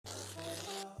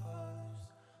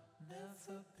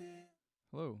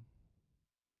Hello.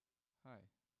 Hi.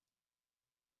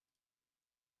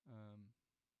 Um,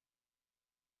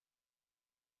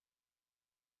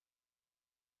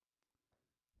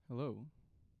 hello.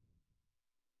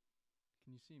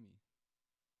 Can you see me?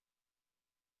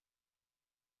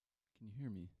 Can you hear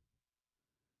me?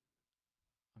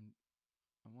 I'm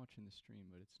I'm watching the stream,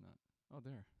 but it's not. Oh,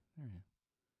 there. There I am.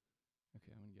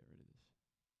 Okay, I'm gonna get rid of this.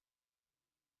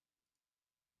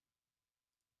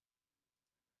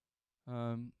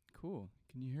 Cool.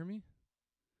 Can you hear me?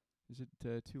 Is it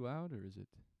too loud or is it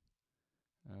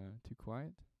too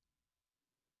quiet?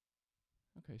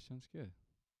 Okay, sounds good.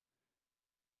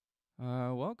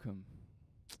 Welcome.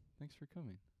 Thanks for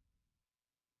coming.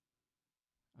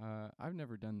 I've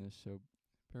never done this, so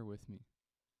bear with me.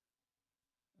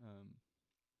 Um,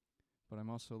 but I'm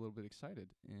also a little bit excited,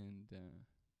 and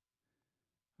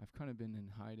I've kind of been in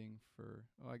hiding for,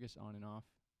 I guess on and off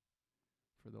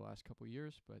for the last couple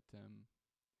years, but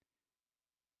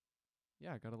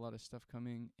yeah, I got a lot of stuff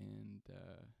coming, and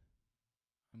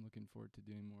I'm looking forward to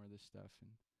doing more of this stuff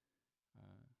and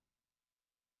uh,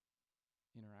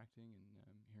 interacting and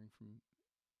hearing from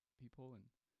people. And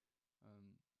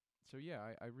um, so, yeah,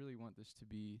 I really want this to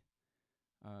be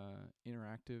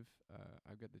interactive.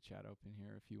 I've got the chat open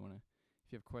here if you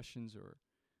have questions or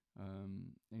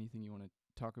anything you want to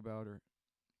talk about or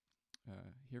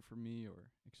hear from me or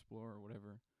explore or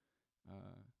whatever.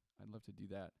 Uh, I'd love to do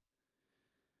that.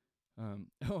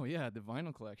 Oh yeah, the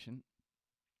vinyl collection.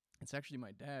 It's actually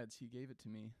my dad's. He gave it to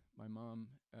me. My mom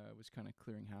was kind of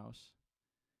clearing house,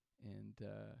 and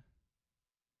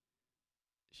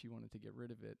she wanted to get rid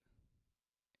of it,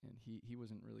 and he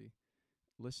wasn't really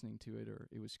listening to it, or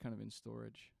it was kind of in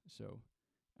storage. So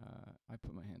I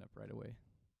put my hand up right away.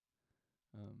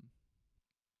 Um,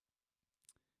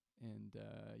 and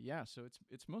yeah, so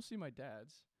it's mostly my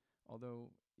dad's.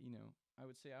 Although I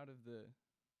would say out of the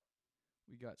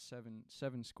we got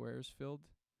seven squares filled.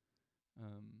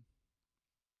 Um,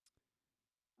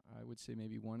 I would say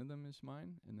maybe one of them is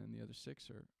mine, and then the other six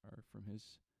are from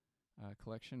his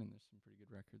collection, and there's some pretty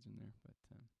good records in there.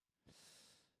 But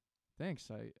thanks.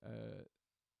 Hey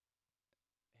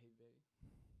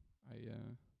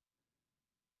babe,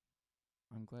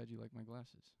 I'm glad you like my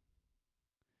glasses.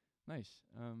 Nice.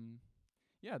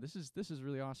 Yeah, this is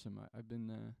really awesome. I've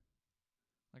been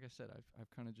like I said,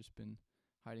 I've kind of just been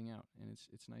hiding out, and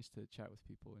it's nice to chat with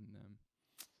people. And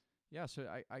yeah, so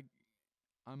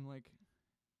I'm like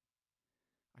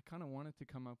I kind of wanted to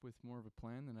come up with more of a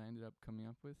plan than I ended up coming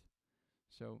up with.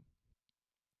 So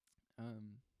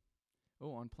um,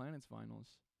 on Planets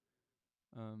vinyls,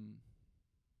 um,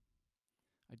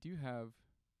 I do have.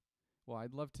 Well,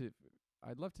 I'd love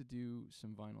to do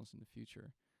some vinyls in the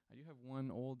future. I do have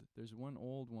one old. There's one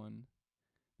old one.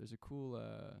 There's a cool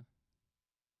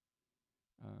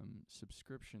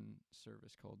subscription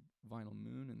service called Vinyl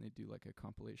Moon, and they do like a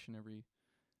compilation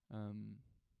um,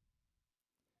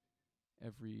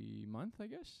 every month. I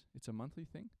guess it's a monthly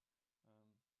thing.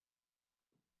 Um,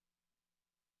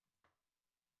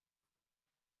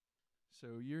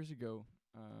 so years ago,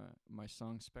 my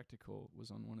song "Spectacle"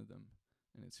 was on one of them,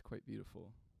 and it's quite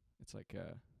beautiful. It's like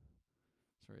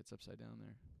sorry, it's upside down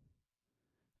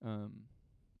there. Um,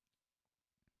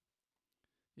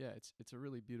 yeah, it's a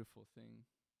really beautiful thing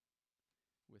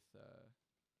with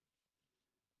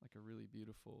like a really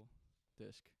beautiful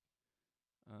disc.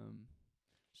 Um,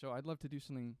 so I'd love to do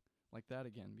something like that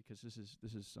again because this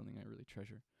is something I really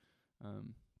treasure.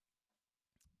 Um,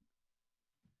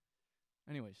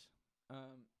 anyways,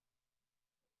 um,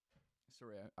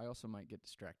 sorry, I also might get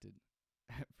distracted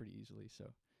pretty easily, so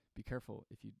be careful.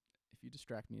 If you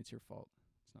distract me, it's your fault.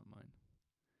 It's not mine.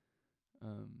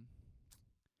 Um,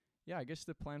 yeah, I guess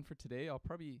the plan for today, I'll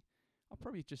probably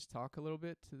just talk a little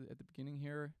bit at the beginning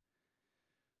here.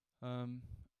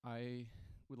 I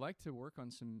would like to work on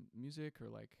some music, or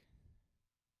like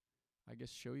I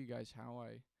guess show you guys how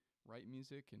I write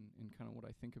music and kind of what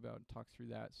I think about and talk through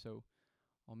that. So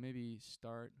I'll maybe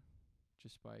start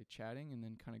just by chatting and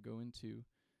then kind of go into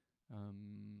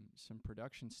some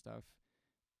production stuff.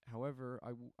 However,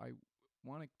 I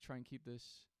want to try and keep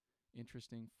this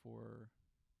interesting for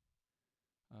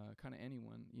kind of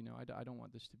anyone. I don't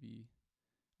want this to be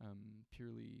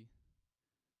purely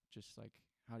just like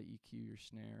how to EQ your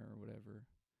snare or whatever.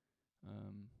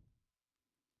 Um,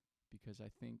 because I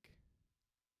think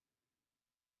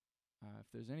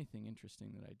if there's anything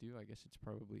interesting that I do, I guess it's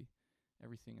probably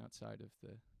everything outside of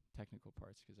the technical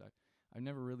parts. Because I've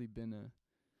never really been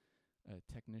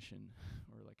a technician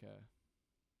or like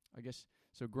I guess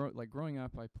so. Growing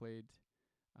up, I played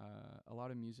a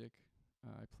lot of music.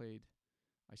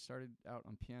 I started out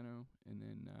on piano, and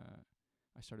then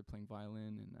I started playing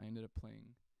violin, and I ended up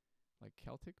playing like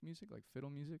Celtic music, like fiddle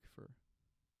music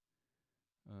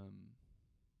um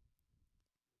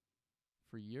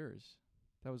for years.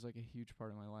 That was like a huge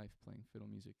part of my life, playing fiddle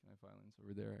music. I have violins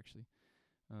over there actually.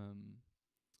 Um,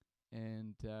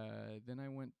 and then I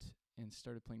went and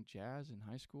started playing jazz in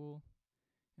high school,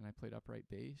 and I played upright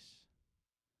bass.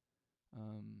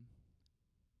 Um,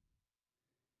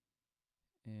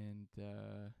 and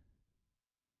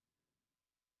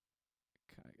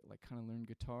kind of learned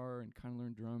guitar and kind of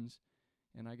learned drums.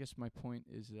 And I guess my point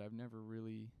is that I never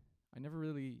really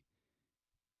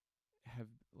have,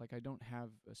 like, I don't have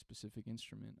a specific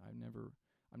instrument.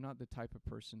 I'm not the type of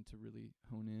person to really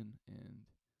hone in and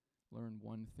learn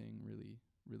one thing really,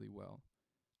 really well.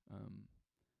 Um,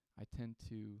 I tend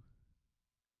to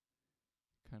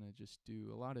kind of just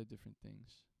do a lot of different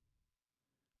things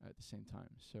at the same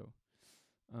time. So,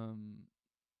 um,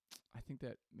 I think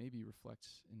that maybe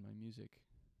reflects in my music.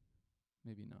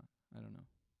 Maybe not. I don't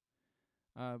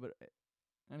know. But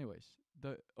anyways,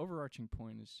 the overarching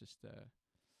point is just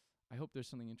I hope there's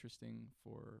something interesting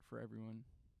for everyone.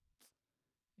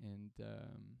 And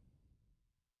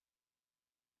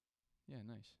yeah,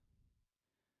 nice.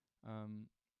 Um,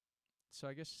 so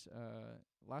I guess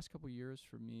last couple years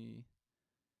for me,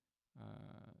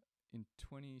 in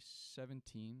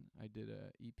 2017, I did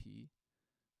a EP,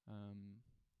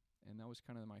 and that was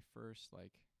kind of my first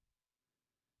like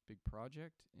big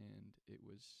project, and it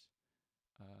was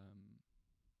um,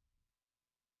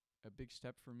 a big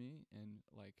step for me, and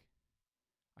like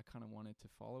I kind of wanted to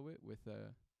follow it with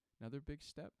another big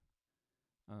step.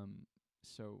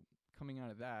 So coming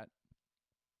out of that,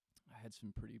 I had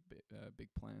some pretty big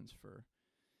plans for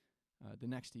the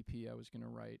next EP I was gonna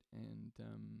write, and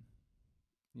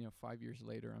 5 years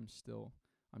later,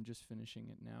 I'm just finishing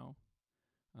it now.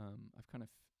 I've kind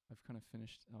of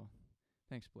finished. Oh,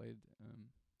 thanks, Blade.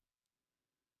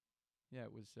 Yeah,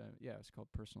 it's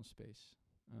called Personal Space.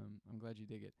 I'm glad you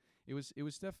dig it.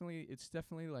 It's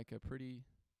definitely like a pretty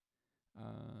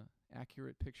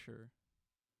accurate picture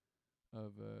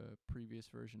of a previous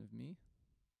version of me.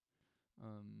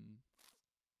 Um,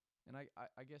 and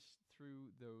I guess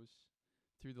through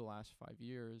the last 5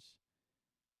 years,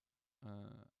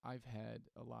 I've had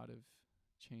a lot of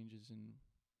changes in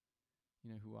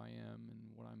who I am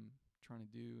and what I'm trying to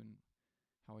do and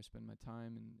how I spend my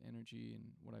time and energy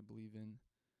and what I believe in.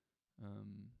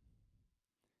 Um,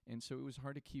 and so it was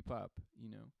hard to keep up.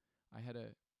 I had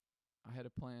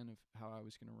a plan of how I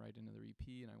was going to write another EP,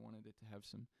 and I wanted it to have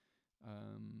some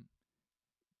um,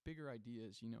 bigger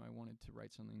ideas. I wanted to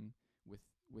write something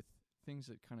with things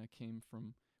that kind of came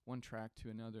from one track to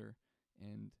another,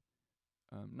 and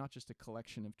not just a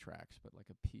collection of tracks, but like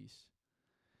a piece.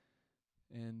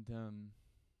 And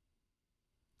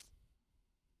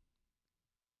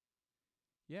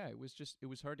yeah, it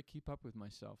was hard to keep up with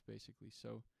myself, basically.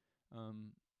 So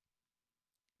um,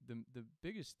 the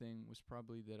biggest thing was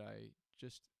probably that I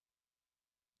just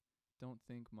don't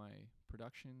think my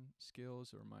production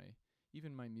skills or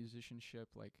even my musicianship,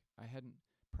 like I hadn't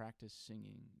practiced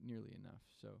singing nearly enough.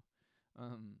 So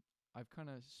I've kind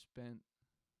of spent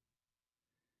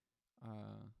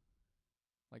uh,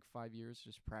 like 5 years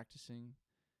just practicing,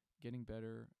 getting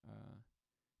better,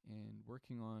 and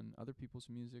working on other people's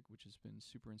music, which has been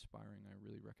super inspiring. I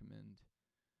really recommend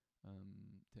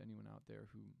to anyone out there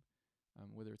who,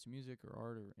 whether it's music or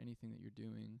art or anything that you're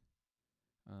doing,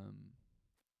 um,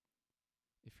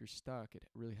 if you're stuck, it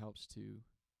really helps to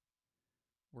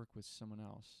work with someone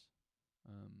else,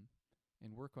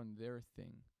 and work on their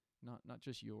thing, not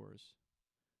just yours,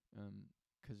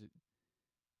 because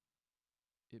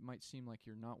it might seem like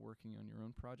you're not working on your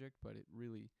own project, but it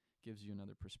really gives you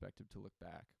another perspective to look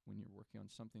back when you're working on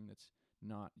something that's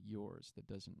not yours, that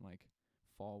doesn't like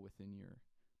fall within your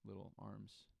little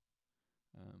arms,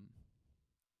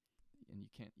 and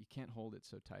you can't hold it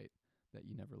so tight that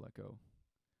you never let go.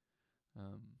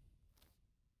 Um,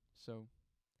 so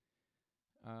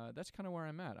that's kind of where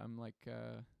I'm at. I'm like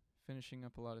finishing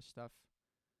up a lot of stuff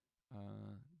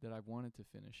that I've wanted to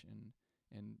finish,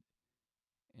 and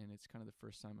and it's kind of the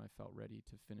first time I felt ready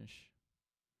to finish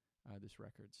this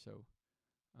record. So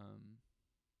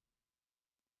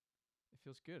it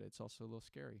feels good. It's also a little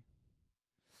scary.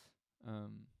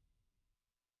 Um,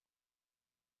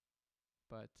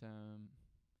 but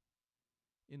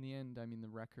in the end, I mean, the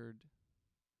record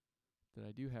that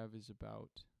I do have is about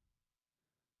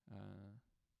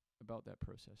that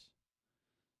process.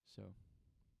 So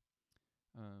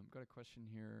got a question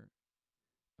here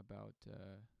about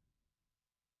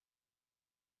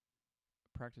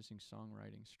practicing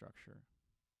songwriting structure,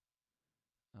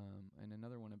 and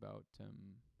another one about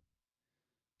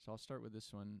So I'll start with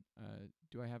this one.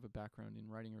 Do I have a background in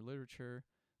writing or literature?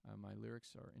 My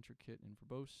lyrics are intricate and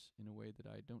verbose in a way that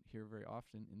I don't hear very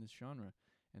often in this genre.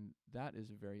 And that is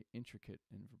a very intricate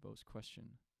and verbose question.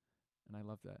 And I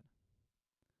love that.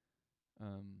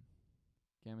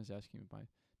 Gamma's asking if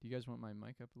do you guys want my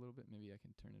mic up a little bit? Maybe I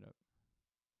can turn it up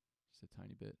just a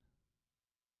tiny bit.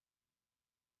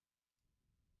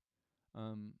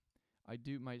 I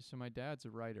do my dad's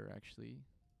a writer actually.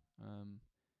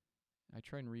 I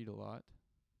try and read a lot.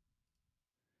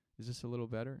 Is this a little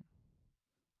better?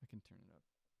 I can turn it up.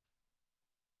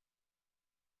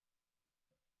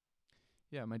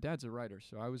 Yeah, my dad's a writer,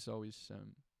 so I was always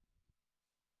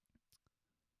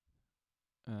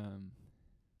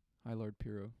hi Lord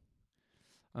Piro.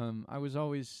 I was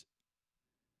always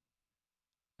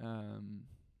I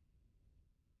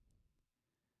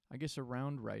guess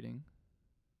around writing,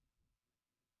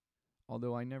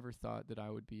 although I never thought that I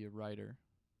would be a writer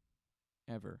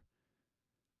ever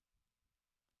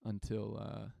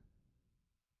until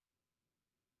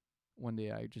one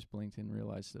day I just blinked and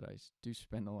realized that I do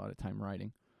spend a lot of time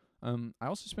writing. I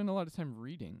also spend a lot of time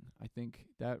reading. I think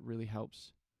that really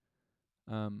helps.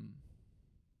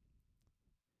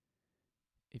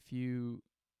 If you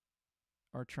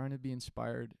are trying to be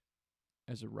inspired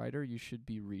as a writer, you should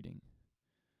be reading.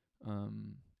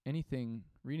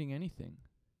 Reading anything.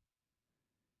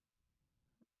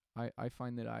 I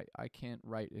find that I can't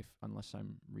write unless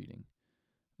I'm reading.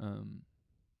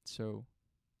 So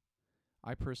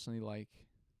I personally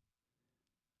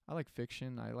I like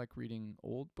fiction. I like reading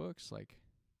old books, like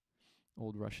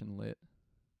old Russian lit.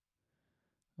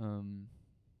 And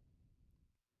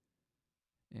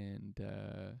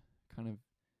kind of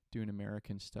doing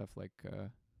American stuff like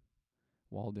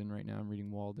Walden right now. I'm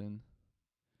reading Walden.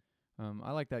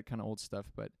 I like that kind of old stuff,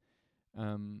 but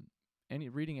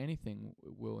reading anything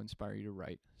will inspire you to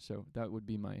write. So that would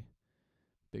be my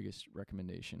biggest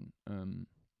recommendation.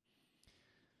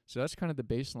 So that's kind of the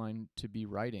baseline to be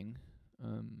writing.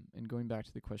 And going back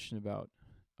to the question about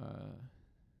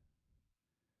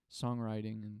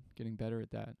songwriting and getting better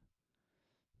at that,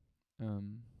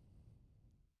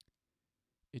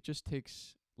 it just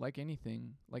takes, like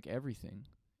anything, like everything,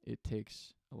 it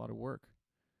takes a lot of work.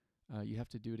 You have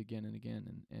to do it again and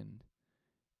again. And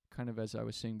kind of as I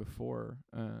was saying before,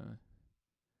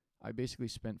 I basically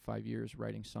spent 5 years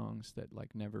writing songs that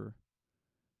like never,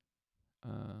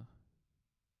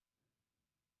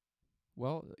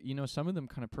 some of them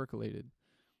kind of percolated.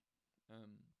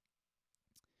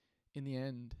 In the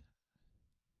end,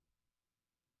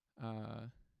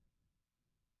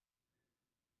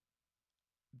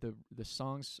 the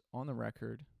songs on the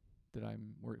record that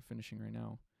we're finishing right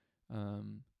now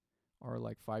are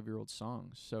like 5-year-old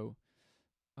songs. So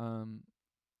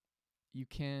you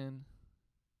can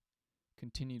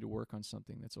continue to work on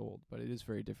something that's old, but it is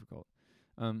very difficult.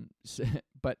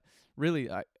 But really,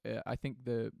 I think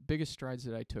the biggest strides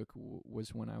that I took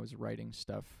was when I was writing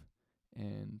stuff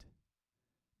and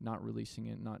not releasing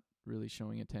it, not really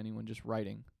showing it to anyone, just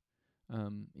writing.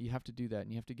 You have to do that,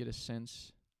 and you have to get a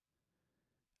sense.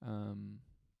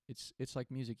 It's like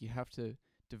music. You have to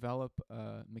develop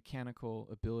a mechanical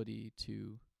ability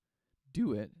to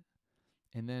do it,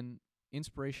 and then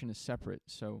inspiration is separate.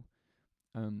 So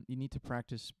you need to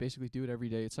practice, basically do it every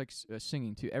day. It's like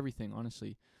singing too, everything,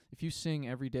 honestly. If you sing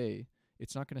every day,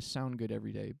 it's not going to sound good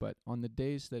every day, but on the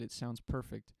days that it sounds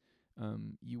perfect,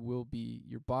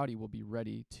 your body will be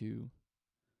ready to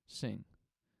sing.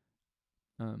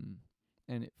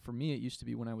 And for me, it used to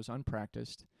be when I was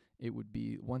unpracticed, it would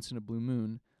be once in a blue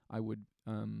moon, I would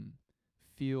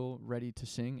feel ready to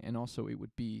sing, and also it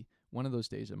would be one of those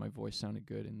days that my voice sounded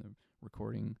good and the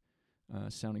recording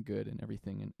sounded good and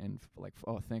everything, and like,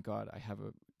 oh, thank God I have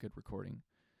a good recording.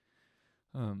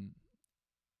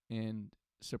 And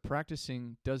so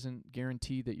practicing doesn't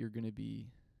guarantee that you're going to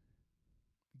be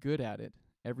good at it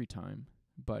every time,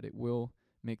 but it will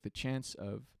make the chance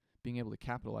of being able to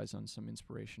capitalize on some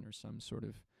inspiration or some sort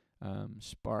of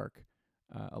spark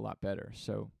a lot better.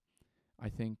 So I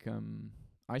think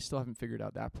I still haven't figured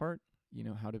out that part,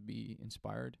 how to be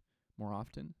inspired more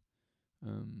often.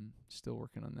 Still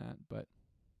working on that, but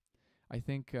I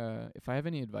think if I have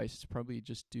any advice, it's probably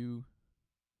just do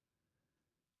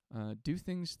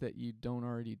things that you don't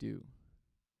already do.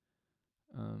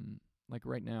 Like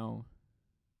right now,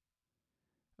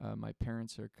 my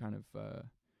parents are kind of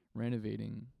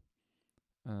renovating,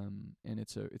 and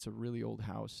it's a really old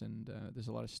house, and there's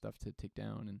a lot of stuff to take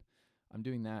down, and I'm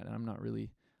doing that, and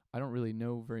I don't really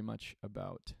know very much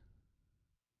about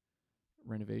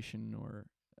renovation or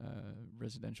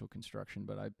residential construction,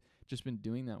 but I've just been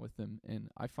doing that with them, and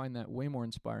I find that way more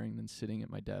inspiring than sitting at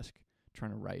my desk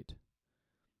trying to write.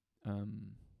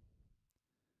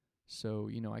 So,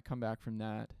 I come back from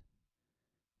that,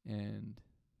 and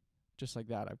just like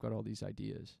that, I've got all these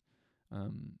ideas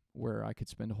where I could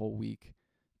spend a whole week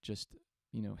just,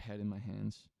 head in my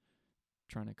hands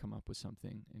trying to come up with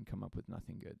something and come up with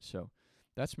nothing good. So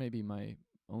that's maybe my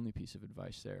only piece of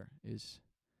advice there is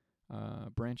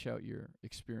branch out your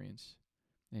experience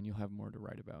and you'll have more to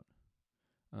write about.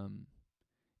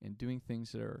 And doing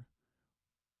things that are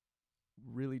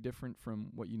really different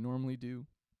from what you normally do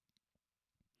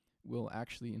will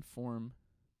actually inform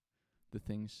the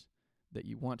things that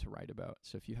you want to write about.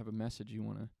 So if you have a message you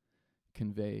want to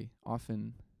convey,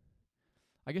 often,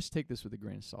 I guess take this with a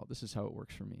grain of salt. This is how it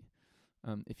works for me.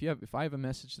 If I have a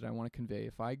message that I want to convey,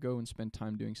 if I go and spend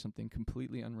time doing something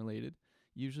completely unrelated,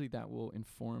 usually that will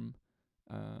inform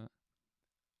a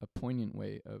poignant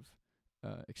way of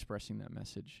expressing that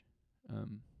message.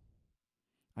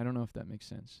 I don't know if that makes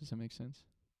sense. Does that make sense?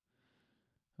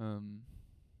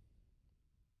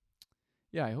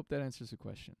 Yeah, I hope that answers the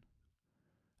question.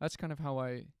 That's kind of how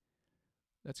I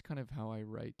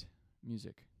write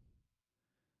music.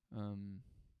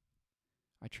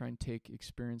 I try and take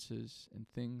experiences and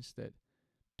things that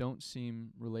don't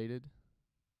seem related,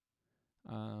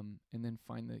 and then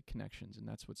find the connections, and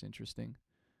that's what's interesting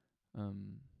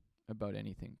about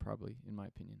anything, probably, in my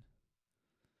opinion.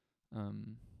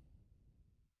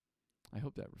 I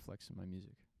hope that reflects in my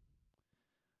music.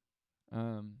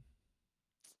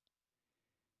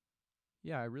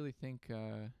 Yeah, I really think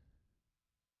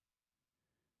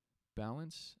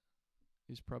balance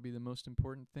is probably the most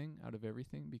important thing out of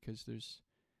everything, because there's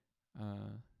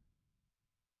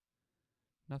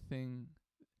nothing.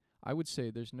 I would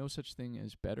say there's no such thing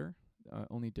as better,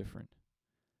 only different.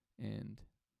 And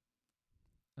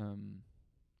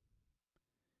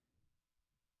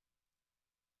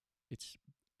it's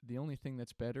the only thing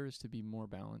that's better is to be more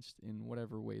balanced in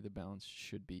whatever way the balance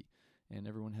should be. And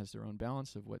everyone has their own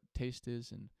balance of what taste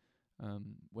is and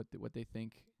what they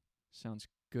think sounds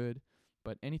good.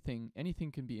 But anything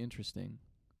can be interesting.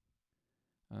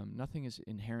 Nothing is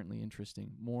inherently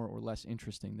interesting, more or less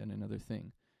interesting than another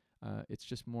thing. It's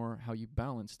just more how you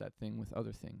balance that thing with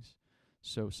other things.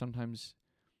 So sometimes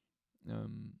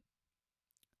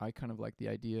I kind of like the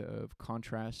idea of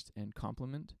contrast and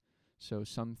complement. So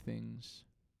some things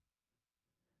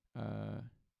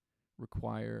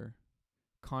require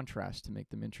contrast to make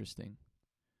them interesting.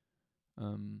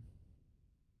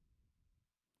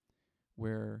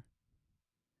 Where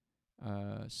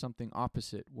something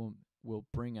opposite will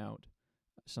bring out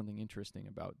something interesting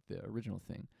about the original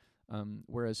thing.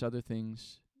 Whereas other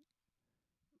things,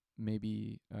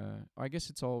 maybe, I guess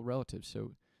it's all relative.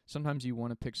 So sometimes you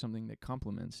want to pick something that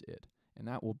complements it, and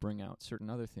that will bring out certain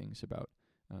other things about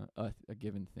a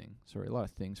given thing. Sorry, a lot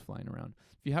of things flying around.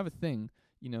 If you have a thing,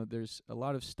 there's a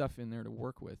lot of stuff in there to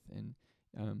work with, and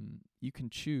you can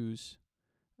choose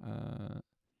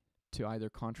to either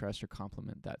contrast or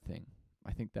complement that thing.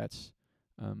 I think that's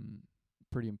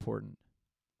pretty important.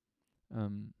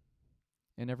 And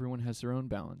everyone has their own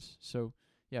balance. So,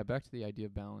 yeah, back to the idea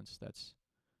of balance, that's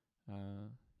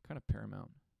kind of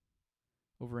paramount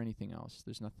over anything else.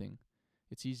 There's nothing.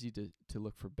 It's easy to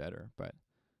look for better, but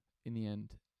in the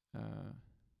end,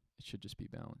 it should just be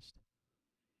balanced.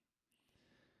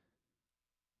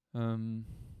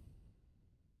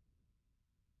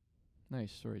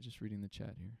 Nice. Sorry, just reading the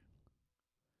chat here.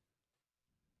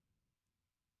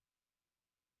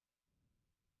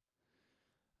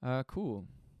 Cool.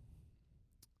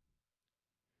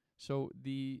 So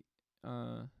the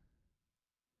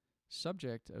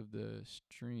subject of the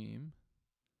stream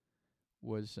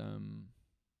was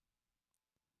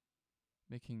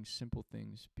making simple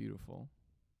things beautiful.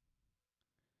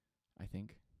 I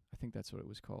think that's what it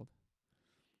was called.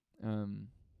 And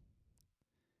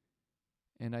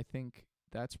I think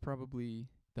that's probably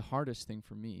the hardest thing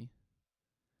for me.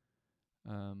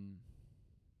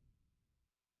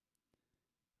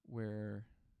 Where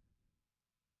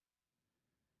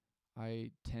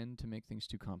I tend to make things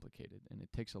too complicated, and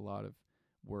it takes a lot of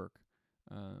work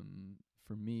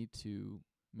for me to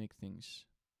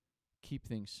keep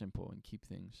things simple and keep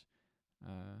things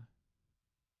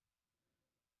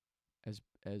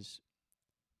as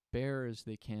bare as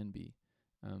they can be,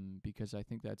 because I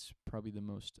think that's probably the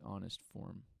most honest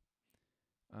form.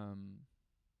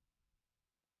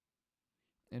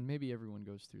 And maybe everyone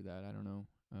goes through that. I don't know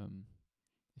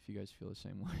if you guys feel the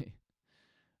same way.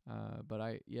 But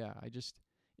I just,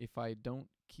 if I don't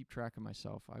keep track of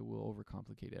myself, I will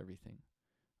overcomplicate everything.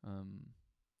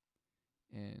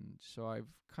 And so I've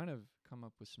kind of come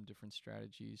up with some different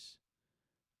strategies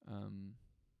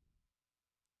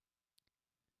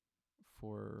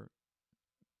for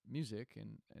music,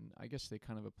 and I guess they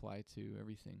kind of apply to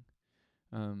everything,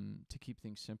 to keep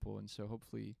things simple. And so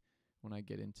hopefully when I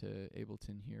get into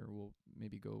Ableton here, we'll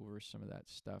maybe go over some of that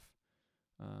stuff.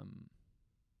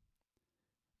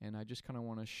 And I just kind of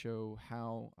want to show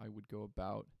how I would go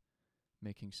about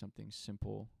making something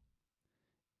simple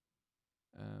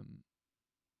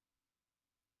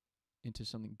into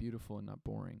something beautiful and not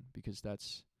boring, because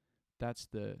that's I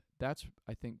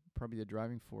think probably the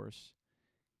driving force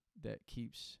that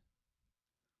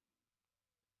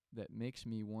makes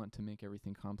me want to make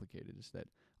everything complicated, is that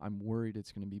I'm worried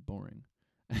it's going to be boring.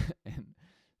 And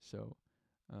so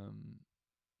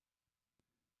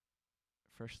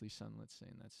freshly sunlit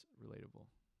saying that's relatable.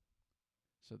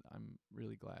 So I'm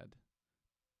really glad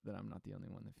that I'm not the only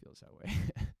one that feels that way.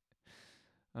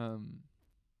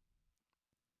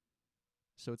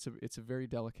 So it's a very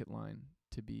delicate line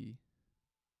to be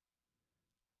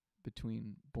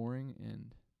between boring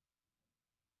and,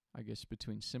 I guess,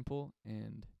 between simple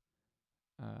and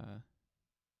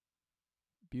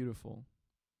beautiful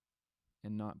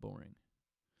and not boring.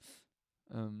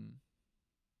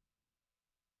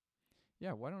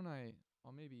 Yeah, why don't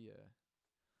I'll maybe,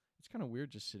 it's kind of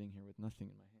weird just sitting here with nothing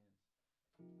in my hand.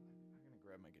 I'm going to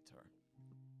grab my guitar.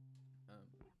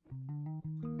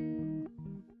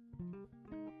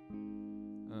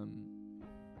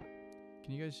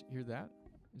 Can you guys hear that?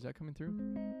 Is that coming through?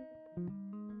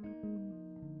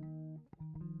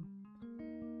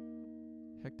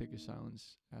 Hectic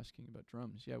Asylum's asking about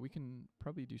drums. Yeah, we can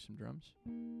probably do some drums.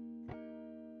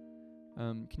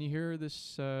 Can you hear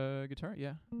this guitar?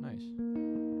 Yeah, nice.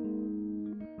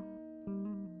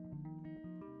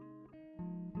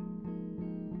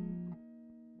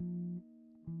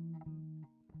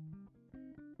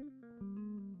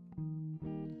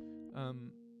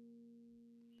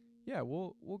 Yeah,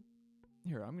 we'll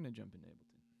here, I'm gonna jump into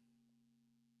Ableton.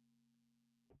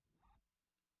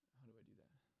 How do I do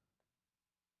that?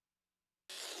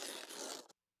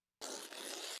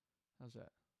 How's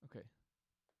that? Okay.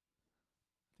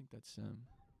 I think that's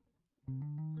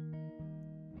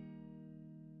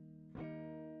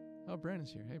oh,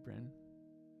 Brandon's here. Hey, Brandon.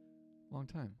 Long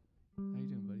time. How you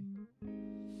doing, buddy?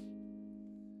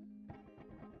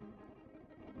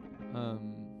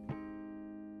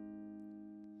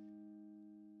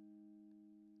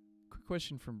 Quick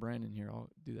question from Brandon here. I'll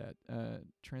do that.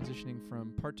 Transitioning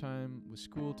from part-time with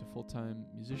school to full-time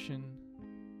musician.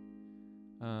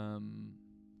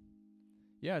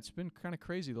 Yeah, it's been kind of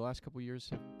crazy. The last couple years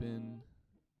have been...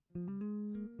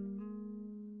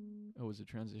 Oh, was the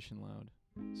transition loud?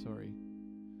 Sorry.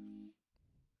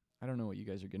 I don't know what you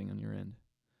guys are getting on your end.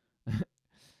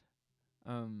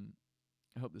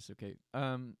 I hope this is okay.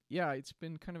 Yeah, it's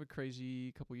been kind of a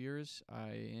crazy couple years.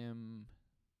 I am,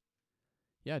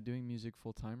 doing music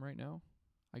full time right now,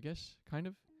 I guess, kind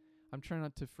of. I'm trying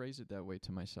not to phrase it that way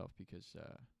to myself, because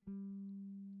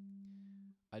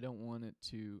I don't want it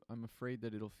to, I'm afraid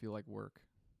that it'll feel like work.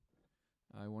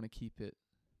 I want to keep it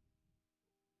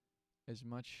as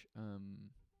much,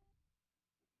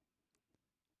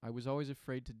 I was always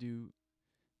afraid to do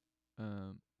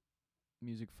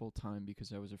music full time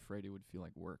because I was afraid it would feel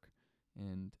like work.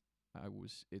 And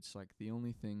it's like the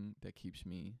only thing that keeps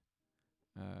me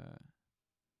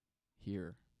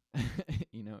here.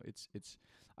 You know,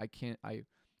 I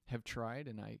have tried,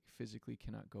 and I physically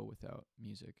cannot go without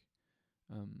music,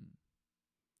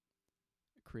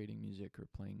 creating music or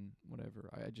playing whatever.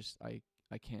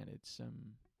 I can't. It's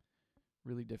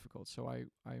really difficult. So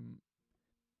I'm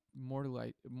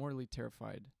mortally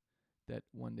terrified that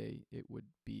one day it would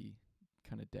be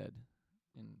kind of dead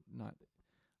and not,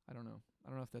 I don't know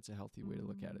if that's a healthy way to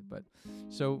look at it. But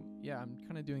so yeah, I'm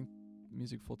kind of doing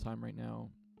music full time right now,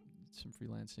 some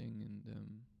freelancing,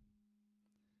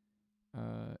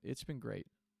 and it's been great.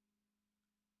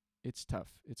 It's tough.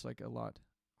 It's like a lot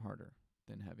harder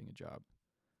than having a job.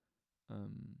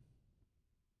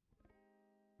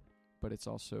 But it's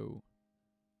also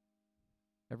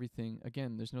everything.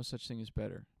 Again, there's no such thing as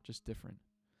better, just different.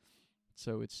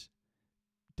 So it's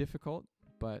difficult,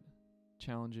 but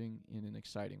challenging in an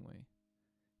exciting way.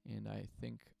 And I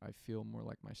think I feel more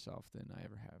like myself than I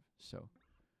ever have. So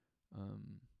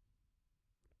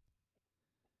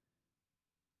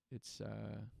it's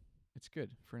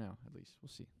good for now, at least. We'll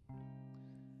see.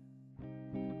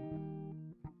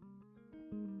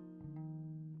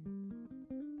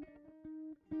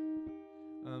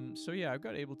 So yeah, I've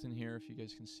got Ableton here, if you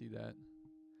guys can see that.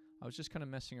 I was just kind of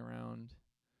messing around.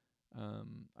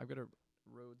 I've got a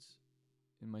Rhodes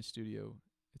in my studio.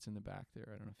 It's in the back there.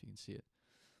 I don't know if you can see it.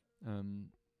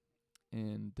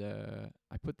 And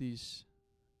I put these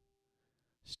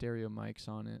stereo mics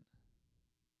on it.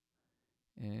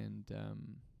 And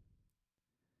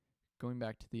going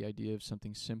back to the idea of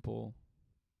something simple,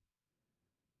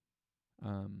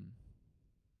 a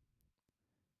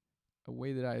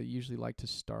way that I usually like to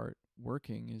start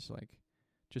working is like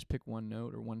just pick one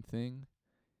note or one thing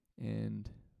and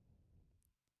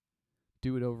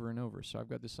do it over and over. So I've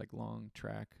got this like long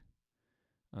track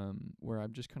where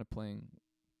I'm just kind of playing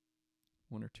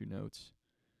one or two notes.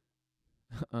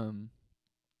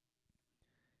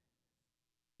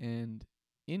 And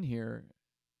in here,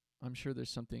 I'm sure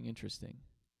there's something interesting.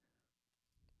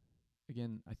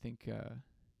 Again, I think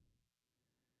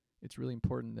it's really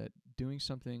important that doing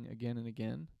something again and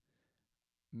again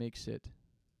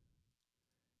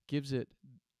gives it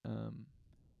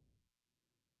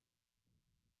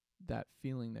that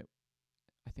feeling that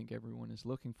I think everyone is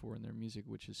looking for in their music,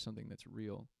 which is something that's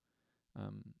real.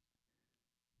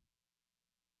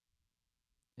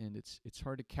 And it's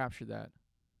hard to capture that.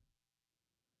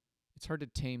 It's hard to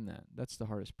tame that. That's the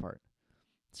hardest part.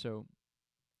 So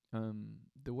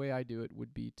the way I do it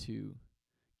would be to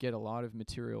get a lot of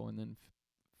material and then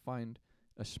find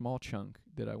a small chunk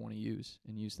that I want to use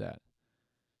and use that.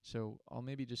 So I'll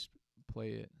maybe just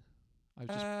play it.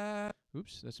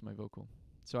 Oops, that's my vocal.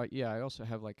 So I also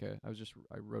have like I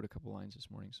wrote a couple lines this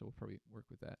morning, so we'll probably work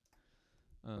with that.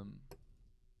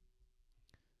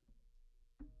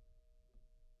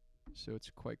 So it's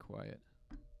quite quiet.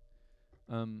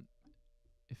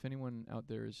 If anyone out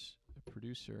there is a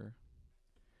producer,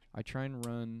 I try and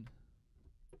run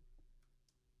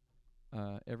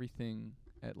everything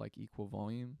at like equal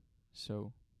volume.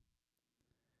 So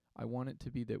I want it to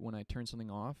be that when I turn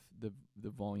something off, the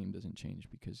volume doesn't change,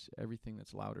 because everything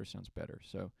that's louder sounds better.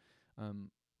 So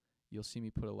you'll see me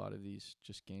put a lot of these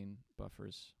just gain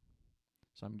buffers.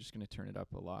 So I'm just going to turn it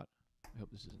up a lot. I hope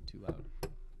this isn't too loud.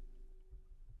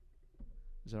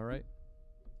 Is that all right?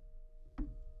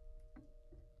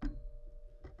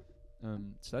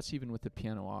 So that's even with the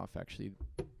piano off, actually.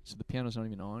 So the piano's not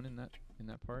even on in that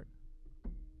part.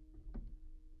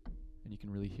 And you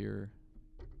can really hear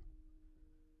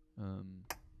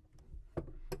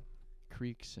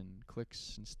creaks and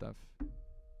clicks and stuff.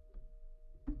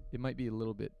 It might be a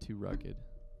little bit too rugged.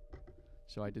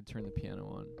 So I did turn the piano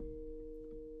on.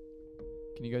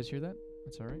 Can you guys hear that?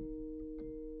 That's all right.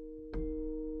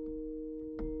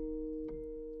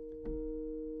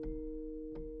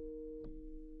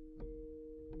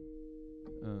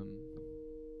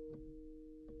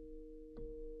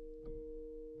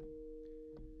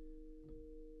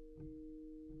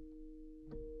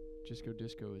 Disco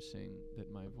Disco is saying that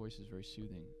my voice is very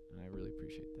soothing, and I really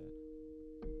appreciate that.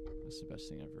 That's the best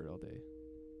thing I've heard all day.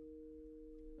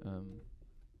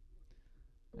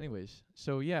 Anyways,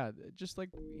 so yeah, just like,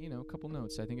 a couple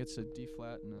notes. I think it's a D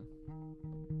flat and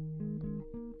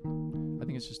I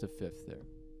think it's just a fifth there.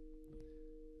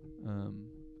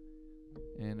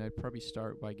 And I'd probably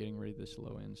start by getting rid of this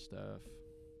low end stuff.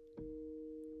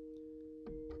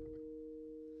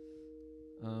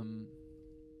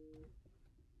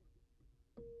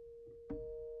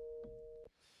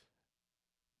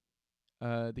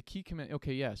 The key command.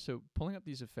 Okay, yeah. So pulling up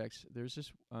these effects, there's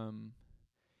this.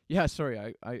 Yeah,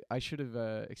 sorry. I should have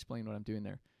explained what I'm doing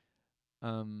there.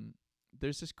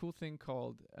 There's this cool thing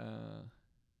called.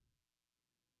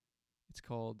 It's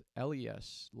called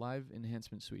LES, Live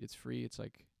Enhancement Suite. It's free. It's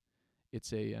like, it's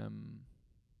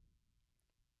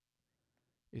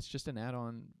just an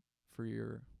add-on for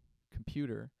your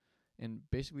computer, and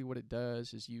basically what it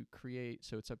does is you create.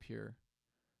 So it's up here.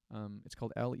 It's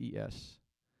called LES.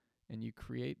 And you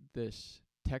create this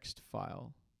text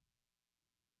file.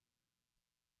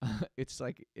 It's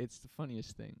the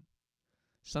funniest thing.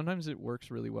 Sometimes it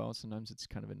works really well, sometimes it's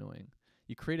kind of annoying.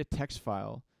 You create a text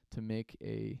file to make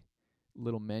a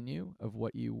little menu of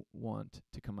what you want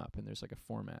to come up, and there's like a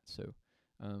format. So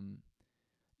and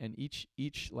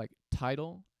each like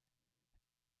title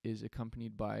is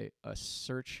accompanied by a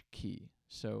search key.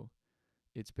 So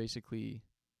it's basically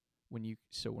when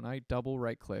I double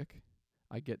right click,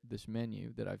 I get this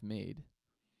menu that I've made.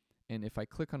 And if I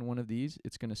click on one of these,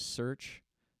 it's going to search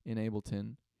in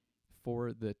Ableton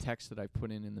for the text that I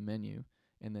put in the menu,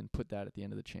 and then put that at the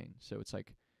end of the chain. So it's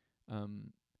like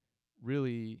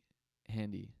really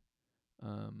handy.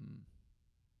 And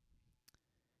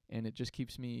it just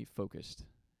keeps me focused.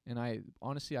 And I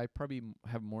probably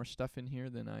have more stuff in here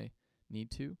than I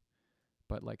need to.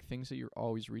 But like things that you're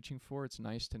always reaching for, it's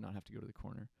nice to not have to go to the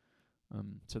corner.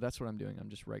 So that's what I'm doing. I'm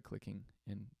just right-clicking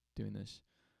and doing this.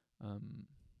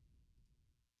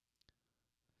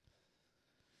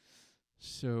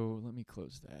 So let me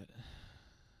close that.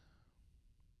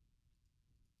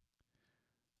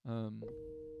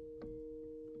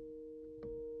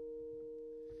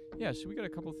 Yeah, so we got a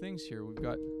couple things here. We've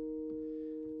got,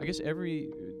 I guess to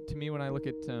me when I look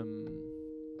at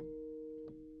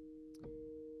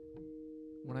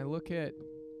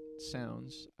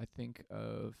sounds, I think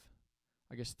of,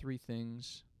 I guess, three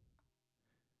things.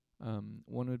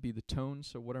 One would be the tone.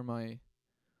 So what are my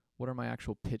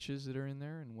actual pitches that are in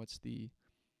there, and what's the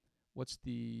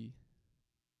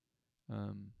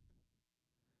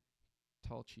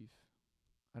tall chief?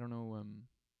 I don't know.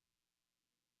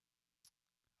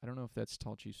 I don't know if that's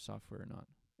Tall Chief software or not.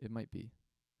 It might be.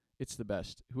 It's the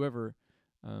best. Whoever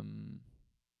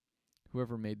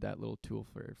made that little tool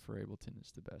for Ableton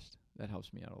is the best. That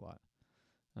helps me out a lot.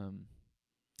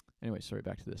 Anyway, sorry,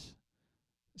 back to this.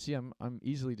 See, I'm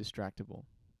easily distractible.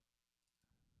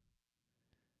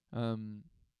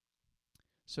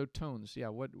 So tones, yeah.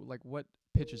 What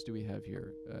pitches do we have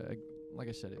here? Like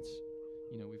I said, it's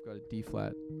we've got a D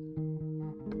flat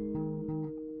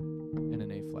and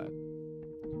an A flat.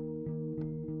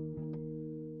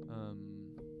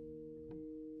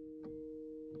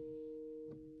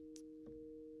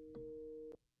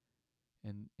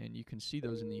 And you can see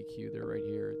those in the EQ. They're right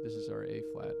here. This is our A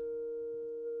flat,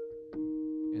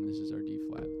 and this is our D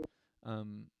flat.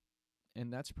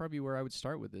 And that's probably where I would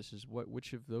start with this. Is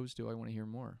which of those do I want to hear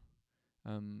more?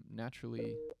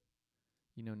 Naturally,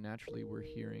 we're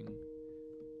hearing,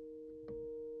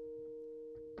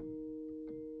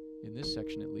 in this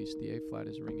section at least, the A flat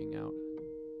is ringing out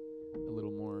a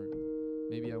little more.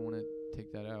 Maybe I want to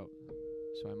take that out,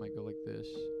 so I might go like this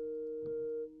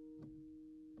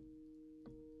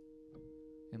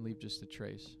and leave just a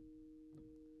trace.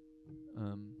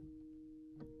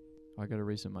 I gotta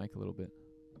raise the mic a little bit,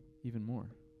 even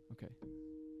more. Okay.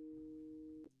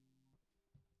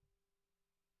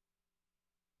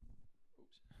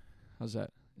 How's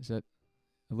that? Is that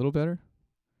a little better?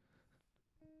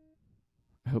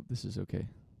 I hope this is okay.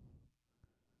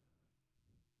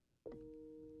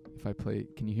 If I play,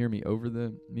 can you hear me over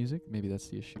the music? Maybe that's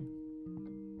the issue.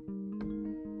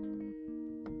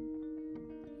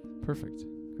 Perfect.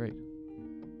 Great.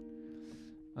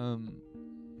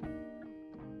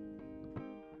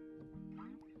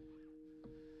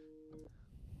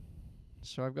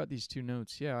 So I've got these two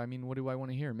notes. Yeah, I mean, what do I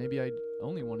want to hear? Maybe I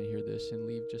only want to hear this and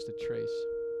leave just a trace.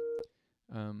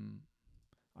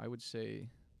 I would say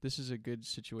this is a good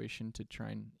situation to try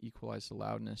and equalize the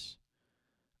loudness,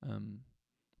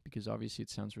 because obviously it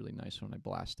sounds really nice when I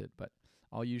blast it, but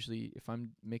I'll usually, if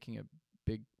I'm making a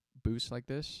big boost like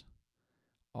this,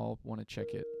 I'll want to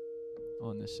check it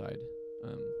on this side.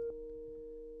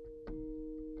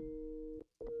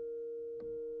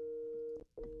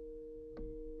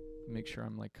 Make sure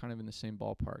I'm like kind of in the same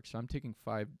ballpark. So I'm taking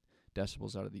 5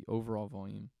 decibels out of the overall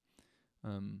volume.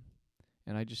 And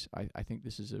I think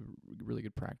this is a really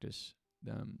good practice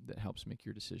that helps make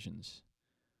your decisions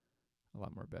a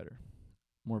lot more better.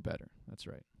 More better, that's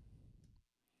right.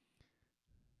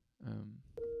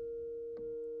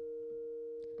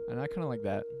 And I kind of like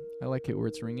that. I like it where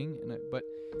it's ringing. But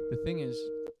the thing is,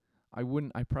 I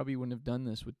probably wouldn't have done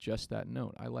this with just that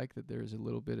note. I like that there's a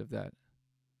little bit of that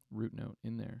root note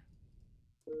in there,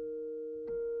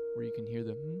 where you can hear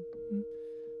the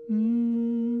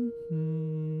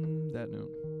that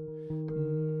note.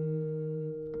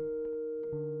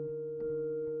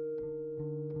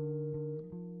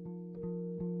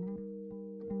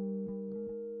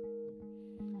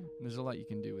 And there's a lot you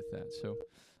can do with that. So,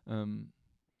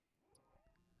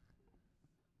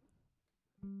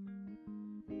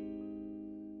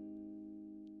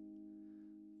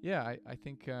 yeah, I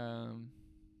think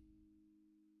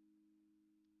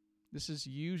this is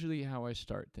usually how I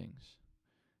start things.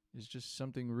 Is just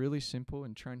something really simple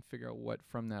and try and figure out what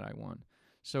from that I want.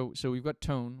 So we've got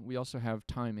tone. We also have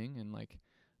timing, and like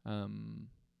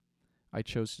I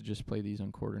chose to just play these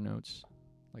on quarter notes.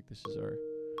 Like this is our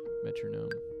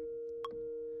metronome.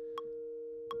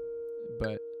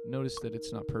 But notice that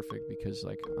it's not perfect because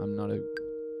like I'm not a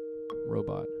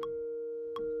robot.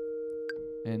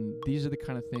 And these are the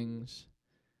kind of things,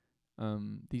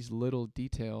 these little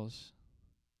details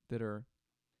that are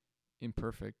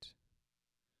imperfect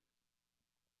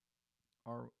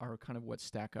are kind of what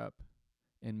stack up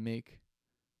and make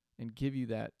and give you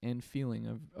that end feeling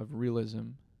of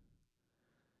realism.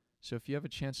 So if you have a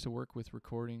chance to work with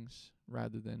recordings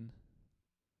rather than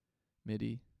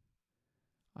MIDI,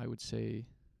 I would say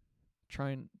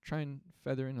try and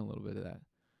feather in a little bit of that.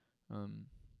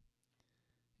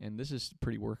 And this is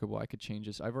pretty workable. I could change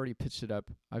this. I've already pitched it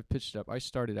up. I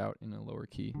started out in a lower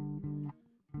key.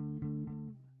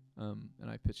 And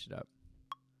I pitched it up.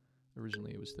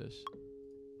 Originally it was this.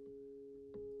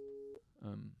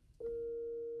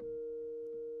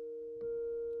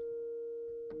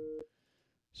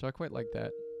 So I quite like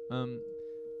that.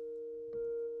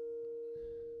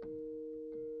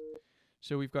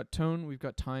 So we've got tone, we've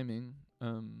got timing,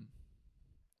 and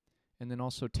then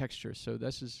also texture. So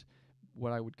this is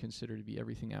what I would consider to be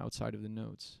everything outside of the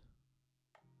notes.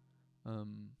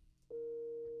 And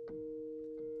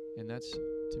that's,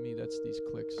 to me, that's these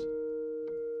clicks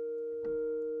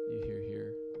you hear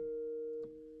here.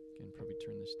 Again, probably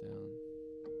turn this down.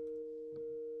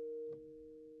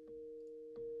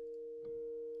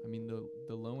 I mean,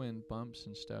 the low end bumps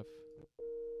and stuff.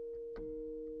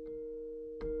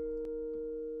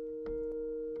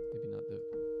 Maybe not the...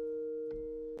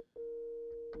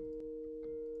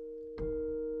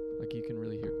 Like, you can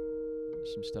really hear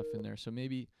some stuff in there. So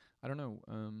maybe, I don't know,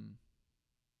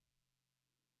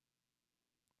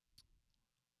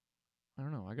 I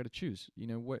don't know, I gotta choose. You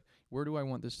know, where do I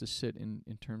want this to sit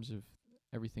in terms of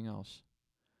everything else?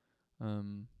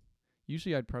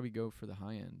 Usually I'd probably go for the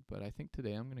high end, but I think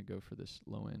today I'm gonna go for this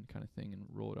low end kind of thing and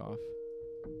roll it off.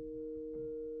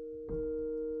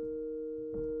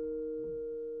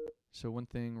 So one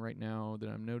thing right now that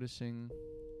I'm noticing,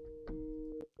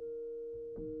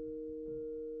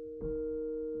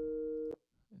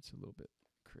 it's a little bit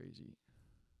crazy.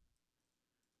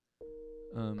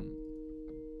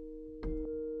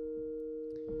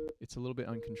 It's a little bit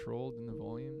uncontrolled in the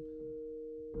volume.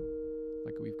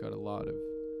 Like we've got a lot of,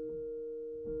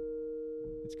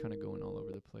 it's kind of going all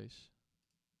over the place.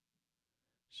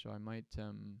 So I might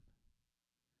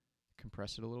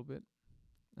compress it a little bit.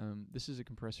 This is a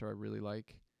compressor I really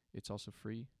like. It's also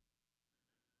free.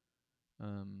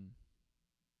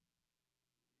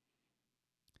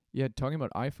 Yeah, talking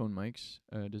about iPhone mics,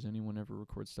 does anyone ever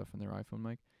record stuff on their iPhone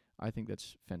mic? I think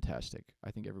that's fantastic.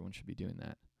 I think everyone should be doing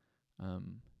that.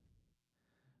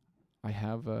 I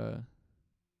have a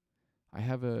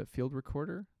field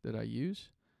recorder that I use,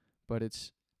 but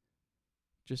it's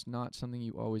just not something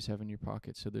you always have in your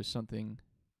pocket. So there's something.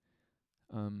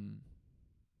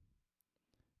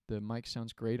 The mic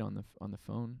sounds great on the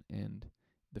phone, and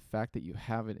the fact that you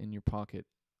have it in your pocket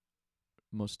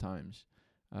most times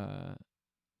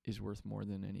is worth more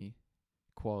than any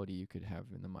quality you could have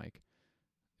in the mic,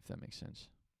 if that makes sense.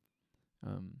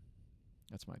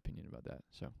 That's my opinion about that.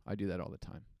 So I do that all the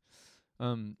time.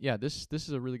 Yeah, this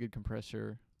is a really good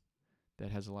compressor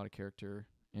that has a lot of character,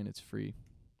 and it's free.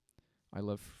 I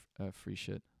love free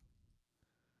shit.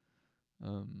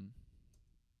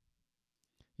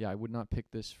 Yeah, I would not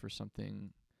pick this for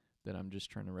something that I'm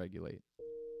just trying to regulate.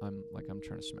 I'm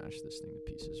trying to smash this thing to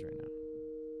pieces right now.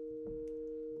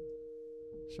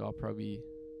 So I'll probably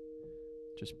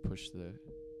just push the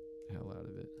hell out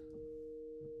of it.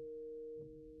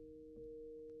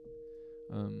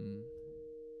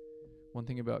 One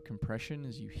thing about compression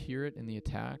is you hear it in the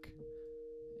attack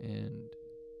and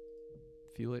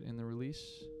feel it in the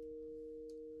release.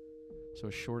 So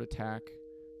a short attack,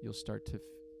 you'll start to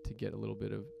get a little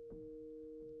bit of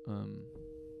so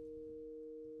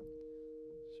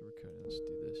we're cutting. Let's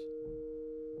do this.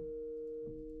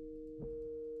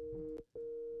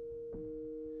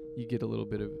 You get a little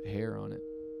bit of hair on it.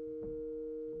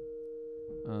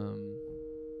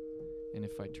 And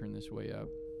if I turn this way up,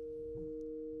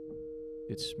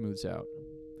 it smooths out.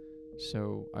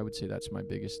 So I would say that's my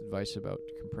biggest advice about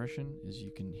compression, is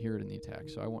you can hear it in the attack.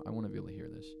 So I want to be able to hear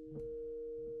this.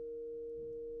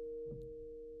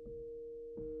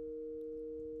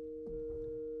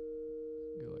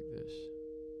 Go like this.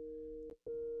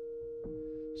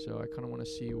 So I kind of want to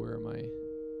see where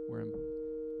I'm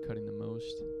cutting the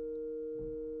most.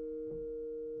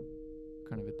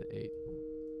 Kind of at the 8.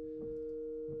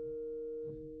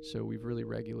 So we've really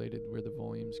regulated where the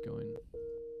volume's going.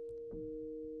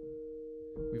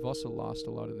 We've also lost a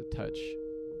lot of the touch.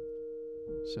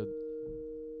 So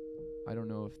I don't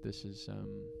know if this is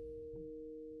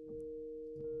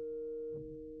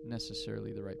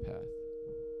necessarily the right path.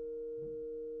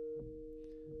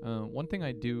 One thing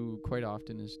I do quite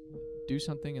often is do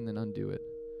something and then undo it.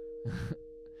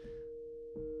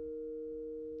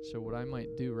 So what I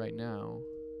might do right now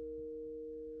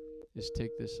is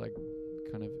take this like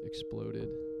kind of exploded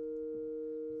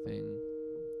thing,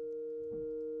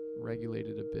 regulate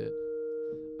it a bit.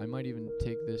 I might even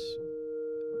take this,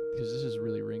 because this is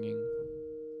really ringing.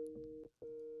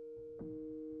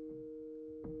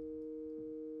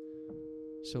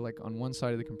 So like on one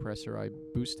side of the compressor, I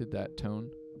boosted that tone,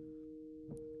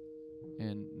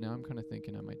 and now I'm kind of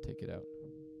thinking I might take it out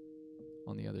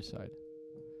on the other side,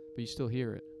 but you still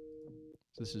hear it.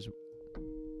 So this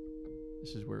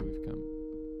is where we've come.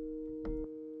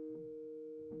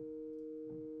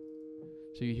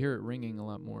 So you hear it ringing a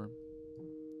lot more.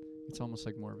 It's almost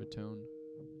like more of a tone.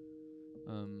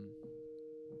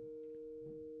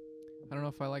 I don't know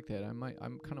if I like that.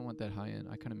 I'm kind of want that high end.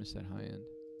 I kind of miss that high end.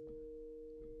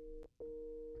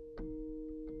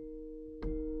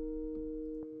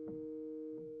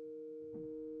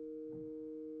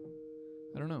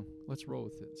 I don't know. Let's roll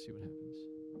with it and see what happens.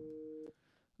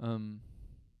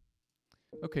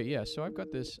 Okay, yeah, so I've got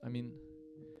this. I mean,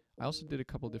 I also did a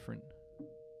couple different.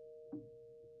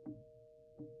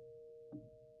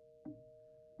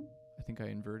 I think I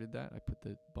inverted that. I put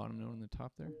the bottom note on the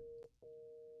top there.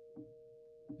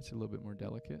 It's a little bit more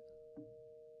delicate.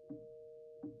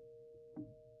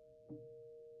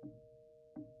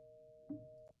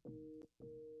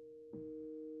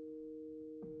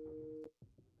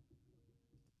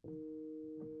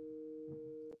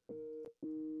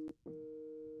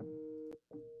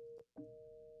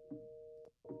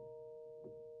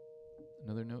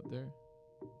 Another note there.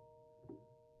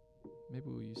 Maybe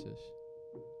we'll use this.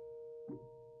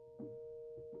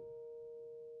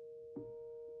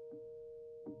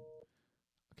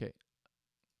 Okay.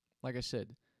 Like I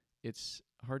said, it's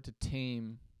hard to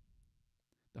tame.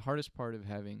 The hardest part of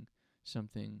having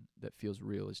something that feels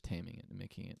real is taming it and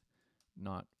making it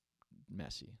not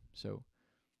messy. So,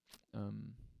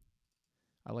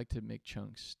 I like to make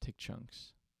take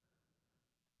chunks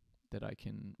that I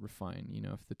can refine. You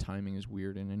know, if the timing is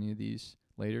weird in any of these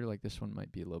later, like this one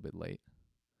might be a little bit late,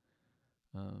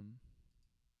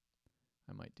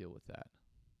 I might deal with that.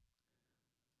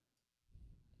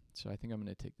 So I think I'm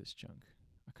going to take this chunk.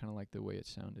 I kind of like the way it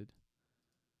sounded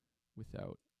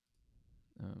without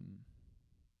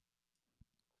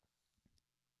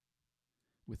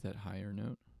with that higher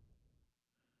note.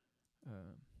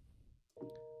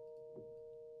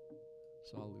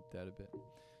 So I'll loop that a bit.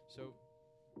 So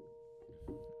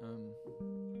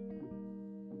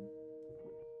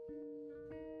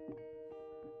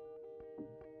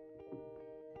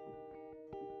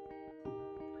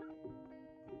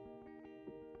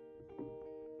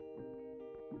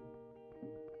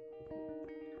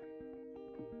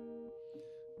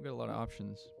we've got a lot of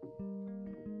options.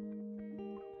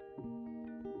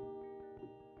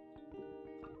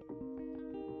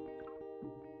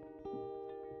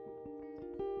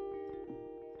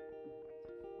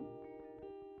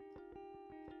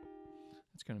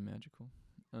 It's kind of magical.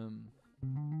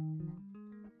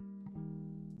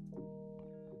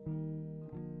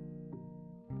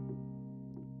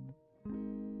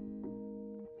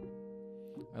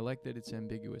 I like that it's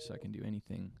ambiguous. I can do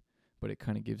anything, but it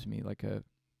kind of gives me like a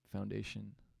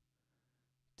foundation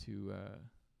to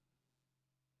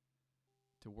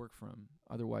work from.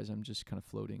 Otherwise, I'm just kind of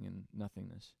floating in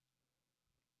nothingness.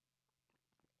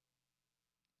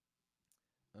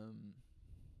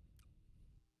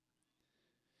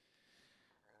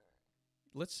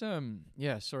 Let's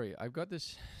yeah, sorry. I've got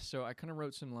this. So I kind of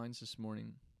wrote some lines this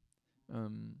morning.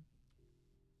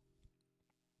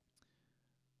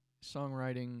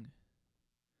 Songwriting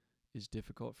is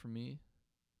difficult for me,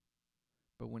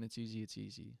 but when it's easy, it's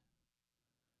easy.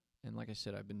 And like I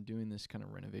said, I've been doing this kind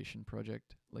of renovation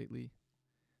project lately.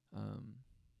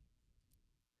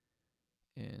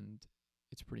 And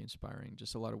it's pretty inspiring.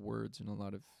 Just a lot of words and a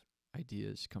lot of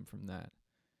ideas come from that.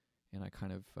 And I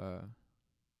kind of,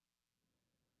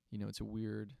 it's a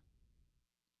weird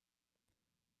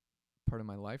part of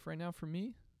my life right now for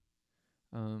me.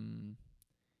 And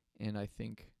I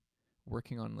think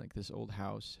working on like this old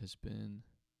house has been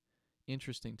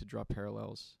interesting to draw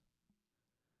parallels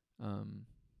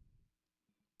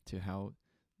to how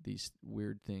these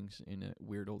weird things in a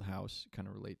weird old house kind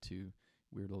of relate to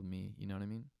weird old me. You know what I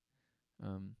mean?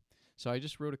 So I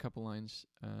just wrote a couple lines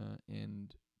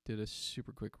and did a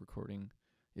super quick recording.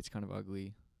 It's kind of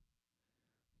ugly,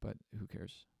 but who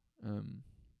cares? And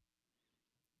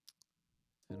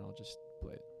I'll just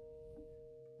play it.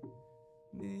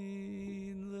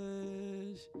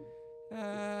 Needless,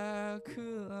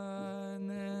 alkaline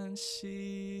and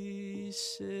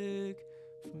seasick.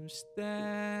 From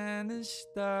standing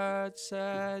starts,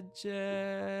 I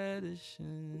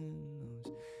jettison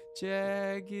those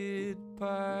jagged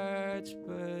parts,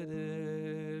 but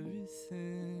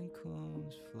everything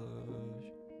comes flush.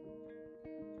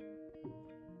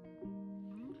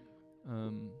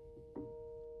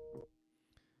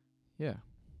 Yeah.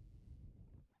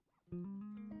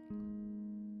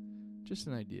 Just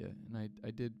an idea, and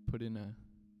I did put in a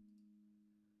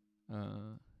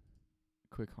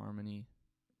quick harmony,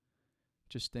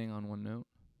 just staying on one note.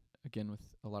 Again, with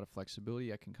a lot of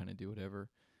flexibility, I can kind of do whatever.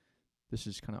 This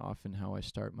is kind of often how I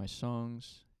start my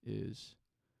songs, is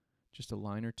just a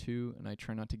line or two, and I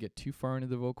try not to get too far into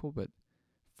the vocal, but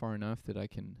far enough that I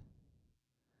can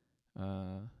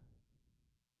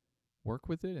work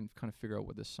with it and kind of figure out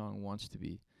what the song wants to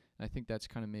be. I think that's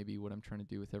kind of maybe what I'm trying to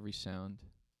do with every sound,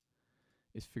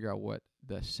 is figure out what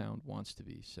the sound wants to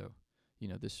be. So,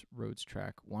 this Rhodes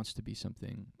track wants to be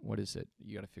something. What is it?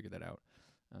 You got to figure that out.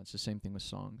 It's the same thing with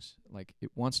songs. Like, it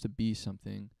wants to be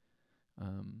something,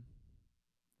 and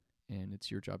it's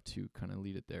your job to kind of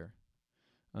lead it there.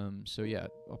 So yeah,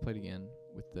 I'll play it again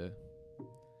with the.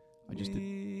 I just did.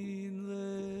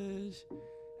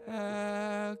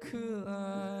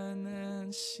 Alkaline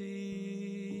and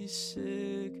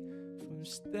seasick from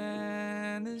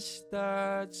standing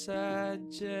starts, I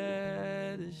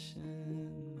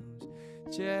jettison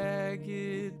those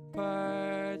jagged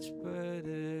parts, but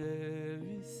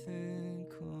everything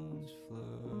comes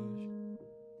flush.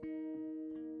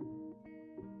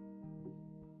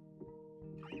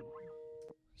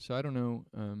 So I don't know.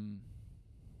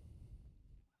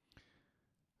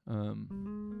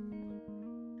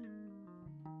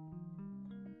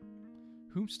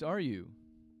 Whomst are you?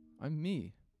 I'm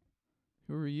me.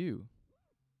 Who are you?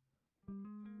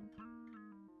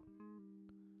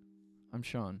 I'm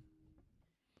Sean.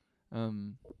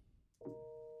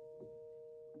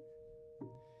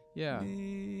 Yeah.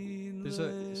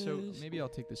 So maybe I'll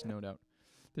take this note out.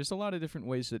 There's a lot of different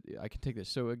ways that I can take this.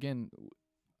 So again,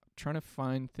 trying to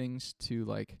find things to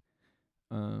like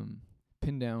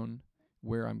pin down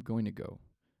where I'm going to go.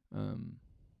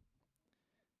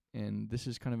 And this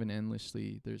is kind of an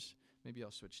endlessly, maybe I'll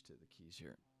switch to the keys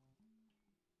here.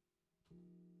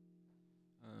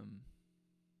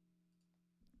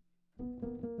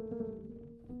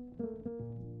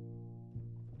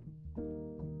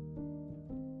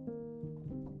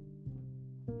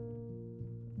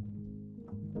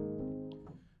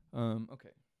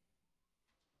 Okay.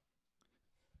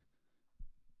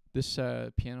 This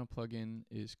piano plugin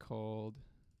is called,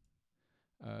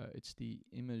 it's the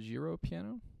Imagiro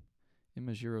piano.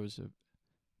 Imagiro is a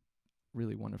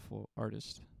really wonderful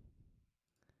artist,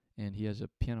 and he has a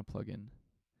piano plugin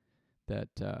that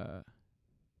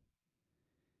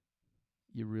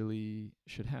you really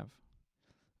should have.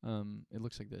 It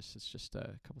looks like this. It's just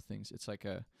a couple things. It's like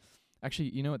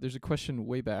actually, you know what? There's a question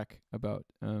way back about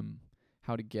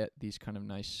how to get these kind of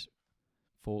nice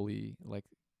Foley, like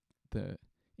the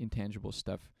intangible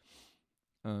stuff,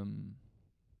 in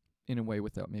a way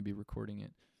without maybe recording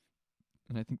it.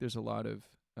 And I think there's a lot of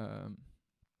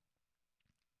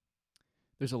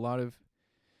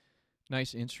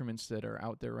nice instruments that are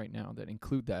out there right now that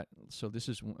include that. So this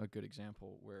is a good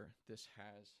example where this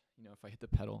has, if I hit the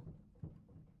pedal,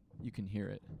 you can hear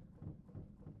it.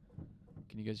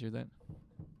 Can you guys hear that?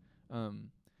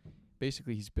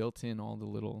 Basically, he's built in all the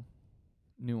little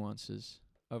nuances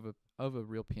of a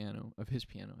real piano, of his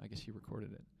piano. I guess he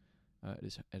recorded it at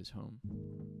his home,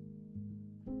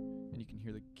 and you can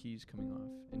hear the keys coming off.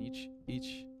 And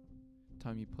each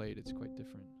time you play it, it's quite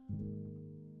different.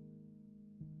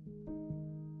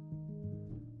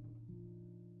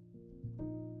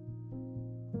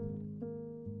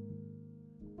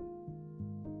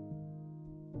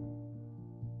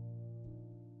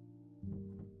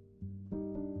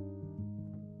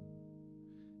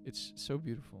 It's so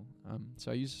beautiful.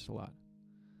 So I use this a lot.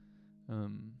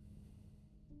 And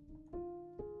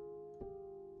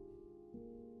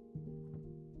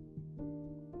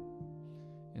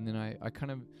then I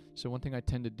kind of, so one thing I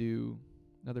tend to do,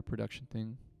 another production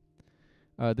thing,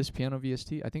 this piano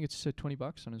VST, I think it's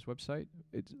 $20 on his website.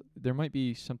 There might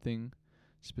be something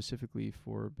specifically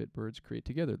for bitbirds Create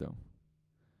Together though.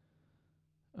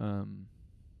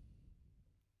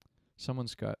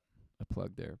 Someone's got a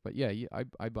plug there, but yeah,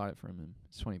 I bought it from him.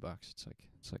 It's $20. It's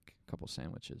like a couple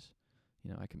sandwiches.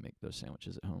 I can make those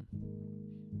sandwiches at home.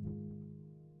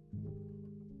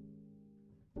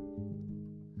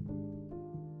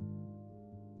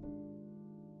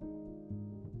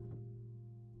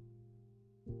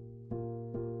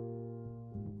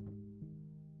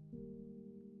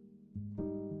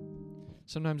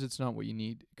 Sometimes it's not what you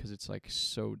need because it's like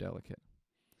so delicate.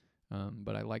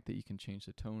 But I like that you can change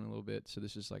the tone a little bit. So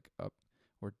this is like up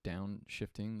or down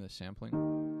shifting the sampling.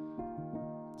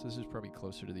 So this is probably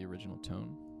closer to the original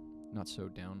tone, not so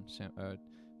down,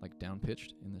 like down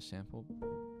pitched in the sample.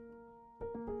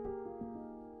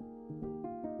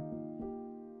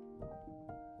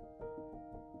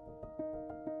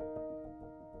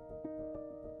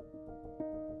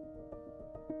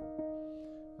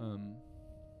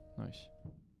 Nice.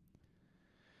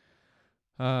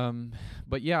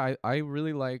 But yeah, I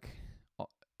really like,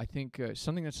 I think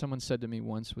something that someone said to me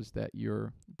once was that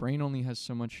your brain only has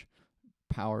so much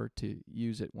power to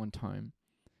use at one time,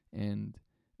 and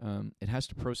it has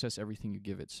to process everything you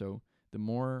give it. So the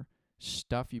more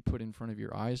stuff you put in front of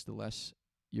your eyes, the less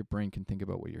your brain can think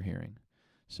about what you're hearing.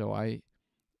 So I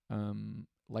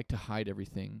like to hide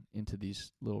everything into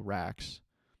these little racks,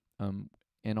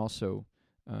 and also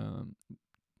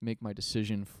make my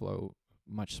decision flow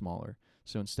much smaller.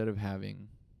 So instead of having,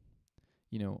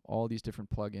 all these different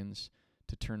plugins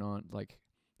to turn on, like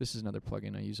this is another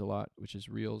plugin I use a lot, which is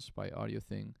Reels by Audio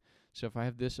Thing. So if I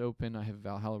have this open, I have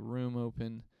Valhalla Room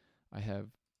open, I have,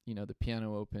 the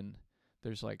piano open,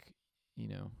 there's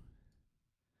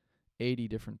 80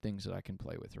 different things that I can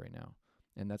play with right now.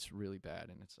 And that's really bad,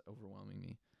 and it's overwhelming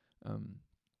me.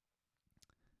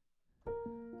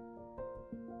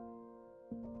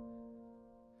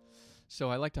 So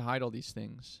I like to hide all these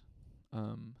things,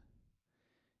 and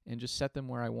just set them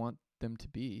where I want them to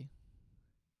be,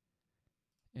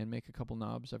 and make a couple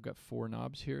knobs. I've got 4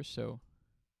 knobs here, so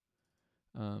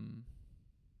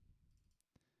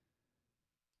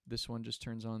this one just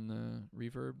turns on the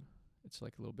reverb. It's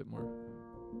like a little bit more.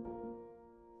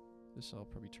 This I'll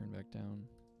probably turn back down.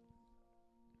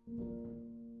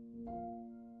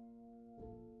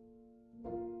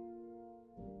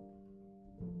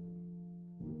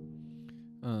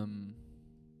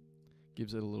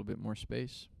 Gives it a little bit more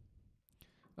space.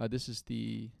 This is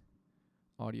the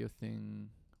Audio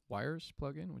Thing Wires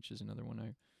plugin, which is another one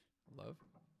I love.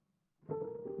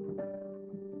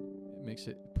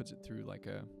 It puts it through like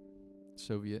a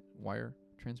Soviet wire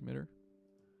transmitter.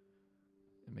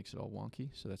 It makes it all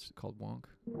wonky, so that's called wonk.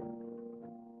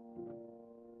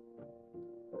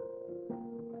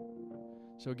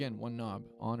 So again, one knob,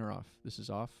 on or off. This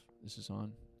is off, this is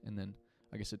on, and then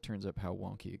I guess it turns up how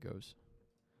wonky it goes.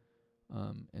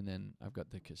 And then I've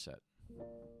got the cassette,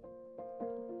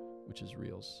 which is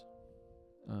Reels,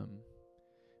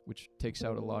 which takes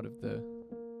out a lot of the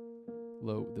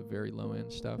very low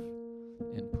end stuff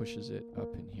and pushes it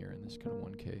up in here in this kind of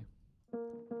 1K.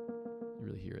 You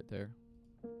really hear it there.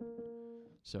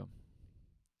 So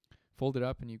fold it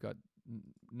up and you've got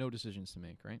no decisions to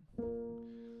make, right?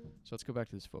 So let's go back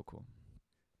to this vocal.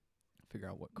 Figure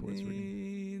out what chords we're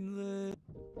doing.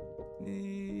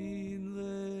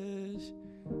 Needless,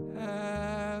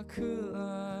 how could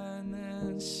I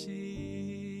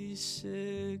see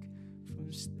sick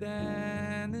from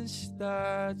standing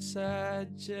starts? I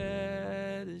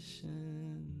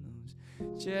jettison those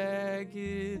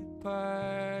jagged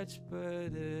parts,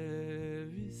 but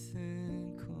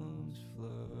everything comes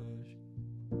flush.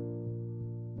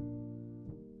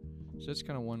 So that's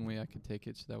kind of one way I could take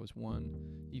it. So that was 1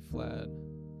 E flat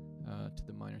to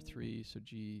the minor 3, so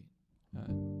G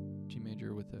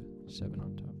major with a 7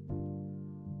 on top,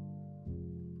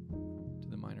 to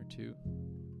the minor 2,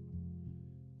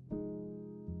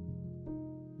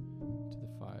 to the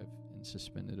 5, and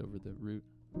suspended over the root,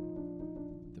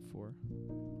 the 4.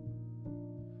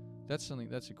 That's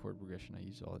a chord progression I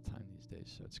use all the time these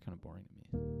days, so it's kind of boring to me.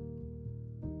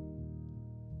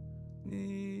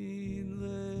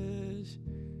 Needless,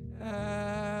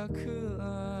 how could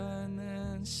I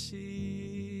not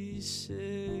see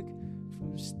sick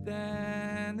from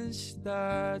standing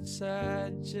starts?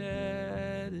 I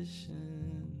jettison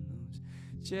those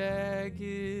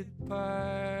jagged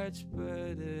parts,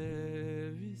 but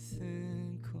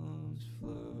everything comes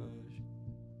flush.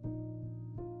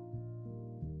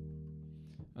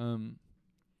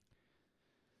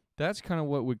 That's kind of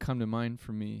what would come to mind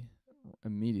for me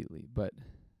immediately, but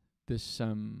this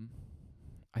I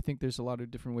think there's a lot of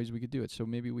different ways we could do it. So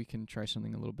maybe we can try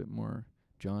something a little bit more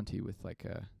jaunty with like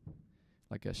a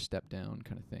step down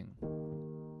kind of thing.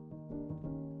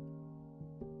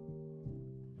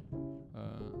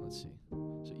 Let's see.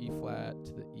 So E flat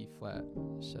to the E flat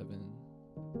 7.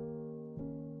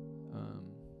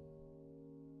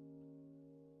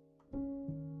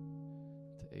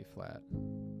 To A flat.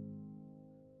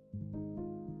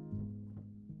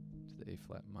 To the A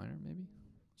flat minor maybe.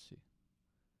 Let's see.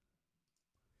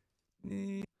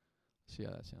 See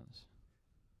how that sounds.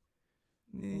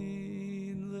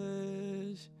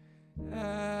 Needless,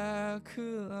 how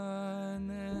could I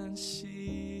not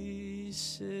see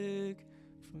sick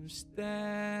from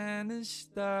standing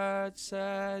starts?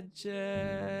 I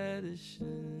jettison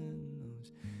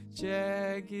those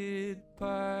jagged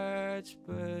parts,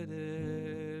 but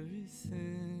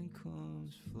everything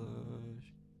comes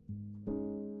flush.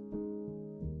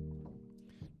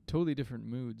 Totally different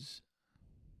moods.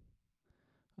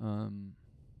 I'm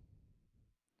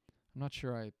not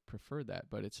sure I prefer that,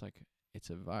 but it's a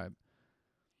vibe.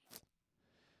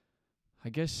 I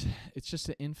guess it's just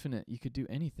an infinite. You could do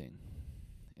anything.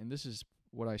 And this is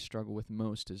what I struggle with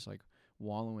most, is like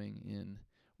wallowing in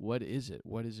what is it?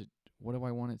 What do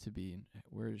I want it to be? And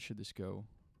where should this go?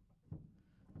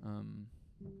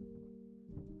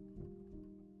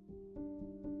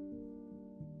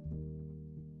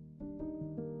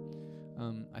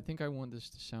 I think I want this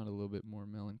to sound a little bit more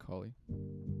melancholy.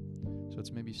 So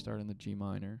let's maybe start in the G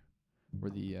minor or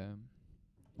the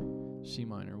C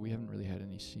minor. We haven't really had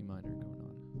any C minor going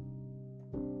on.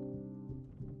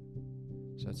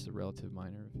 So that's the relative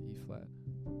minor of E flat.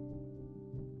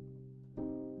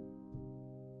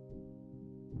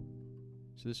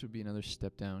 So this would be another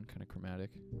step down kind of chromatic.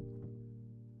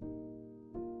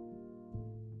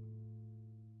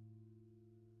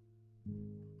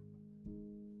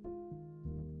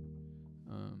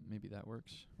 Maybe that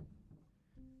works.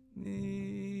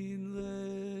 Needless,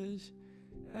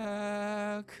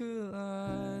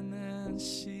 alkaline and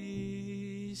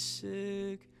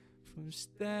seasick. From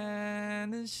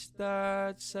standing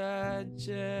starts I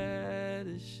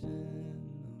jettison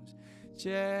those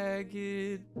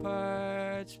jagged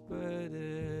parts, but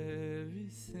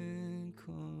everything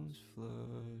comes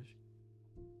flush.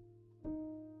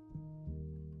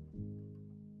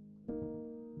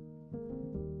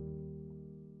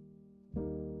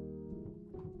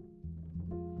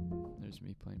 There's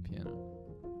me playing piano.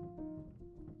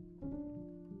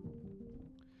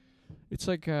 It's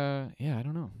like, yeah, I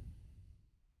don't know.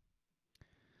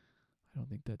 I don't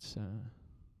think that's,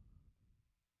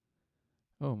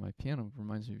 oh, my piano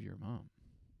reminds me of your mom.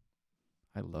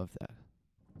 I love that.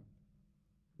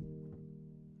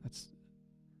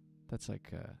 That's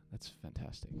like, that's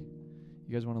fantastic.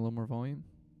 You guys want a little more volume?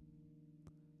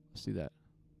 Let's do that.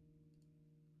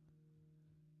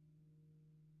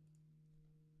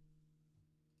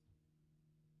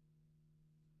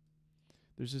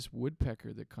 There's this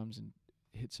woodpecker that comes and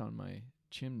hits on my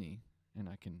chimney, and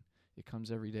it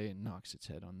comes every day and knocks its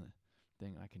head on the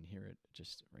thing. I can hear it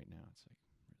just right now. It's like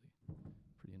really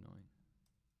pretty annoying.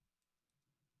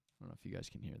 I don't know if you guys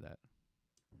can hear that.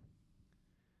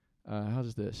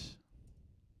 How's this?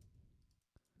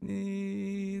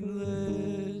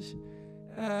 Needless,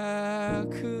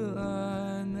 alkaline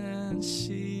and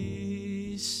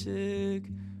seasick.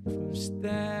 From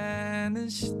standing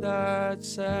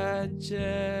starts I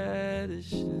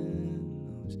jettison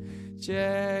those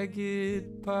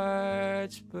jagged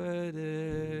parts, but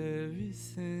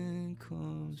everything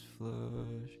comes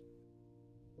flush.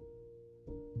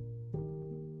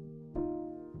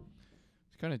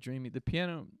 It's kind of dreamy. The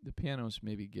piano's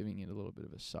maybe giving it a little bit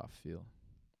of a soft feel.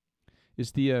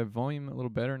 Is the volume a little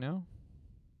better now?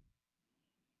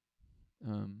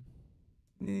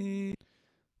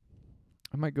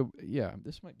 I might go, yeah,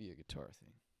 this might be a guitar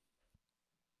thing.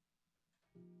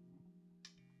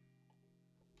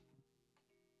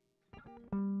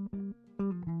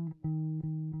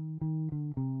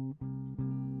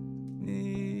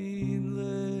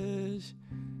 Needless,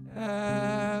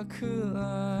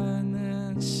 alkaline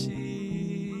and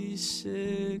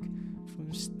seasick.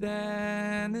 From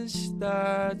standing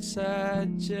starts I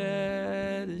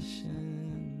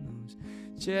jettison those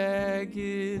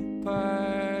jagged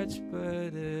parts,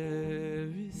 but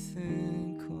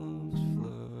everything comes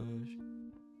flush.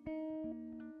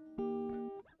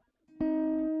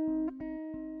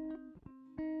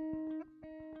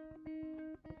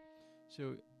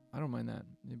 So I don't mind that.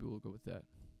 Maybe we'll go with that.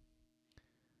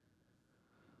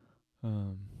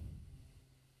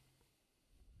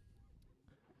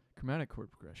 Chromatic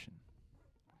chord progression.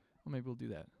 Well, maybe we'll do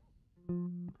that.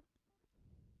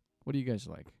 What do you guys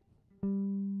like? I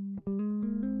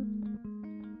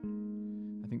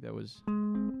think that was,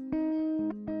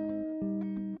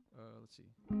 let's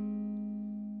see.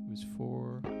 It was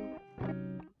 4.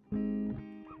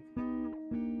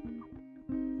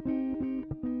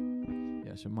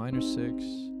 Yeah, so minor 6,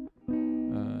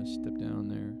 step down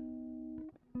there.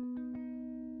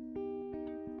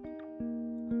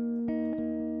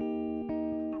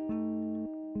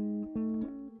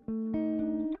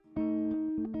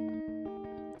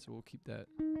 So we'll keep that.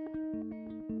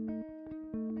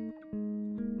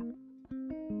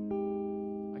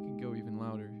 I can go even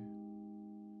louder.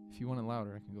 If you want it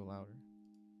louder, I can go louder.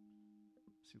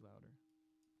 Let's do louder.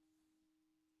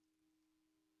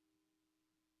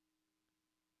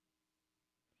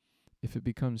 If it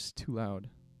becomes too loud,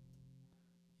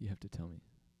 you have to tell me.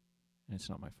 And it's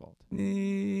not my fault.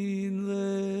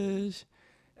 Needless,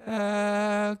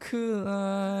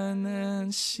 alkaline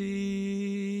and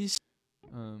seas.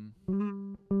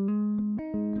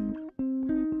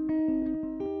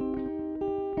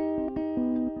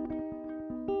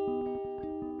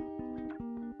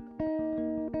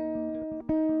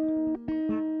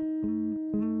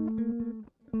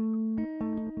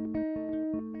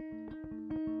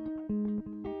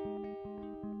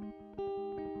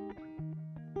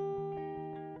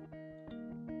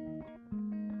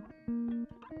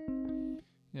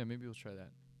 Yeah, maybe we'll try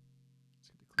that.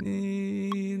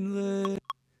 Needless,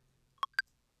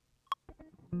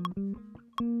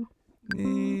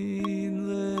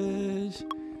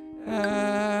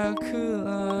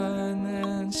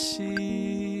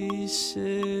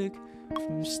 sick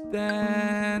from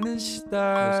standing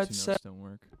start. Those two notes don't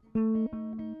work.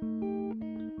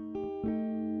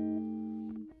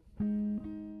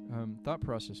 Thought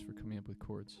process for coming up with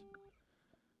chords.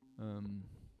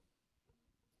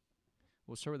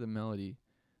 We'll start with the melody.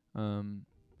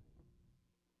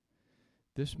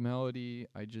 This melody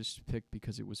I just picked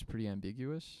because it was pretty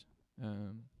ambiguous.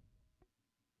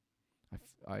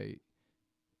 I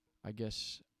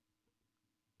guess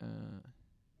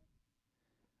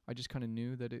I just kind of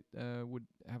knew that it would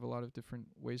have a lot of different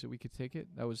ways that we could take it.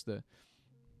 That was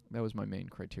my main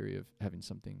criteria of having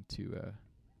something to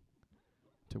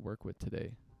work with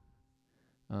today.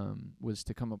 Was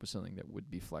to come up with something that would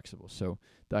be flexible. So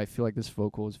I feel like this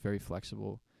vocal is very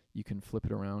flexible. You can flip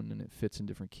it around and it fits in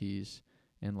different keys.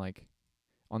 And like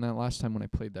on that last time when I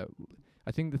played that,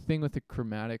 I think the thing with the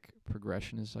chromatic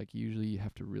progression is like usually you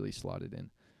have to really slot it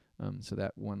in. So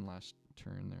that one last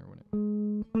turn there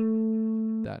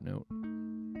that note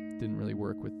didn't really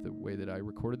work with the way that I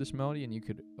recorded this melody, and you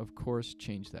could of course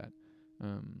change that.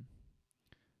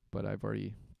 But I've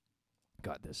already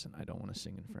got this and I don't want to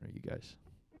sing in front of you guys.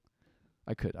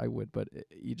 I would, but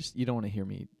you don't want to hear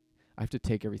me. I have to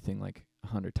take everything like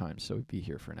 100 times, so it'd be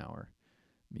here for an hour,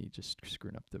 me just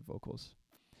screwing up the vocals.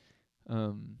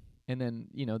 And then,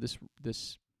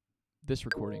 this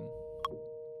recording,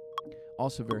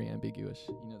 also very ambiguous.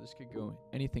 This could go,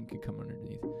 anything could come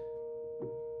underneath.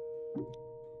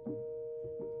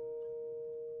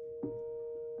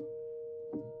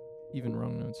 Even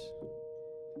wrong notes.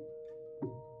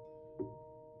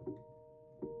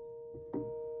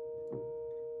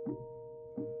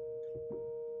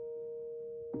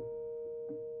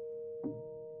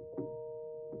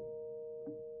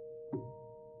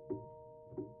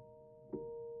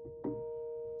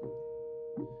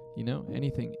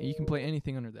 Anything. You can play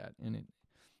anything under that, and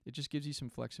it just gives you some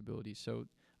flexibility. So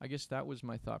I guess that was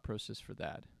my thought process for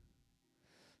that.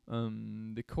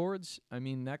 The chords,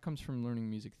 that comes from learning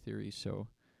music theory. So,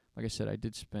 like I said, I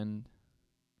did spend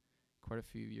quite a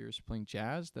few years playing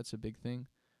jazz. That's a big thing.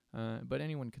 But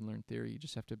anyone can learn theory. You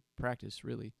just have to practice,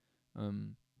 really.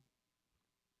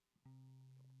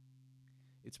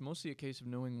 It's mostly a case of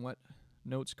knowing what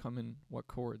notes come in what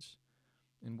chords,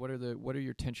 and what are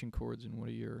your tension chords, and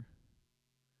where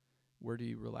do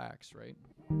you relax, right?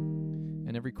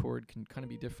 And every chord can kind of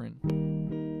be different.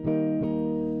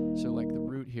 So like the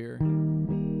root here,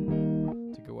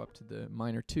 to go up to the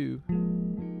minor 2,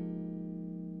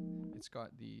 it's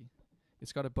got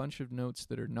a bunch of notes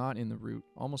that are not in the root.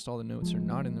 Almost all the notes are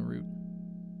not in the root.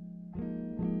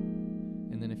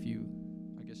 And then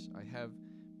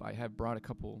I have brought a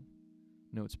couple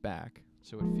notes back,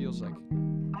 so it feels like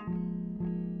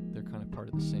they're kind of part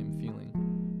of the same feeling.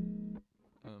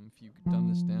 If you dumb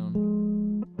this down,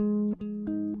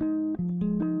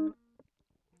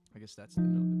 I guess that's the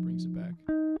note that brings it back.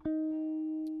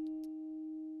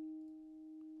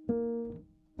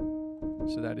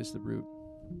 So that is the root.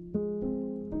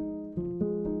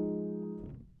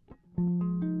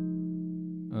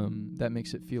 That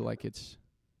makes it feel like it's...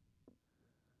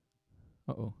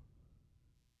 Uh-oh.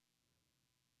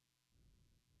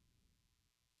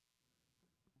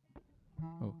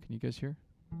 Oh, can you guys hear?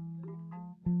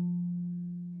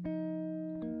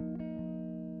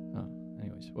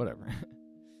 Anyways, whatever.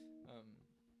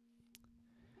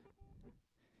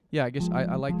 Yeah, I guess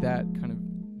I like that kind of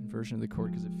version of the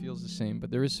chord because it feels the same, but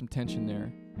there is some tension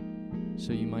there.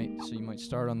 So you might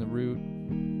start on the root,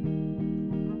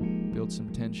 build some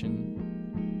tension,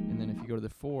 and then if you go to the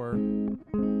 4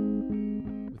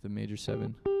 with a major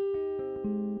 7,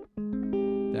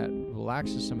 that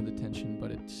relaxes some of the tension, but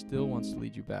it still wants to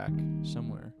lead you back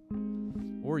somewhere.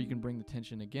 Or you can bring the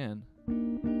tension again.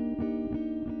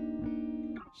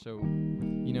 So,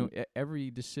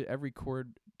 every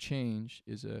chord change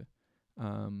is a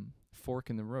fork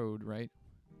in the road, right?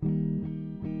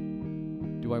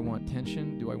 Do I want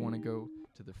tension? Do I want to go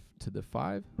to the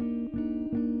 5?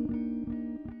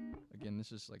 Again,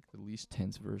 this is like the least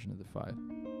tense version of the 5.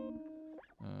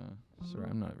 Sorry,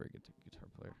 I'm not a very good guitar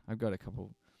player. I've got a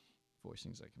couple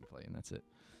voicings I can play, and that's it.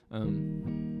 So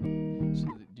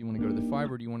do you want to go to the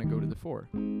 5 or do you want to go to the 4?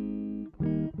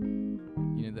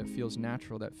 That feels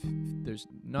natural. There's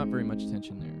not very much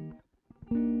tension there.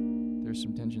 There's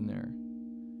some tension there.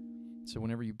 So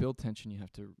whenever you build tension, you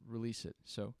have to release it.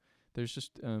 So there's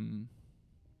just, I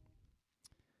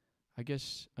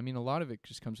guess, a lot of it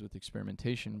just comes with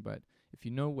experimentation, but if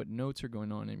you know what notes are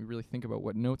going on and you really think about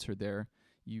what notes are there,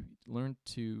 you learn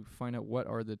to find out what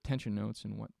are the tension notes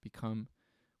and what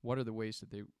are the ways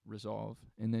that they resolve,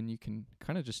 and then you can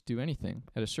kind of just do anything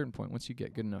at a certain point once you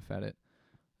get good enough at it.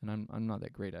 And I'm not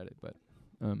that great at it, but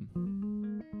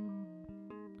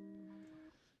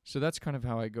So that's kind of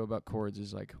how I go about chords,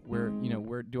 is like, where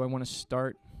do I want to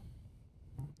start?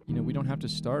 We don't have to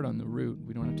start on the root.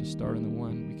 We don't have to start on the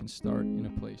 1. We can start in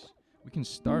a place. We can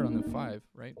start on the 5,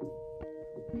 right?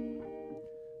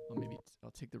 Well, maybe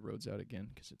I'll take the roads out again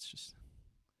because it's just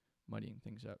muddying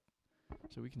things up.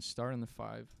 So we can start on the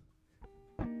 5.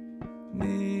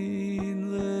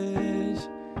 Needless,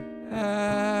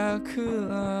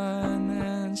 alkaline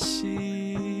and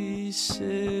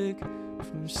seasick.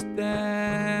 From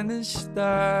standing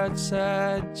starts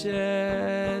at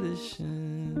jettison.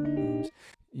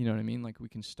 You know what I mean? Like, we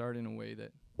can start in a way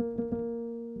that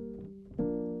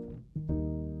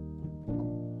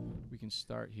we can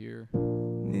start here.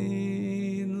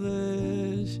 Needless,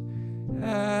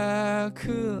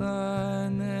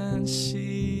 alkaline and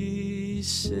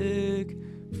seasick.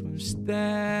 From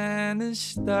standing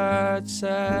starts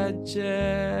at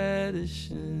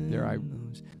jettison.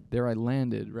 There I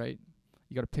landed, right?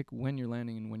 You got to pick when you're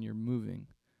landing and when you're moving.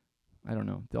 I don't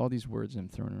know. All these words I'm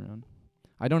throwing around.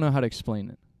 I don't know how to explain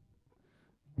it.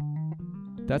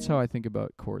 That's how I think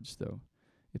about chords, though.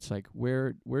 It's like,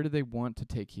 where do they want to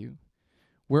take you?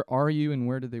 Where are you and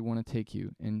where do they want to take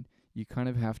you? And you kind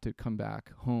of have to come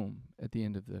back home at the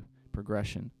end of the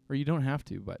progression. Or you don't have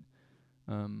to, but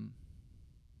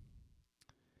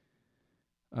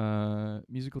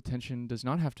musical tension does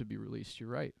not have to be released. You're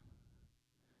right.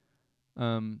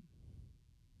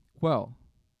 Well,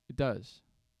 it does.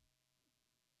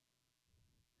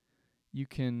 You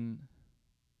can...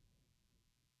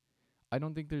 I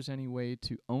don't think there's any way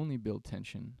to only build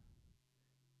tension,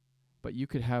 but you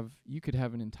could have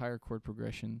an entire chord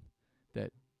progression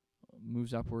that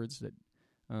moves upwards. That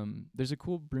there's a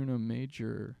cool Bruno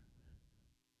Major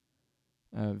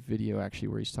video actually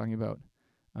where he's talking about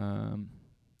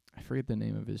I forget the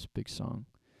name of his big song,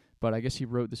 but I guess he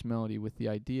wrote this melody with the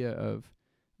idea of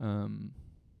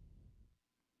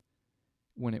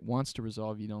when it wants to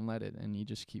resolve, you don't let it, and he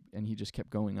just kept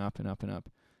going up and up and up.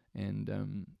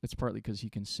 And it's partly because he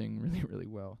can sing really, really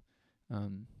well.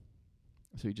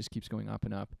 So he just keeps going up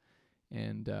and up.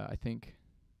 And I think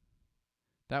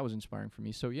that was inspiring for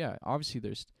me. So, yeah, obviously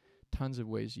there's tons of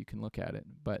ways you can look at it.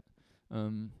 But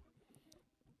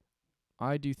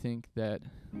I do think that,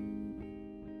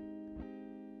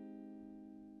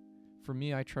 for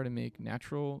me, I try to make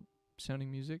natural-sounding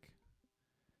music.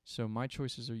 So my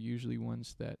choices are usually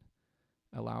ones that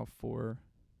allow for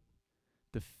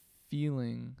the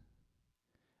feeling.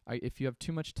 If you have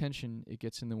too much tension, it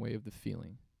gets in the way of the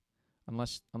feeling,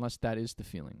 unless that is the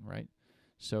feeling, right?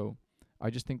 So I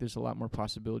just think there's a lot more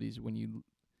possibilities when you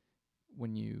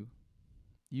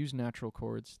use natural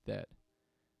chords that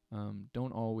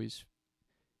don't always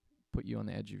put you on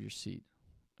the edge of your seat,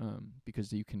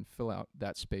 because you can fill out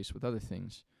that space with other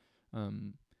things,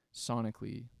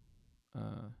 sonically.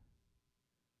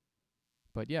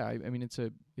 But yeah, I mean, it's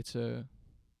a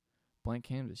blank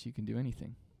canvas. You can do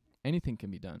anything. Anything can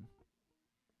be done.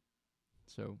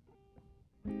 So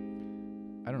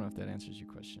I don't know if that answers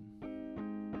your question.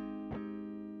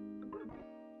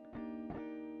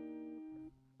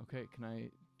 Okay, can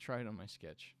I try it on my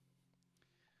sketch?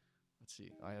 Let's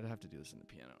see. I'd have to do this on the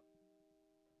piano.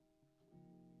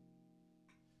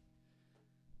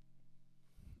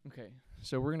 Okay,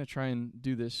 so we're going to try and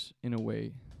do this in a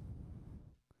way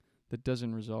that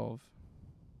doesn't resolve.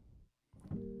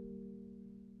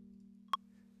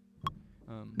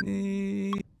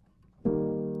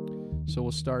 So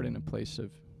we'll start in a place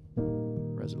of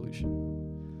resolution.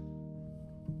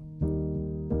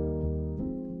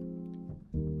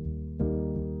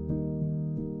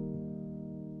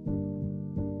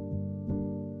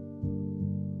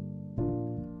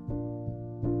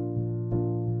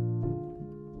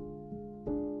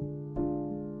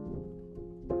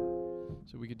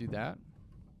 So we could do that.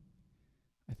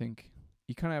 I think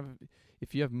you kind of have,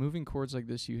 if you have moving chords like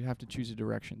this, you have to choose a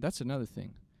direction. That's another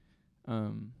thing.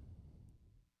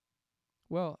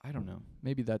 Well, I don't know.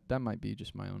 Maybe that might be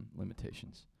just my own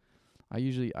limitations. I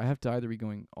have to either be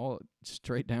going all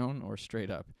straight down or straight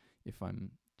up if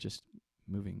I'm just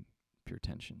moving pure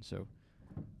tension. So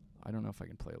I don't know if I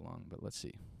can play along, but let's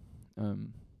see. So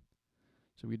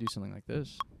we do something like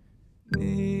this.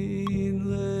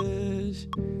 Needless,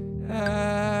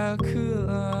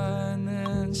 alkaline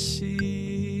and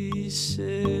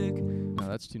seasick. No,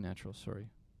 that's too natural. Sorry.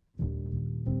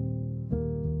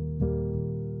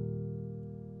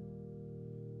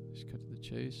 Just cut to the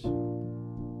chase.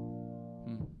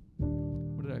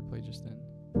 What did I play just then?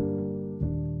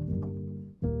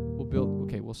 We'll build.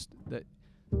 Okay,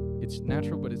 it's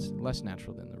natural, but it's less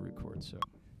natural than the root chord, so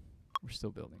we're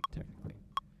still building technically.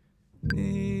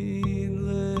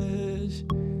 Needless,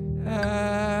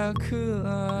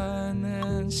 alkaline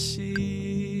and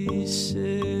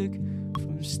seasick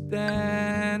from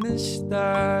standing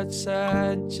start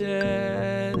side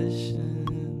jettison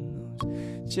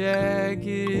those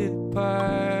jagged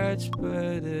parts,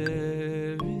 but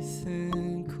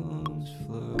everything comes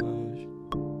flush.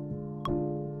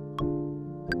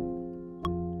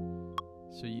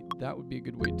 So that would be a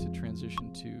good way to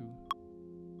transition to.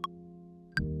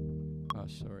 Oh,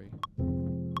 sorry.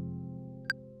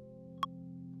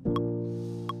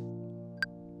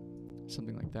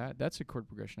 Something like that. That's a chord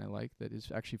progression I like that is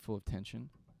actually full of tension.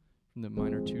 From the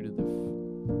minor 2 to the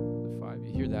 5.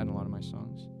 You hear that in a lot of my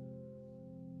songs.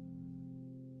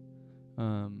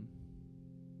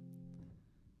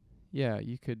 Yeah,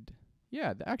 you could.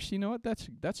 Yeah, actually, you know what?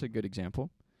 That's a good example.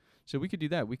 So we could do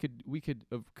that. We could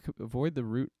avoid the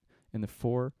root and the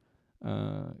 4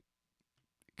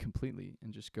 completely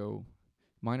and just go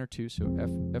minor 2, so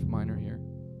F minor here.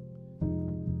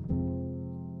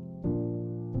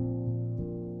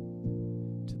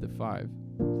 To the 5,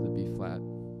 to the B flat.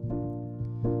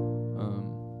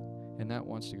 And that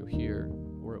wants to go here,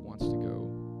 or it wants to go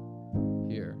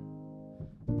here.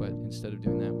 But instead of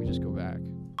doing that, we just go back.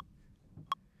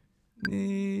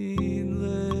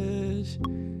 Needless,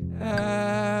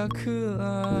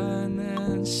 alkaline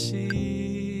and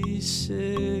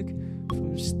seasick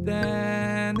from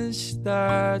standing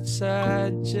start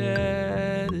side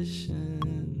jettison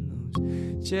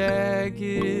those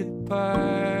jagged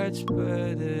parts,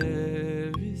 but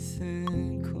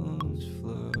everything comes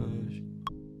flush.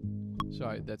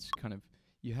 So that's kind of,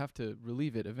 you have to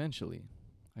relieve it eventually.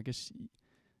 I guess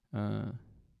you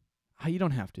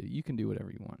don't have to. You can do whatever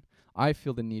you want. I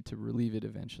feel the need to relieve it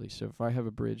eventually. So if I have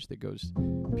a bridge that goes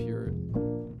pure,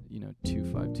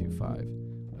 2-5-2-5,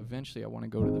 eventually I want to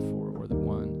go to the 4 or the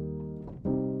 1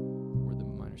 or the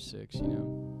minor 6,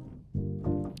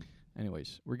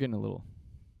 Anyways, we're getting a little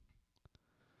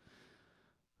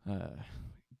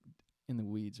in the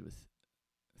weeds with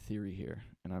theory here,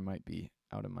 and I might be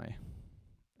out of my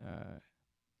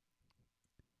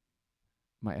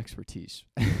my expertise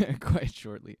quite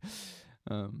shortly.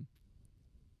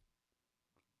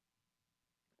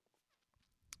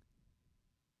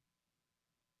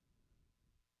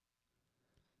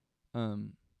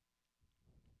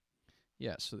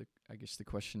 Yeah, so I guess the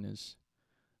question is,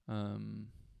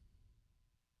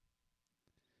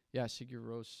 Sigur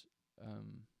Rós, I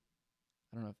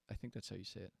don't know, I think that's how you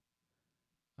say it.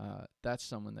 That's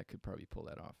someone that could probably pull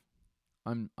that off.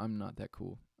 I'm not that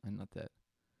cool. I'm not that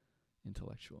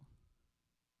intellectual.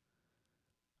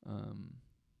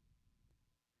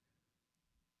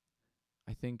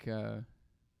 I think,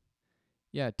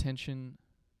 tension.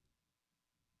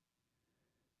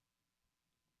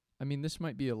 I mean, this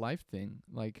might be a life thing.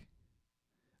 Like,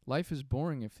 life is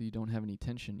boring if you don't have any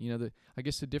tension. I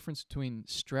guess the difference between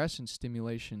stress and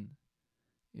stimulation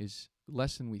is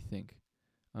less than we think.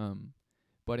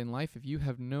 But in life, if you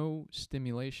have no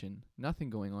stimulation, nothing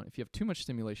going on, if you have too much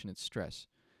stimulation, it's stress.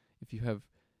 If you have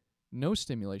no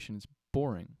stimulation, it's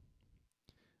boring.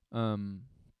 But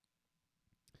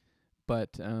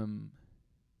I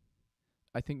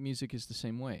think music is the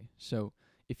same way. So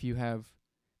if you have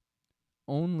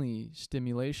only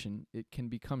stimulation, it can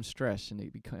become stress and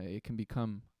it can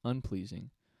become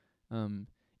unpleasing.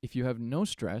 If you have no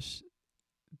stress,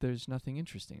 there's nothing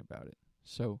interesting about it.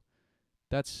 So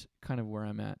that's kind of where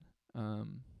I'm at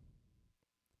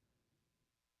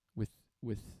with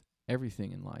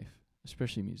everything in life,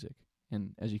 especially music.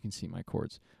 And as you can see, my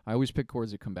chords. I always pick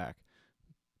chords that come back.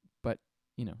 But,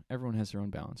 everyone has their own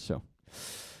balance. So,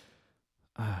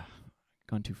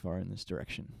 gone too far in this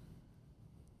direction.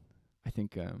 I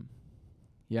think,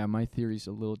 my theory's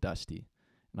a little dusty,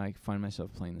 and I find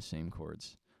myself playing the same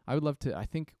chords. I would love to. I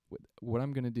think what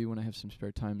I'm going to do when I have some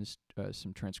spare time is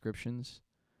some transcriptions,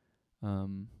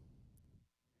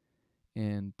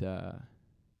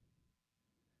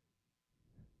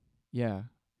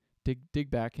 dig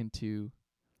back into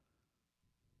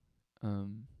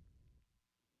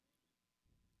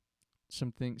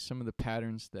some of the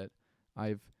patterns that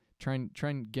I've try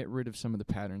and get rid of some of the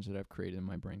patterns that I've created in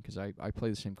my brain, because I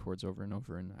play the same chords over and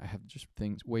over, and I have just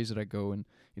ways that I go, and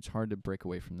it's hard to break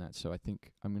away from that. So I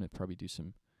think I'm going to probably do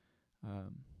some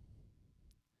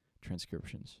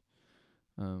transcriptions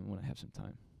when I have some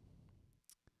time.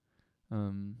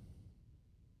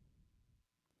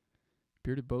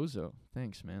 Bearded Bozo,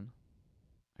 thanks, man.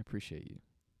 I appreciate you.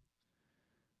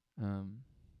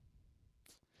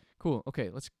 Cool. Okay,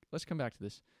 let's come back to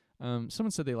this. Someone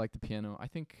said they liked the piano. I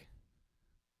think.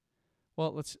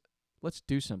 Well, let's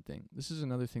do something. This is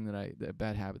another thing that a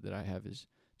bad habit that I have is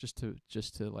just to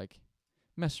like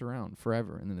mess around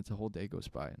forever, and then it's a whole day goes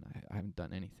by, and I haven't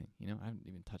done anything. You know, I haven't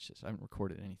even touched this. I haven't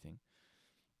recorded anything.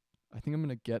 I think I'm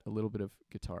gonna get a little bit of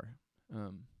guitar.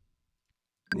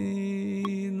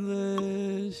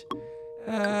 Needless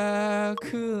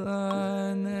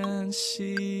alkaline and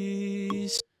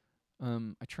cease.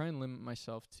 I try and limit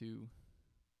myself to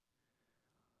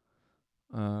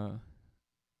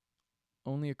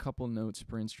only a couple notes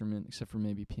per instrument, except for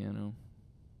maybe piano.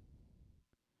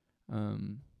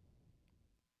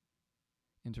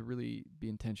 And to really be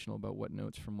intentional about what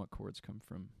notes from what chords come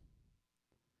from,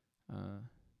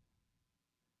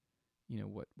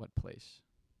 what place.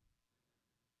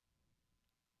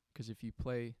 Because if you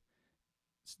play,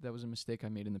 that was a mistake I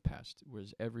made in the past,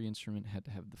 whereas every instrument had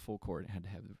to have the full chord. It had to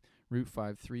have the root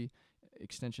 5, 3,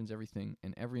 extensions, everything,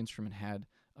 and every instrument had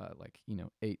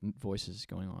 8 voices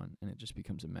going on, and it just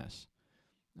becomes a mess.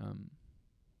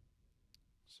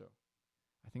 So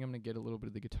I think I'm going to get a little bit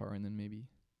of the guitar and then maybe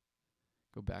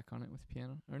go back on it with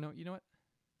piano. Or no, you know what?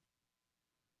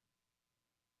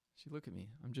 See, look at me.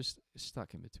 I'm just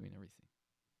stuck in between everything.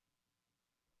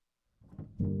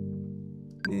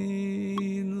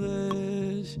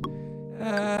 Needless.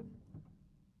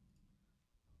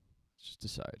 Just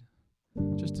decide.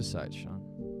 Just decide, Sean.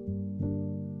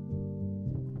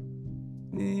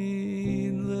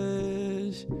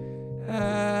 Needless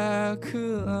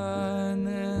alkaline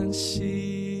and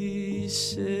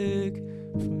seasick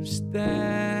from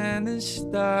standing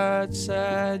start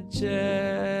side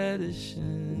jettison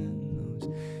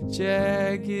those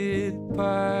jagged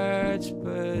parts,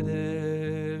 but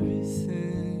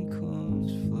everything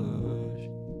comes flush.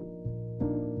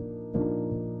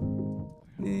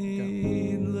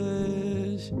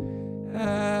 Needless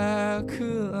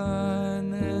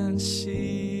alkaline and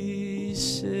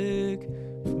seasick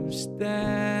from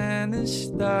standing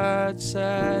start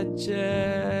side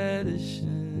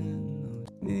jettison those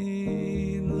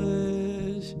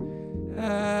needless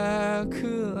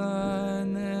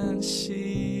alkaline and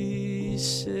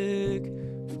seasick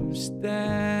from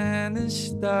standing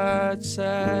start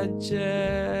side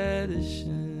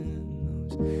jettison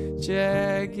those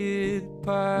jagged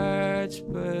parts,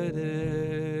 but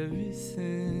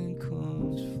everything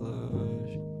comes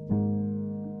flush.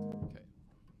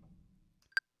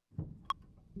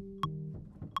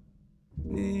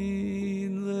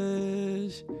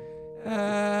 Needless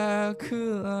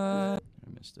alkaline. I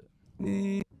missed it.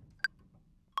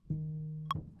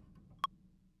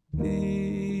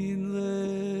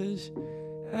 Needless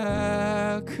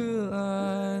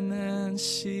alkaline and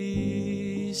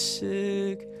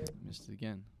seasick. I missed it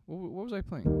again. What was I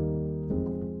playing?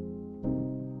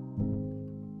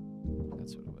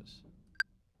 That's what it was.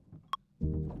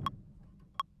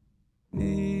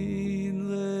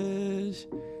 Needless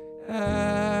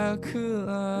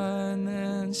alkaline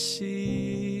and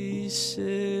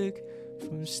seasick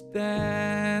from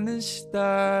standing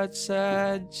start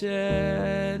side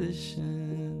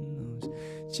jettison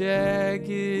those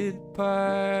jagged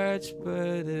parts,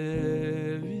 but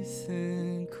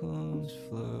everything comes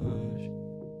flush.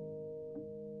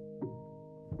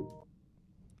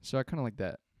 So I kind of like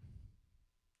that.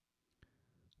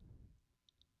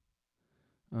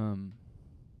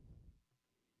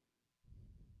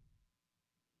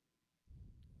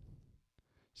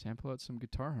 Sample out some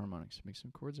guitar harmonics, make some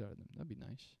chords out of them. That'd be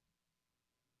nice.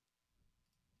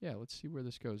 Yeah, let's see where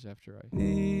this goes after I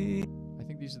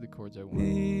think these are the chords I want.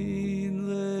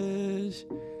 Needless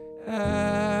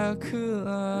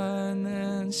alkaline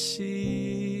and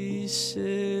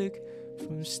seasick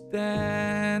from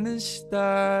standing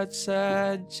start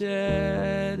side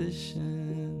jettison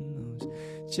those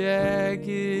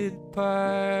jagged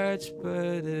parts,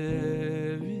 but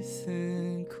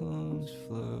everything comes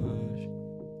flush.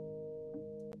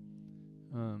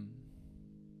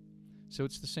 So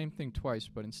it's the same thing twice,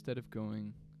 but instead of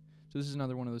going... So this is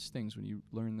another one of those things when you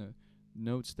learn the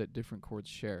notes that different chords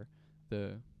share.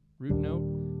 The root note...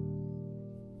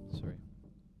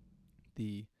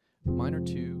 The minor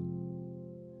 2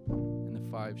 and the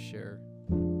 5 share...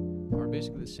 are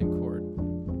basically the same chord.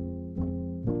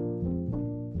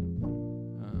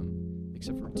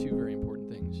 Except for 2 very important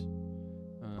things.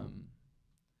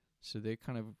 So they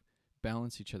kind of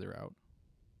balance each other out.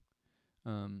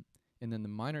 And then the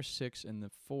minor 6 and the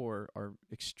 4 are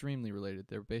extremely related.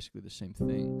 They're basically the same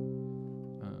thing.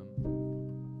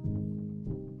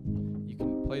 You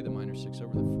can play the minor 6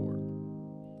 over the 4,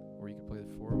 or you can play the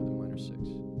 4 over the minor 6.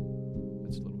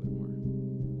 That's a little bit more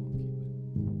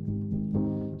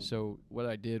wonky. So what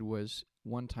I did was,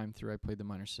 one time through I played the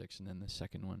minor 6, and then the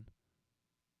second one...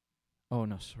 Oh,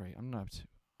 no, sorry. I'm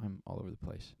all over the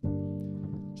place.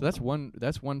 So that's one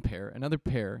pair. Another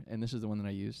pair, and this is the one that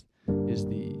I used, is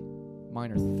the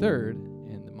minor third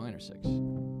and the minor six.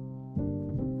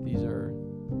 These are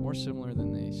more similar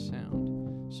than they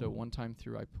sound. So one time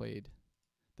through I played,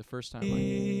 the first time I went to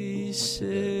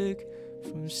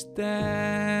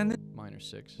the minor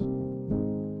six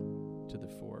to the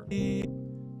 4,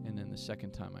 and then the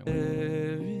second time I went.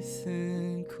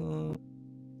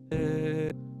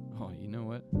 Oh, you know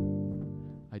what?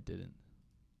 I didn't.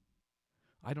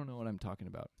 I don't know what I'm talking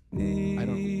about. I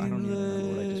don't even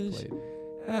remember what I just played.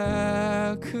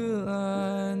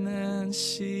 Alkaline and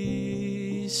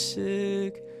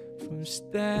seasick from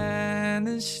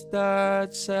standing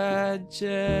starts. I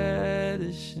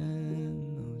jettison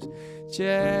those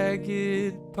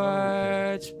jagged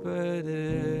parts, but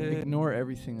ignore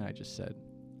everything I just said.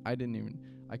 I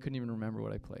couldn't even remember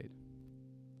what I played.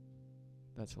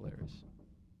 That's hilarious.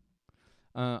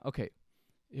 Okay,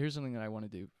 here's something that I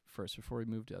want to do first before we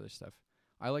move to other stuff.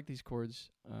 I like these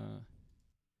chords.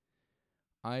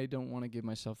 I don't want to give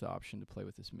myself the option to play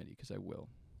with this MIDI because I will.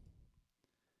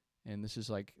 And this is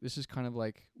kind of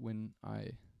like when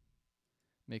I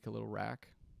make a little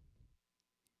rack.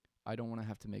 I don't want to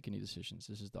have to make any decisions.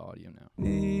 This is the audio now. So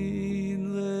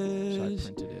I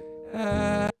printed it.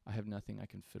 I have nothing I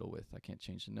can fiddle with. I can't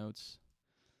change the notes.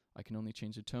 I can only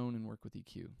change the tone and work with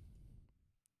EQ.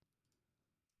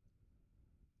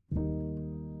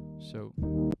 So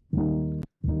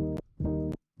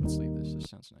let's leave this. This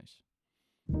sounds nice.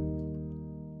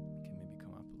 Can maybe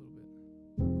come up a little bit.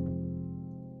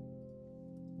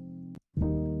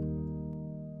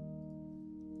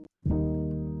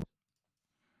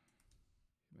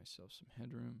 Give myself some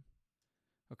headroom.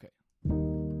 Okay.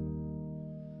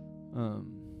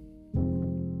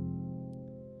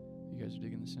 You guys are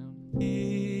digging the sound?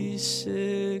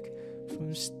 Sick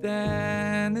from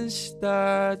standing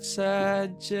starts. I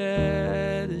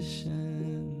jettison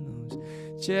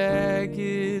those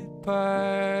jagged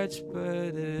parts,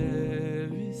 but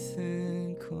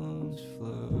everything comes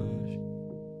flush.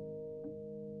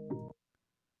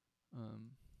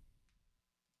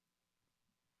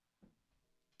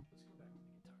 Let's go back to the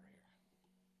guitar here.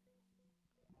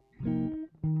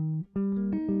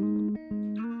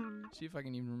 See if I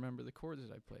can even remember the chords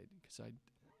that I played, because I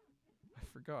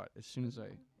forgot as soon as I...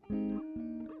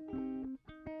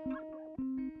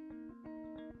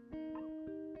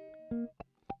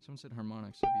 Someone said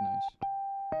harmonics, that'd be nice.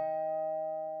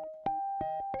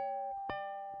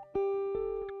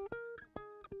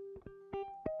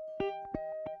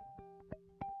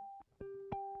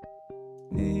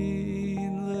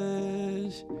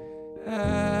 Needless,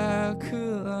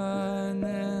 alkaline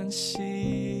and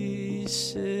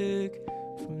seasick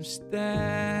from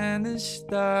standing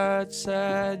starts.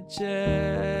 I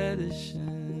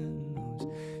jettison those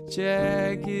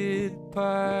jagged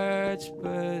parts,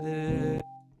 but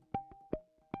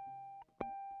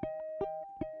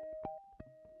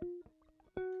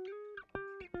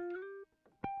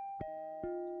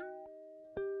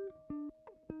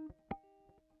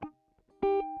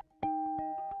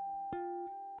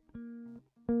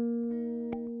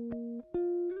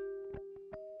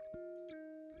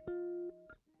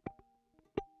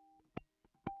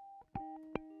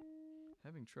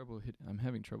I'm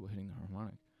having trouble hitting the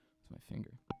harmonic with my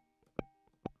finger.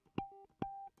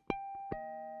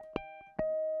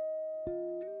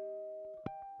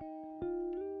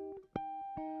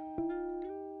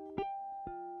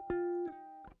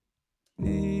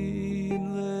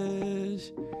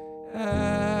 needless,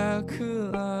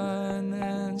 alkaline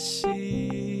and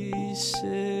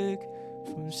seasick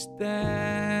from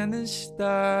standing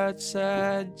starts.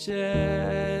 I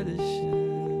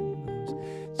jettison those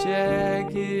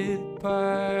jagged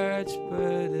parts,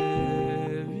 but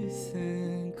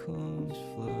everything comes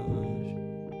flush.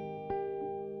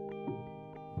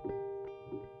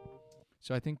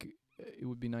 So I think it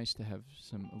would be nice to have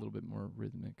a little bit more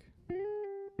rhythmic.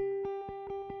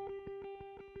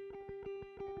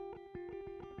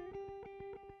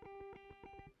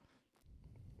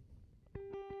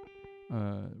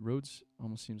 Rhodes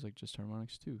almost seems like just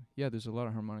harmonics too. Yeah, there's a lot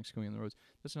of harmonics going in the Rhodes.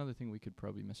 That's another thing we could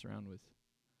probably mess around with.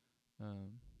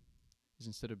 Is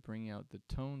instead of bringing out the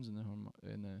tones in the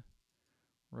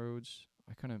Rhodes,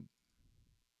 I kind of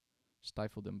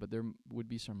stifled them, but there would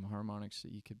be some harmonics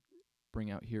that you could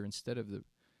bring out here instead of the.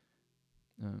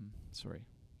 Sorry,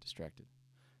 distracted.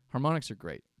 Harmonics are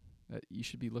great. You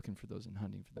should be looking for those and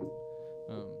hunting for them.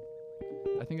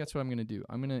 I think that's what I'm gonna do.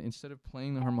 I'm gonna, instead of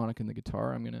playing the harmonic in the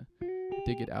guitar, I'm gonna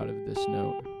dig it out of this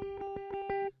note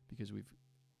because we've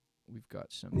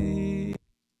got some.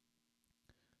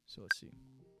 So let's see.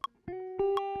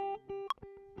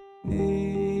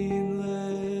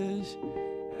 Needless,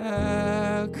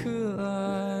 alkaline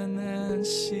and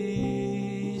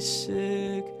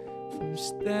seasick from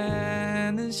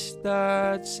standing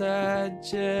starts. I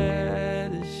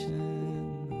jettison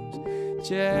those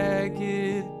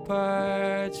jagged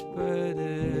parts, but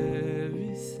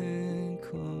everything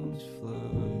comes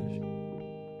flush.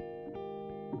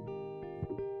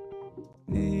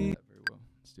 Not that very well.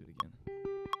 Let's do it again.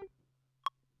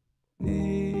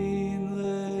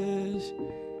 Needless,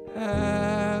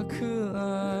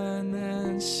 alkaline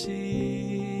and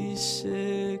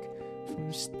seasick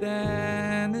from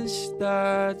standing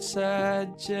starts. I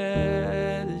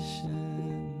jettison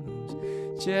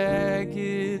those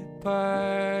jagged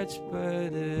parts,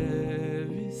 but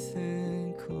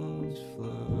everything comes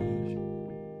flush.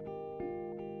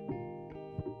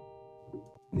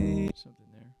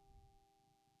 Something there.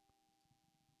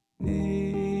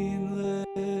 Needless.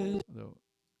 Although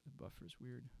the buffer's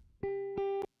weird.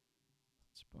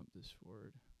 Let's bump this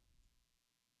forward.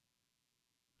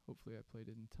 Hopefully I played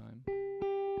it in time.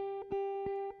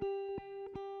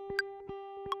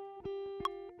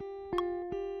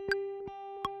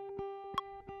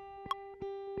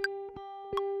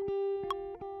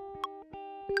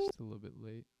 Just a little bit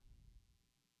late.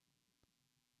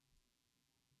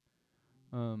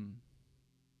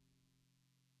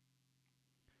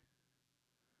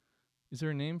 Is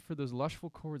there a name for those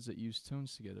lushful chords that use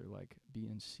tones together, like B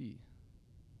and C?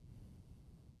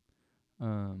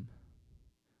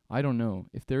 I don't know.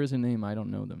 If there is a name, I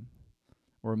don't know them.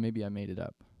 Or maybe I made it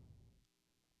up.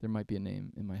 There might be a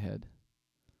name in my head.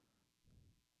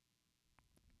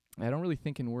 I don't really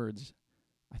think in words.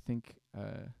 I think,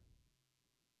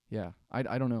 yeah, I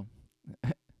don't know.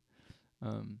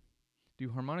 Do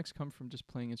harmonics come from just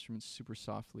playing instruments super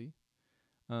softly?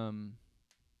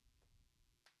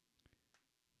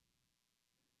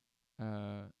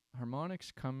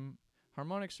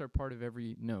 Harmonics are part of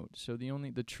every note. So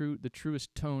the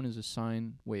truest tone is a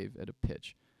sine wave at a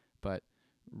pitch. But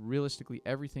realistically,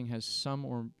 everything has some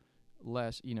or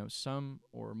less, some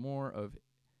or more of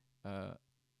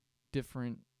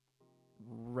different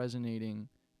resonating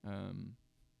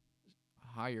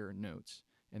higher notes,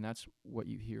 and that's what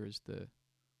you hear as the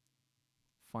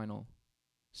final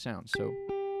sound.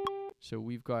 So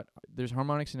we've got, there's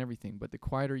harmonics in everything, but the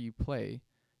quieter you play,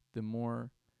 the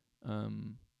more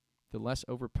the less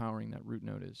overpowering that root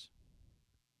note is,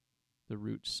 the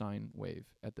root sine wave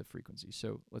at the frequency.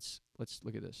 So let's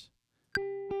look at this.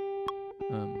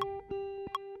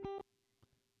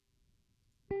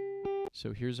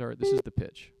 So this is the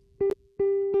pitch,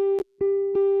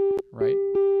 right?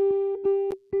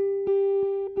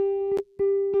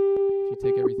 If you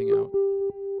take everything out,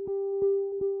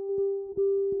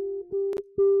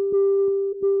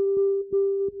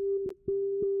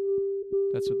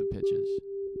 that's what the pitch is.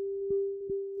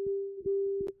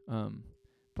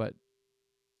 But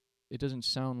it doesn't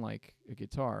sound like a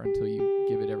guitar until you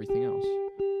give it everything else.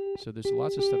 So there's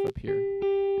lots of stuff up here.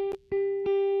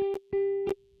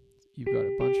 You've got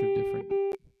a bunch of different.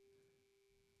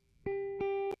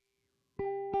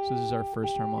 So this is our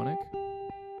first harmonic.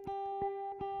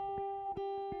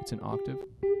 It's an octave.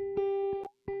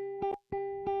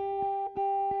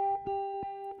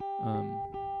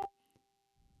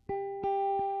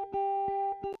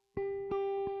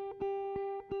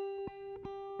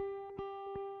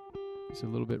 It's a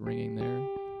little bit ringing there.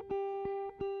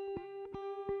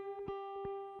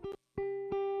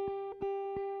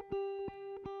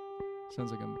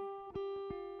 Sounds like a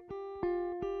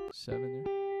 7 there.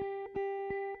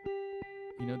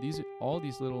 All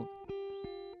these little,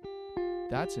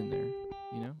 that's in there.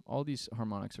 All these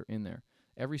harmonics are in there.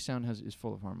 Every sound is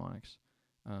full of harmonics.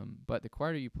 But the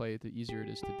quieter you play, the easier it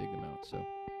is to dig them out. So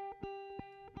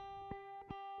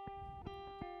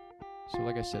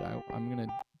like I said, I'm gonna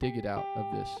dig it out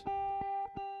of this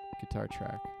guitar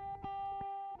track.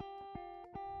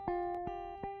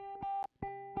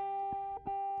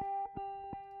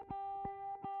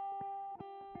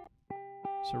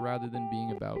 So rather than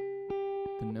being about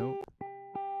the note,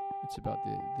 it's about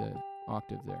the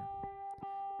octave there.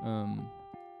 I'm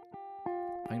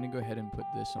going to go ahead and put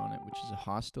this on it, which is a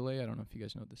Haas delay. I don't know if you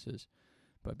guys know what this is,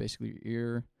 but basically your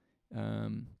ear,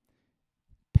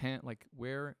 like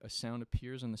where a sound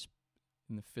appears in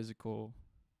the physical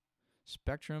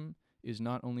spectrum is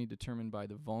not only determined by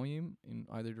the volume in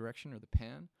either direction or the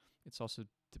pan, it's also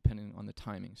dependent on the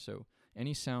timing. So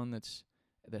any sound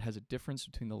that has a difference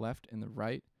between the left and the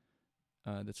right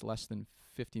that's less than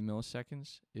 50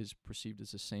 milliseconds is perceived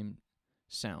as the same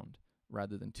sound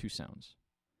rather than two sounds.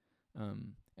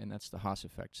 And that's the Haas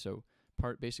effect. So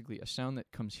basically a sound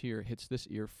that comes here hits this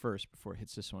ear first before it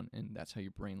hits this one, and that's how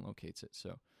your brain locates it.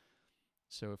 So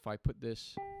So if I put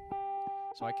this,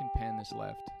 so I can pan this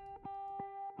left,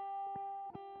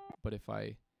 but if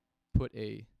I put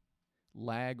a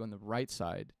lag on the right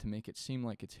side to make it seem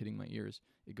like it's hitting my ears,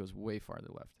 it goes way farther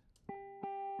left.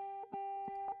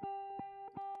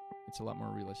 It's a lot more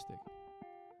realistic.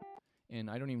 And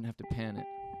I don't even have to pan it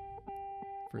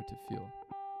for it to feel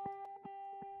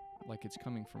like it's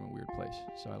coming from a weird place.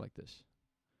 So I like this.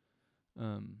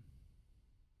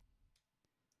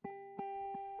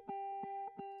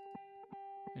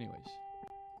 Anyways,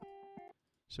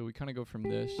 so we kind of go from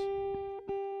this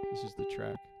is the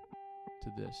track, to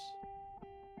this.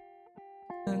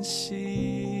 And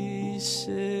she's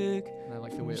sick. And I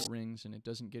like the way it rings, and it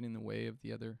doesn't get in the way of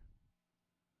the other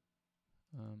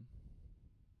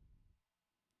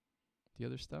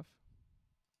stuff.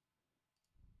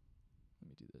 Let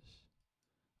me do this.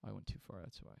 I went too far,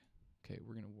 that's why. Okay,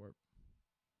 we're gonna warp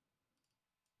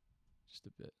just a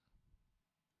bit.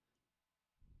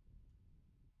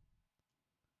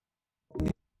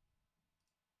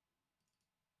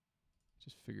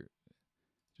 Just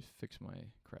fix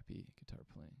my crappy guitar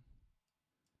playing.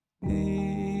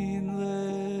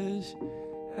 English.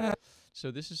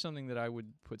 So this is something that I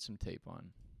would put some tape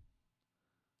on.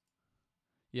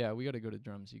 Yeah, we got to go to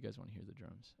drums. You guys want to hear the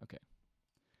drums? Okay.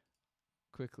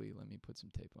 Quickly, let me put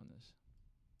some tape on this.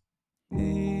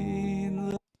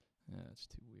 Yeah, that's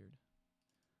too weird.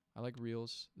 I like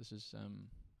reels. This is,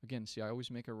 again, see, I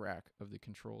always make a rack of the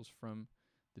controls from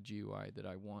the GUI that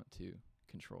I want to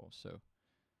control. So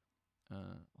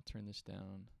I'll turn this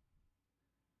down.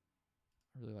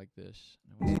 I really like this.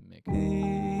 I want to make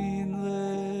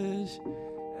English,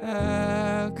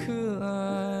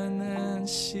 alkaline, and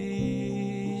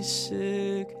she's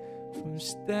sick from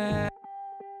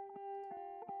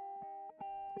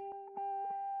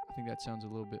I think that sounds a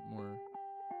little bit more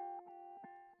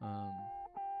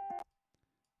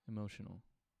emotional,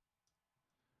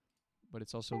 but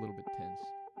it's also a little bit tense,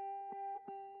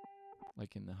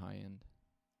 like in the high end.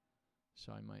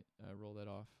 So I might roll that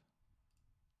off.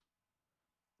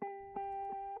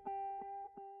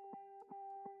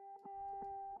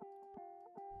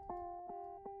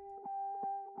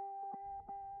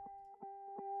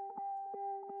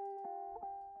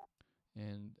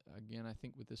 And again, I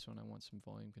think with this one I want some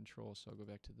volume control, so I'll go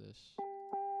back to this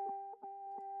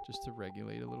just to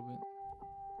regulate a little bit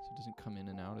so it doesn't come in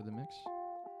and out of the mix.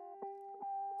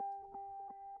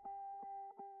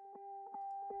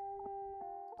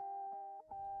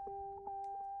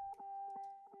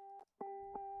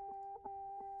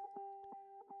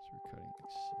 So we're cutting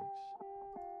like 6.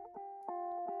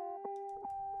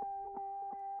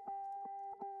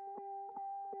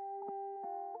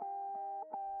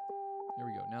 There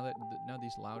we go. Now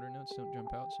these louder notes don't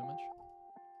jump out so much.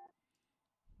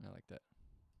 I like that.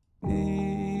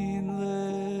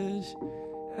 English,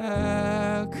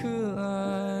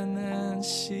 alkaline, and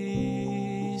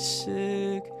she's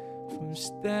sick from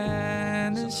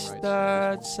standing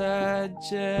start side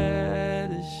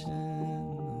jettison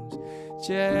those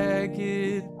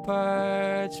jagged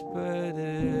parts, but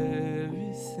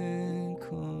everything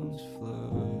comes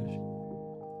flush.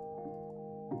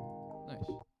 Nice.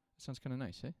 That sounds kind of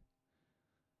nice, eh?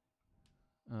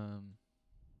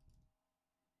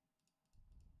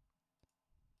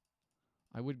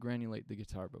 I would granulate the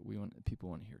guitar, but people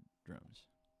want to hear drums.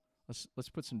 Let's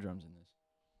put some drums in this.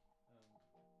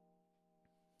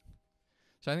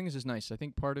 So I think this is nice. I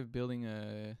think part of building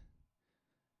a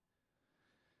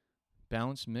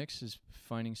balanced mix is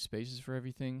finding spaces for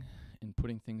everything and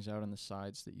putting things out on the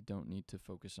sides that you don't need to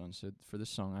focus on. So for this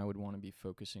song, I would want to be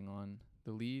focusing on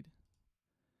the lead,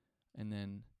 and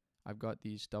then I've got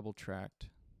these double tracked.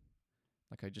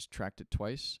 Like I just tracked it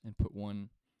twice and put one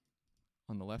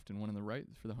on the left and one on the right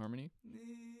for the harmony.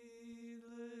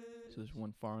 So there's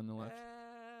one far on the left.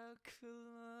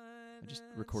 I just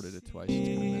recorded it twice. It's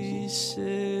kind of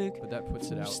messy. But that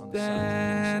puts it out on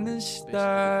the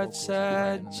sides.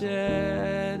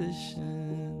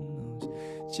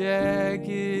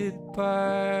 Jagged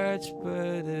parts,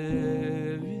 but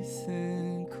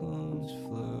everything comes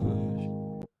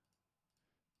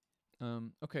flush.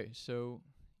 Okay, so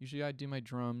usually I do my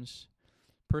drums.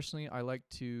 Personally, I like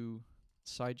to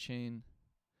sidechain.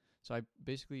 So I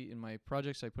basically, in my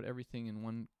projects, I put everything in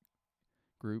one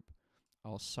group.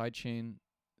 I'll sidechain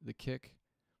the kick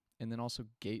and then also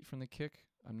gate from the kick.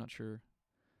 I'm not sure,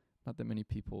 not that many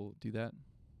people do that.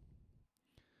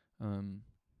 And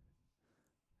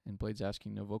Blade's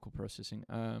asking, no vocal processing.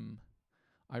 I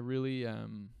really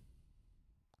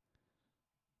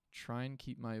try and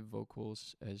keep my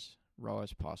vocals as raw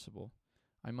as possible.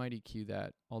 I might EQ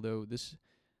that, although this,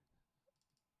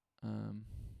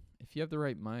 if you have the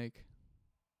right mic,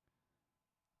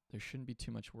 there shouldn't be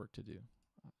too much work to do.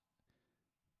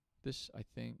 This, I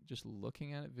think, just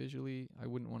looking at it visually, I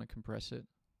wouldn't want to compress it.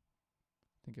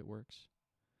 I think it works.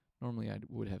 Normally, I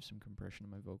would have some compression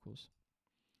in my vocals.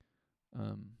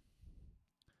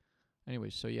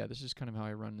 Anyways, so yeah, this is kind of how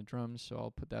I run the drums. So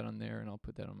I'll put that on there, and I'll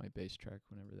put that on my bass track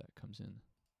whenever that comes in.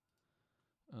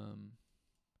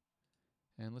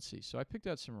 And let's see. So I picked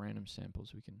out some random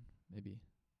samples we can maybe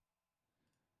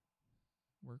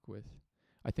work with.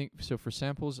 I think, so for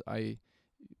samples, I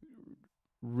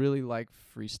really like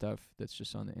free stuff that's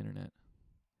just on the internet.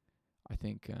 I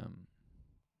think,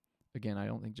 again, I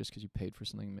don't think just 'cause you paid for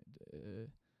something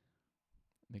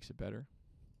makes it better.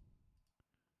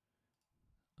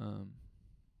 And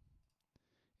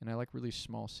I like really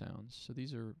small sounds. So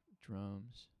these are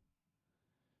drums.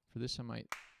 For this, I might,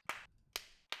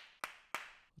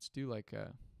 let's do like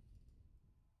a,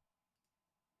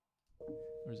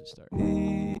 where does it start?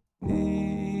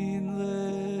 Needless,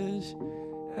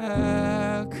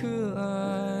 alkaline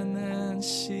and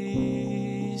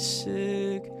seasick.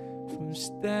 From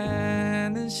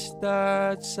standing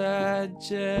starts, I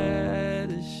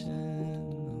jettison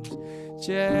those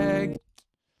jagged.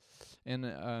 And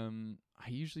I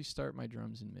usually start my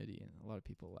drums in MIDI, and a lot of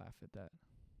people laugh at that.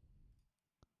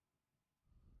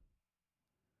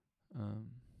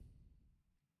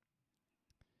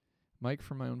 Mic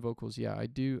for my own vocals, yeah, I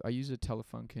do. I use a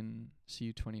Telefunken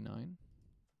CU29,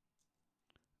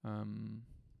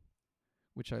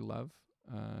 which I love.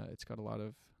 It's got a lot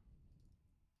of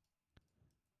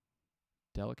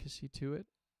delicacy to it.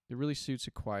 It really suits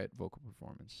a quiet vocal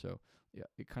performance. So yeah,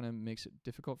 it kind of makes it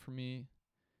difficult for me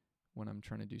when I'm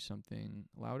trying to do something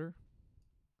louder,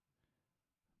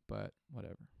 but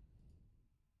whatever.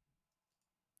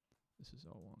 This is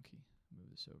all wonky. Move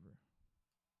this over.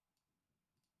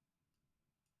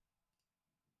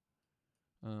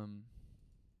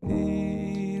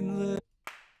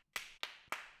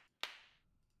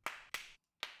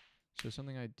 So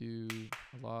something I do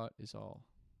a lot is all,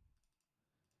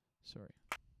 sorry.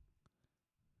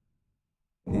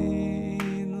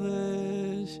 Needless,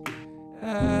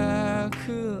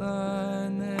 alkaline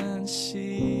and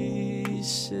seasick.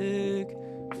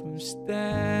 From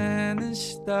standing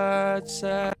starts,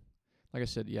 like I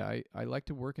said, yeah, I like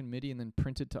to work in MIDI and then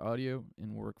print it to audio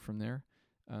and work from there.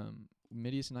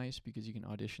 MIDI is nice because you can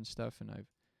audition stuff, and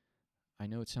I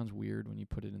know it sounds weird when you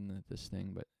put it in this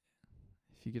thing, but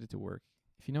if you get it to work,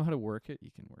 if you know how to work it,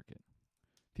 you can work it.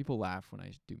 People laugh when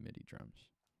I do MIDI drums,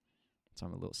 so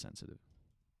I'm a little sensitive.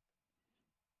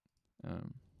 But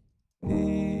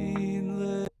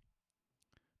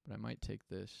I might take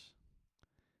this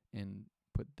and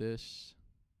put this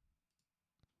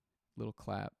little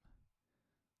clap.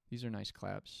 These are nice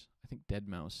claps. I think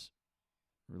Deadmau5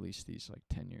 released these like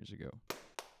 10 years ago.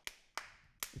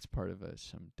 It's part of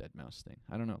some Deadmau5 thing.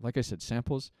 I don't know. Like I said,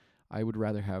 samples, I would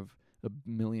rather have a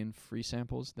million free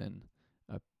samples than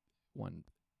one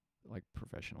like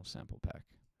professional sample pack,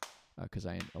 'cause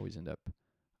I always end up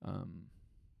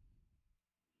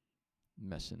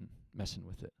messing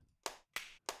with it.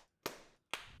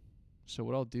 So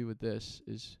what I'll do with this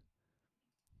is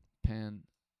pan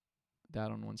that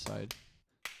on one side.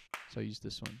 So I use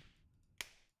this one.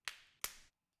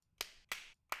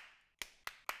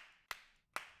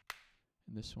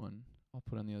 And this one I'll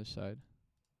put on the other side.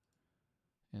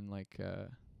 And like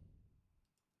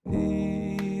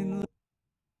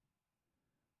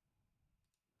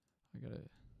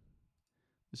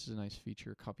this is a nice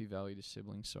feature, copy value to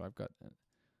siblings. So I've got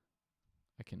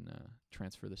I can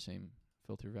transfer the same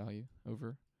filter value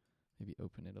over. Maybe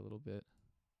open it a little bit.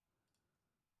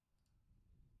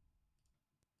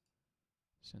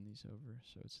 Send these over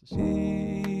so it's the same.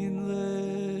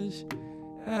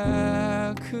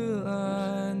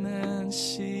 Alkaline and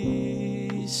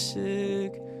seasick.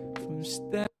 From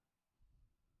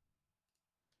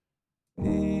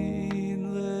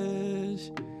needless,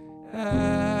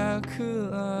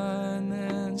 alkaline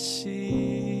and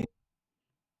seasick.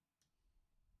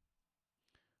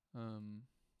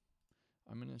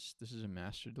 I'm gonna. This is a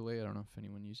master delay. I don't know if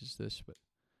anyone uses this, but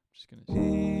I'm just gonna.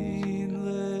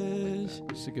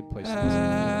 Like it's a good place to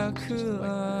listen. Just to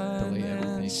like delay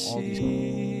everything. All these,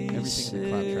 everything in the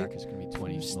clap track is gonna be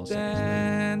 20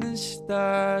 milliseconds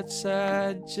Starts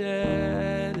at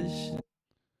jettison.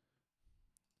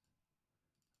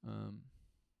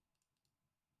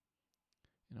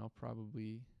 And I'll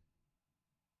probably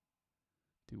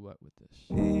do what with this?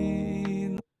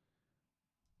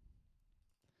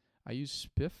 I use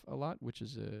Spiff a lot, which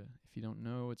is if you don't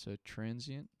know, it's a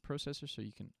transient processor, so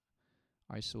you can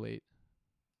isolate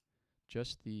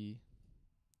just the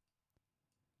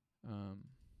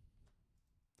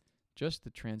just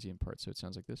the transient part, so it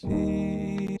sounds like this.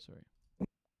 Sorry.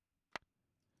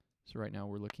 So right now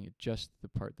we're looking at just the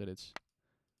part that it's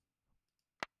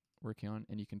working on,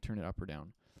 and you can turn it up or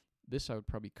down. This I would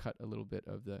probably cut a little bit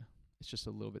of the, it's just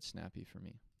a little bit snappy for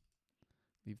me.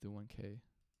 Leave the 1K.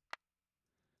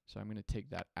 So I'm going to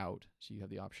take that out, so you have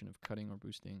the option of cutting or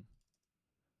boosting.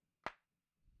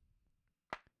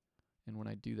 And when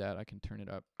I do that, I can turn it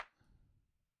up.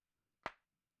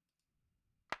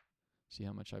 See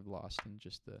how much I've lost in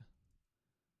just the,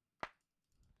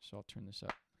 so I'll turn this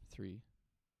up 3.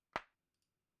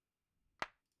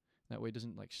 That way it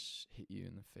doesn't like hit you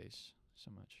in the face so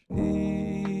much.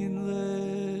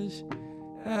 Needless,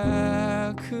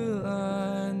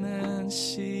 alkaline and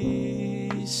seasick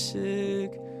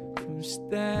from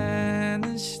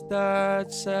standing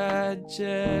start side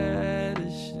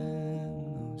jettison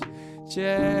those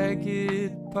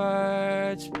jagged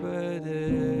parts, but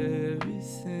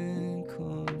everything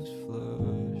comes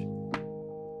flush.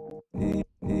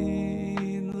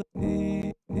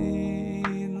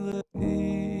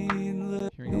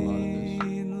 Hearing a lot of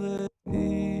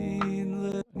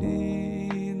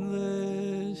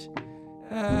Needless,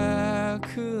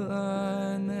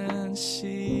 alkaline and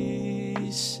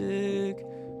seasick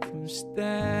from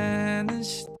standing.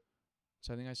 So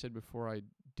I think I said before I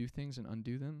do things and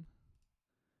undo them.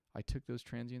 I took those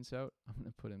transients out. I'm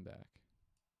going to put them back.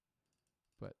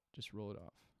 But just roll it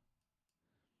off.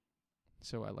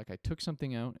 So I took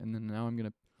something out, and then now I'm going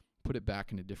to put it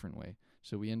back in a different way.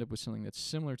 So we end up with something that's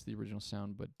similar to the original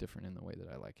sound, but different in the way that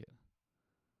I like it.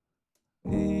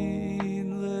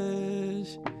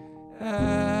 Needless,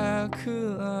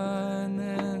 alkaline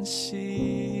and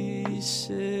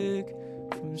seasick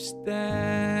from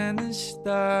standing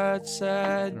start I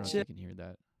side. don't know if you can hear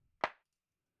that.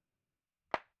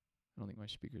 I don't think my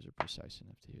speakers are precise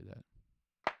enough to hear that.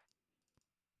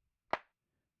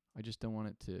 I just don't want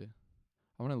it to,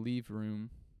 I want to leave room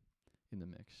in the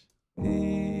mix.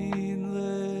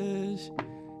 Needless,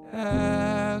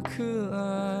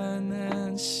 alkaline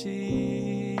and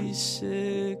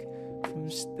seasick from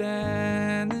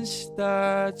standing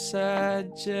start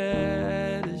side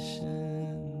jettison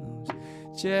those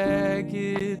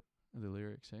jagged. The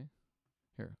lyrics, eh?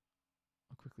 Here,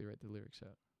 I'll quickly write the lyrics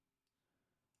out.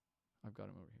 I've got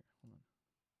them over here. Hold on.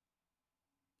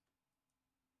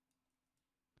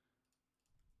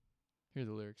 Here are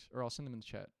the lyrics, or I'll send them in the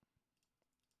chat.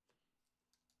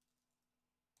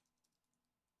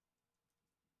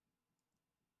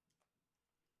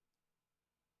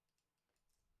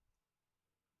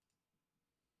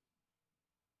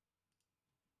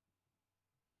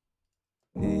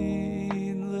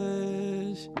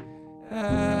 Needless,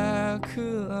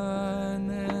 alkaline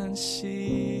and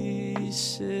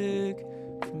seasick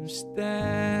from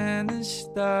standing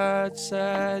start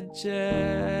side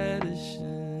jettison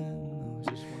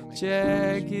those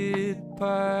jagged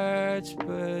parts,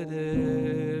 but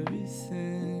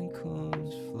everything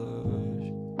comes flush.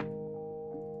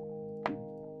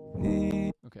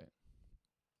 Okay.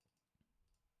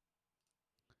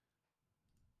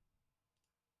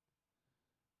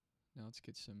 Now let's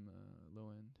get some low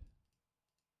end.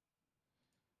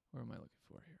 What am I looking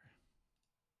for here?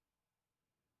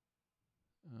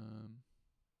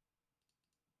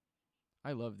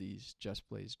 I love these Just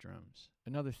Blaze drums.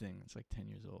 Another thing that's like 10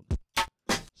 years old.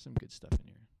 Some good stuff in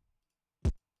here.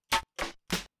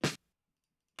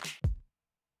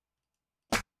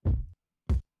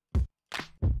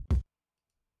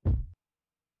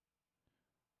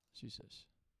 Let's use this.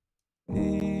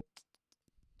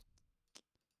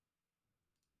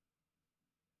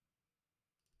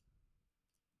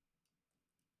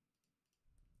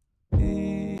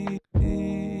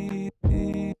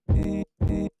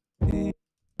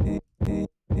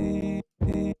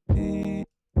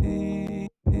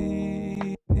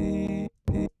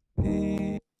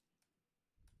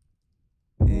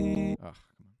 Ugh,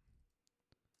 come on.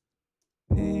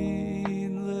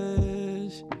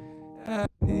 Needless,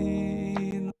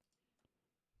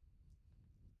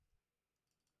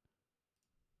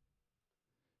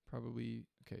 Probably,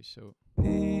 okay, so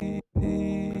I'm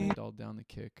gonna dull down the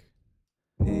kick.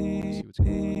 See what's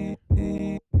going on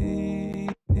here.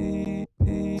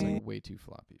 It's like way too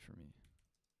floppy for me.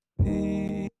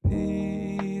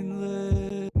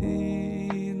 needless,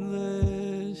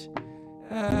 needless,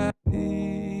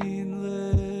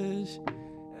 needless,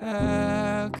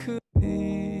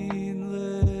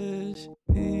 needless,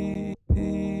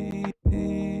 needless,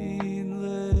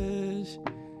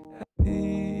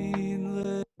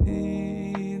 needless,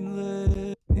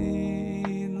 needless,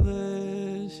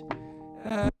 needless,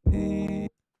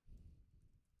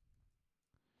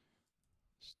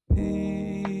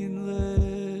 needless.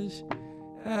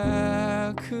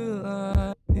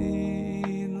 alkaline,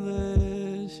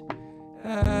 painless,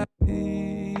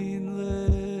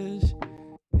 painless,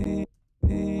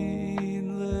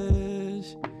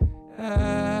 painless,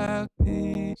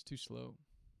 It's too slow.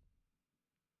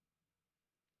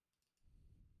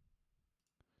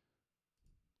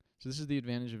 So this is the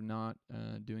advantage of not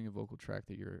doing a vocal track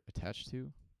that you're attached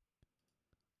to,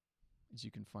 is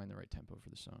you can find the right tempo for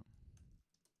the song.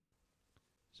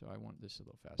 So I want this a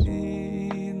little faster.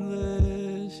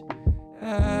 painless,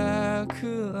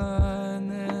 alkaline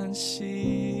and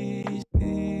sea,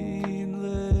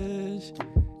 painless,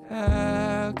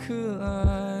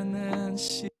 alkaline and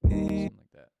sea, Something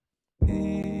like that.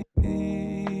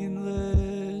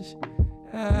 painless,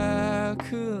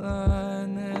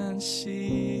 alkaline and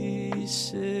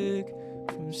seasick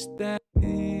from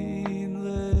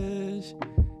painless,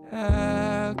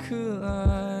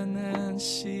 alkaline and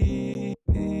sea,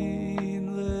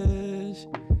 painless,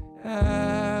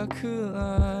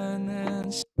 alkaline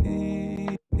and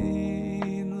sea,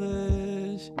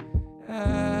 painless,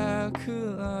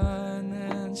 alkaline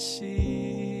and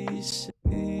seasick,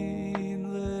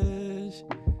 painless.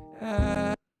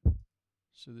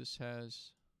 So this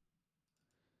has,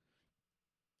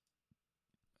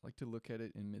 I like to look at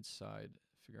it in mid-side,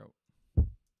 figure out.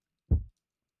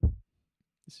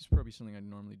 This is probably something I'd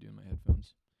normally do in my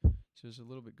headphones. So there's a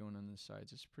little bit going on the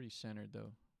sides. It's pretty centered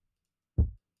though.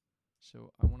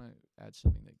 So I want to add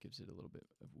something that gives it a little bit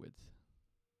of width.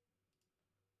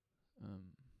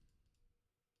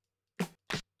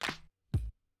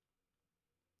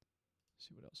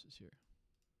 See what else is here.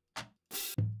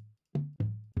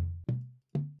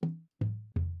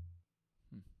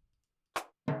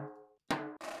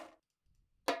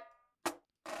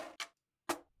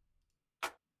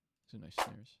 These are nice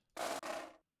snares.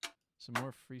 Some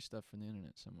more free stuff from the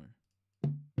internet somewhere.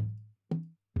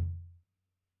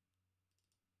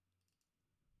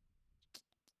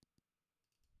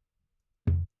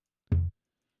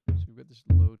 So we've got this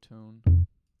low tone.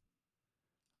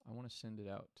 I want to send it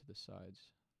out to the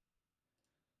sides.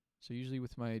 So usually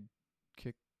with my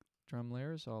kick drum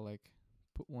layers, I'll like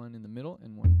put one in the middle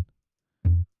and one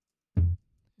in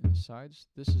the sides.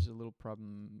 This is a little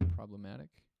problematic.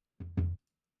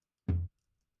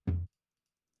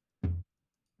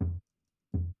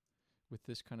 With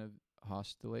this kind of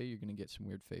Haas delay, you're going to get some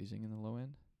weird phasing in the low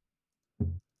end.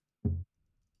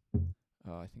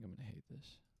 Oh, I think I'm going to hate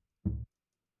this.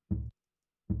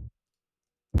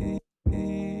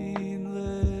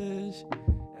 Painless,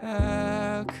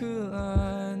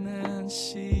 alkaline and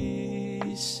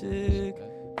seasick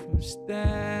from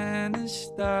standing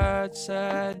start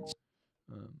side.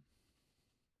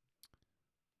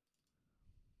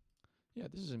 Yeah,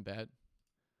 this isn't bad.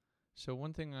 So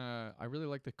one thing, I really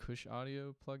like the Kush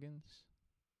Audio plugins,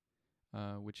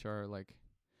 which are like,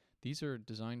 these are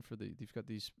designed for they've got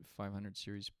these 500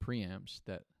 series preamps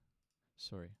that,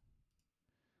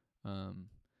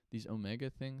 these Omega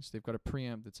things, they've got a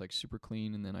preamp that's like super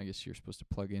clean, and then I guess you're supposed to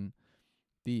plug in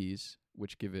these,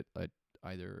 which give it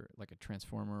either like a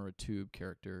transformer or a tube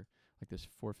character. Like this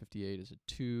 458 is a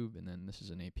tube, and then this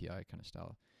is an API kind of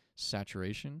style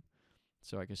saturation.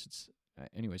 So I guess it's,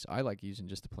 anyways, I like using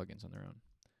just the plugins on their own.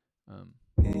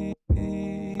 Get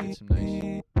some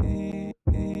nice.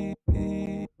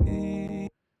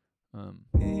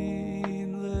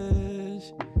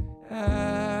 Painless,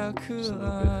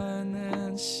 alkaline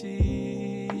and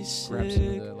Grab some of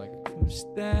seasick the like from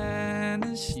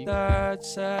standing peak. start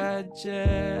side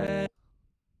jet.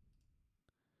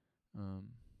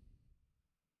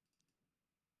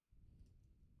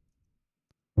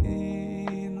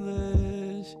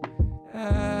 Painless,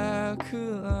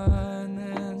 alkaline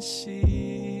and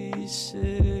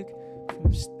seasick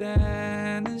from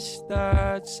standing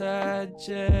start side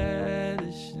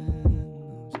jettison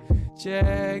those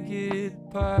jagged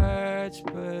parts,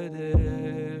 but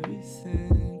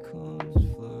everything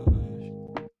comes flush.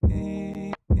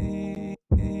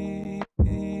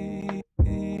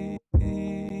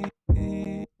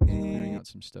 Clearing out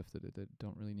some stuff that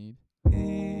don't really need.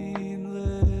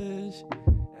 Painless,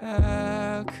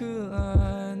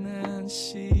 alkaline and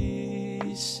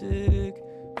seasick.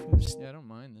 Yeah, I don't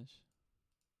mind this.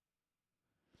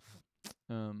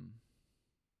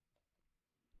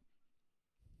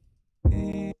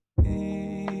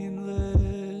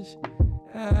 Painless,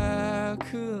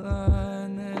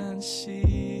 alkaline and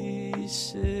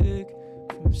seasick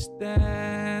from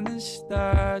standing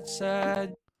start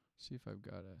side. See if I've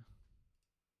got a.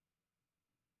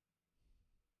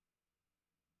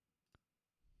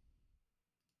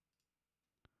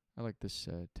 I like this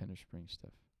Tender Spring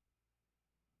stuff.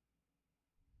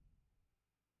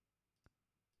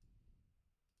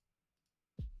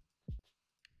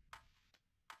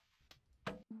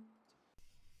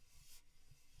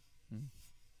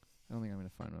 gonna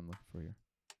find what I'm looking for here.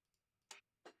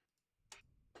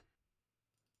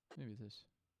 Maybe this.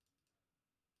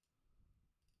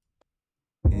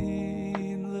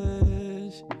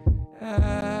 Painless,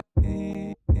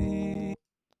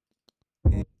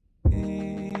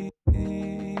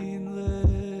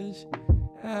 painless,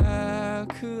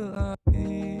 alkaline,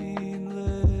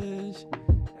 painless,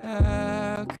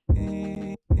 painless,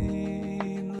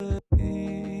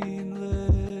 painless,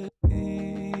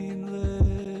 painless,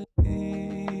 painless,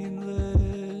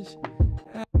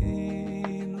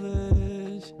 painless,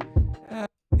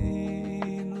 painless,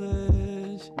 painless,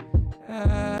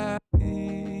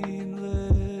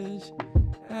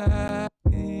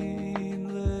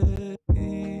 painless,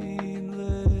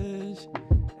 painless,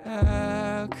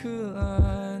 alkaline,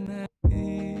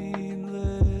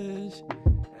 painless,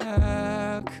 painless,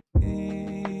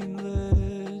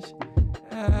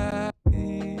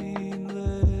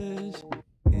 painless,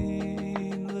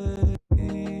 painless,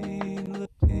 painless,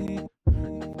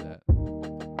 Enough of that.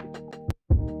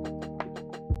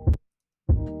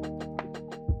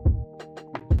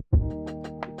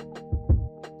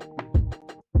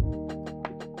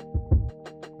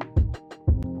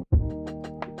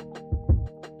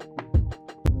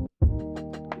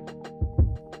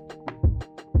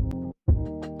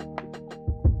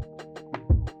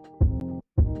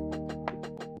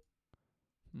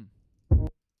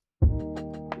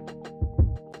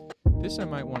 This I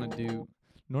might want to do.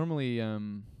 Normally,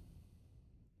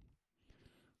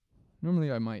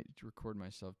 normally I might record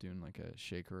myself doing like a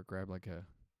shaker or grab like a.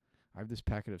 I have this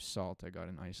packet of salt I got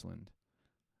in Iceland,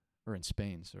 or in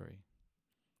Spain. Sorry,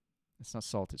 it's not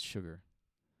salt; it's sugar.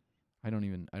 I don't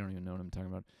even know what I'm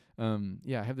talking about.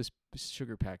 Yeah, I have this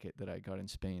sugar packet that I got in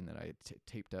Spain that I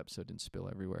taped up so it didn't spill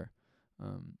everywhere.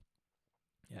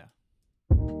 Yeah.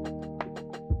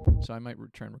 So I might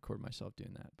try and record myself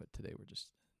doing that, but today we're just.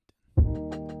 I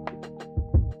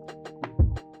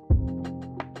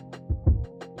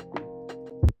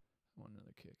want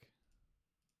another kick.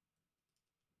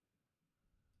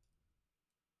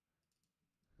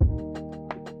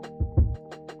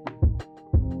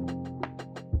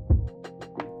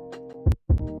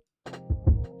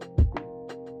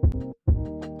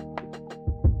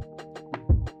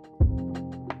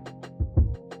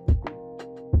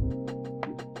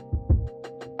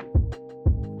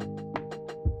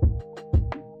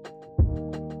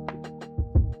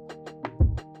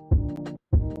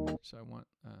 So I want.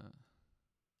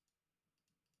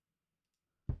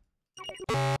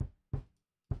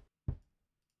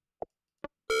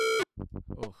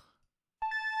 Oh.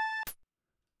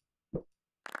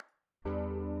 I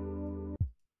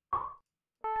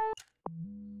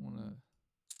want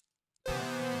to.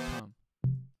 Tom.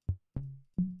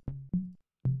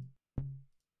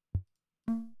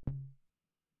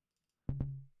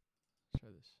 Let's try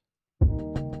this.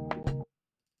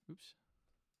 Oops.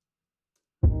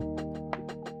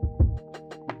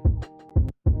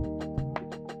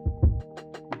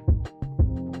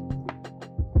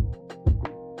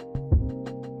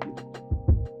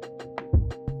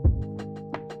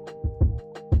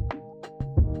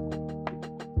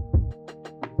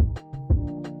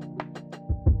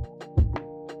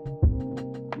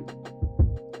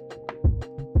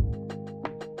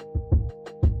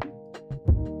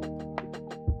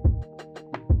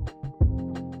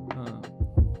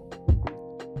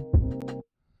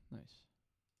 Nice.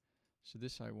 So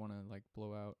this I want to like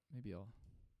blow out. Maybe I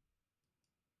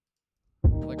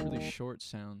like really short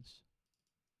sounds.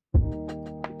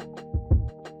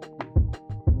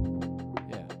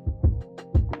 Yeah.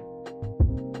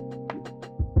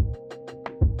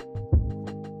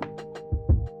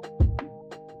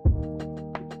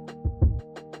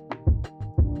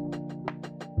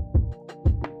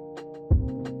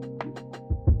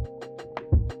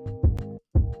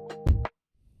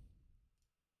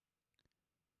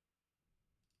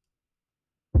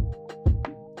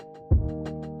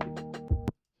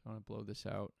 I want to blow this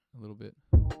out a little bit.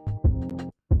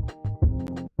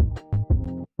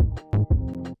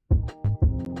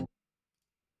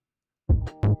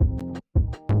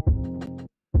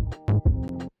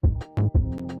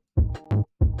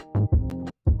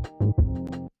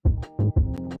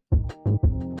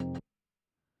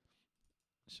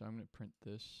 So I'm going to print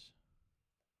this.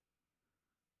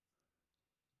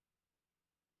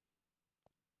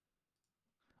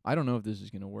 I don't know if this is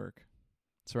going to work.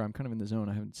 Sorry, I'm kind of in the zone.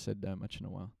 I haven't said that much in a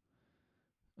while.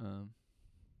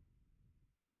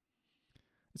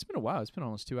 It's been a while. It's been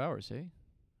almost 2 hours, hey?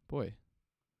 Boy.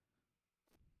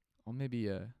 I'll maybe,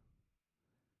 I'm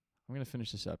going to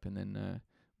finish this up, and then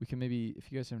we can maybe,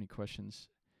 if you guys have any questions,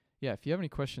 yeah, if you have any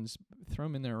questions, throw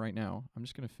them in there right now. I'm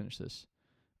just gonna finish this,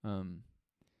 and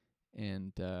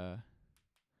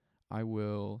I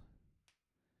will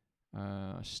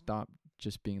stop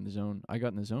just being in the zone. I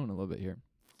got in the zone a little bit here.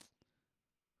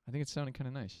 I think it's sounding kind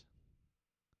of nice.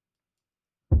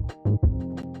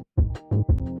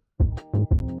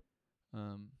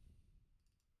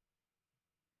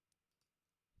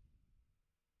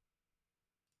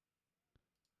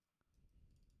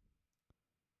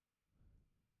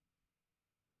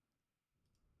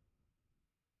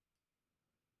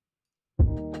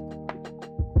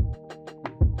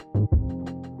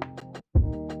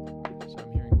 So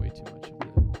I'm hearing way too much of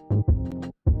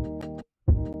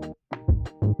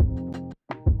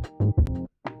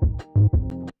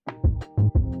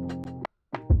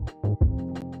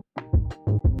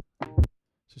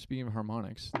So speaking of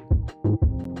harmonics,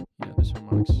 there's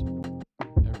harmonics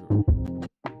everywhere.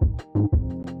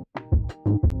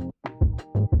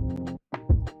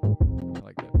 I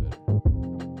like that better.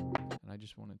 And I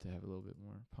just wanted to have a little bit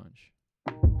more punch.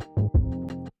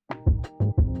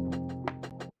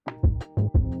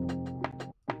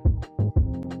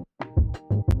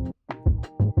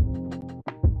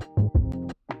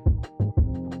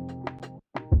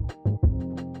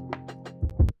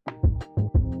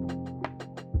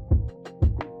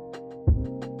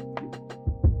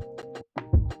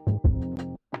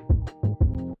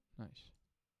 Nice.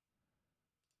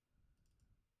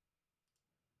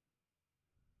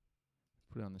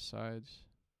 Put it on the sides.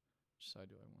 Which side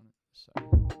do I want it? This side.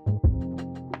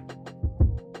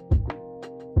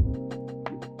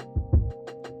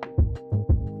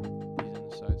 These on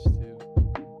the sides too.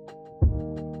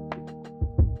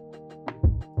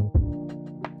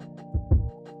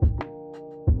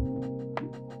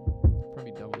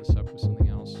 Probably double this up with something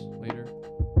else later.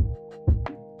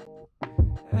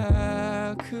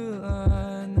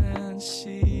 Alkaline and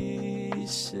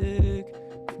seasick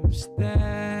from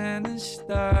standing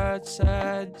start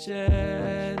side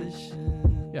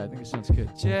jettison. Yeah, I think it sounds good.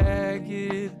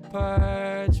 Jagged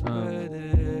parts, but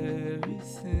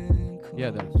everything comes Yeah,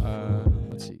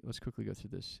 let's see. Let's quickly go through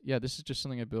this. Yeah, this is just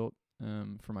something I built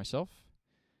for myself.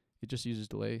 It just uses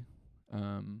delay.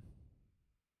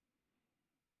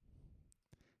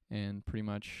 And pretty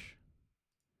much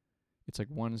it's like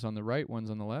one's on the right, one's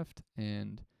on the left,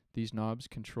 and these knobs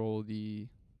control the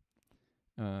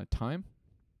time.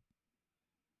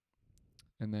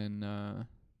 And then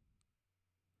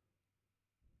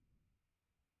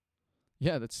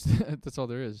yeah, that's that's all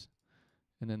there is.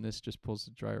 And then this just pulls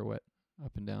the dry or wet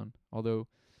up and down. Although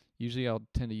usually I'll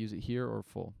tend to use it here or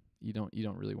full. You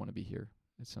don't really want to be here.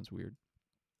 It sounds weird.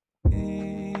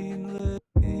 English.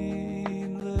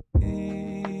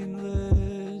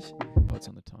 Oh, it's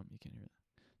on the tom. You can't hear it.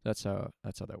 That's how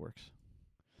that works.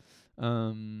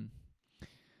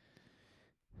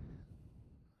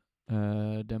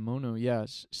 Demono,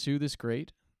 yes. Soothe is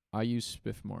great. I use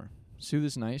spiff more. Soothe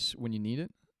is nice when you need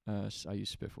it. I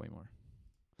use spiff way more.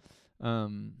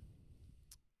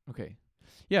 Okay.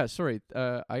 Yeah, sorry.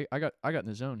 I got in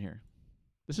the zone here.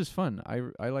 This is fun.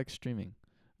 I like streaming.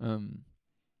 I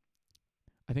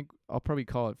think I'll probably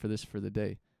call it for the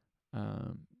day.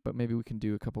 But maybe we can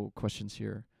do a couple questions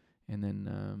here, and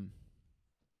then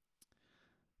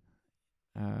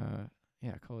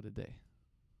yeah, call it a day.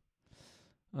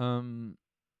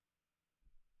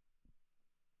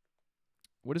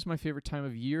 What is my favorite time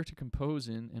of year to compose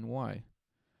in, and why?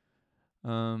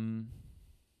 I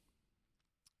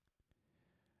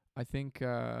think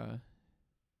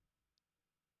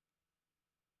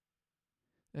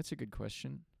that's a good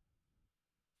question.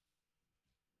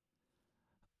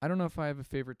 I don't know if I have a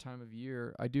favorite time of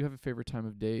year. I do have a favorite time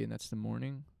of day, and that's the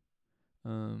morning.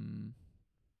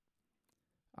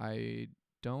 I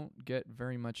don't get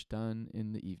very much done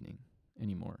in the evening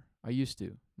anymore. I used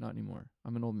to, not anymore.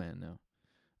 I'm an old man now.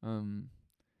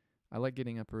 I like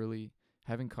getting up early,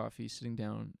 having coffee, sitting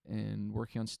down, and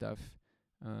working on stuff.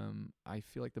 I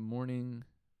feel like the morning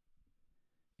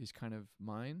is kind of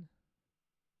mine,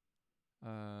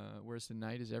 whereas the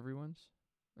night is everyone's.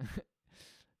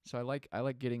 So I like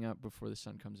getting up before the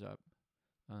sun comes up.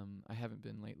 I haven't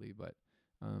been lately, but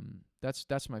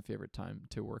that's my favorite time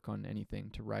to work on anything,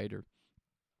 to write or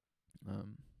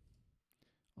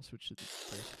I'll switch to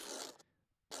this.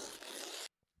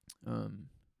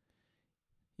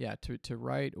 Yeah, to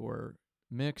write or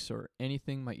mix or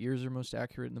anything. My ears are most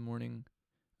accurate in the morning.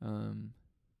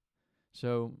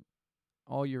 So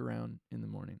all year round in the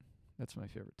morning. That's my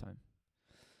favorite time.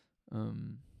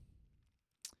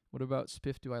 What about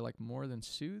spiff do I like more than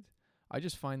soothe? I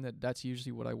just find that that's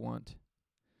usually what I want.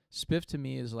 Spiff to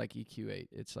me is like EQ8.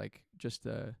 It's like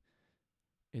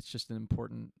it's just an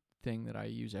important thing that I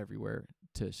use everywhere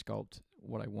to sculpt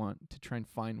what I want, to try and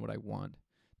find what I want,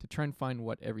 to try and find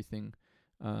what everything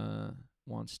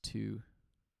wants to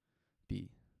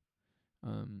be.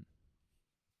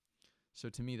 So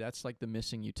to me, that's like the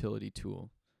missing utility tool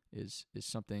is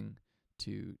something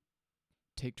to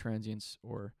take transients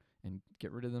and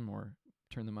get rid of them or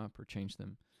turn them up or change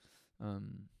them.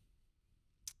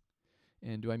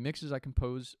 And do I mix as I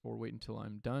compose or wait until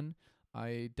I'm done?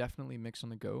 I definitely mix on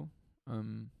the go.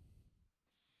 I'm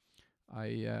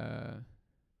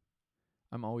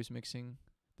always mixing.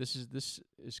 This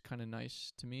is kind of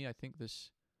nice to me. I think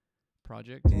this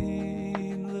project, I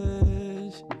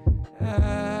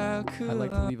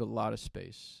like to leave a lot of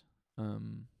space,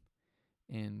 and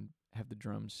have the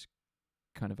drums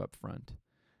kind of up front.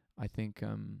 I think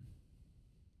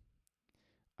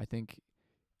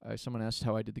someone asked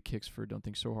how I did the kicks for "Don't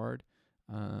Think So Hard,"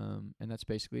 and that's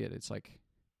basically it. It's like,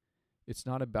 it's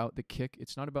not about the kick,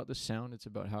 it's not about the sound, it's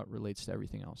about how it relates to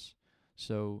everything else.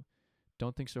 So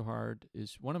 "Don't Think So Hard"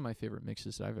 is one of my favorite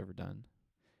mixes that I've ever done,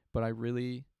 but I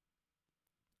really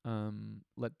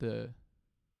let the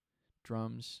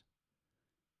drums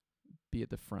be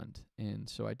at the front. And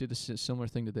so I did a similar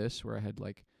thing to this, where I had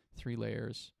like 3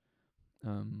 layers,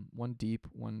 one deep,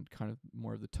 one kind of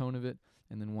more of the tone of it,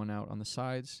 and then one out on the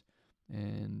sides,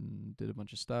 and did a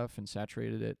bunch of stuff and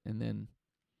saturated it, and then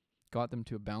got them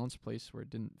to a balanced place where it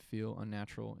didn't feel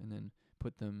unnatural, and then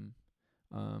put them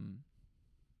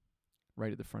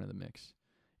right at the front of the mix.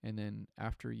 And then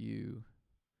after you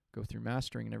go through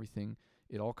mastering and everything,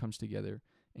 it all comes together,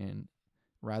 and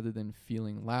rather than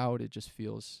feeling loud, it just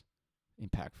feels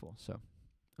impactful. So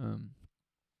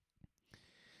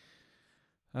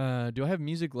do I have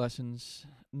music lessons?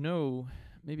 No,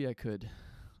 maybe I could.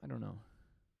 I don't know.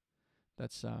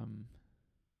 That's yeah,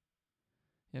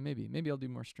 maybe I'll do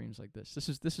more streams like this. This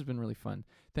has been really fun.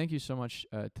 Thank you so much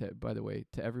by the way,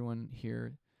 to everyone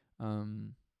here.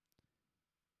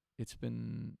 It's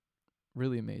been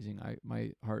really amazing.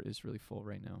 My heart is really full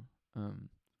right now,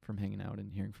 from hanging out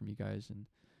and hearing from you guys, and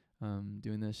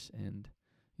doing this. And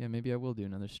yeah, maybe I will do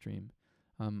another stream.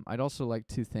 I'd also like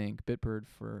to thank bitbird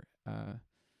for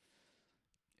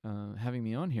having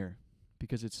me on here,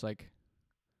 because it's like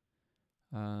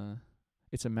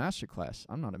it's a master class.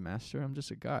 I'm not a master. I'm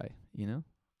just a guy, you know?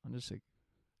 I'm just a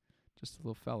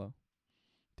little fellow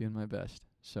doing my best.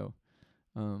 So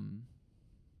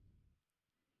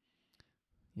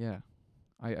yeah,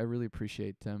 I really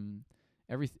appreciate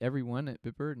everyone at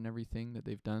bitbird and everything that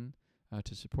they've done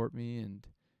to support me and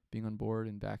being on board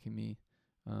and backing me.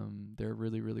 They're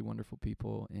really, really wonderful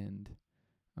people, and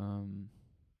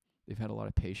they've had a lot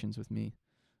of patience with me.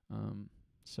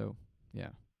 So yeah.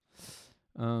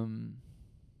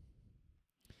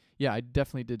 Yeah, I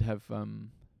definitely did have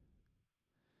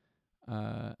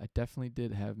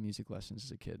music lessons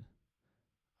as a kid.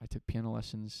 I took piano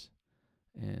lessons,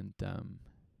 and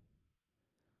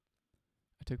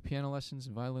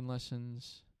and violin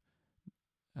lessons,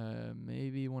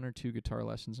 maybe 1 or 2 guitar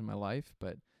lessons in my life,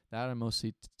 but that I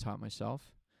mostly taught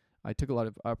myself. I took a lot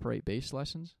of upright bass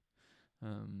lessons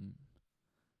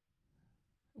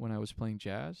when I was playing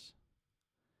jazz.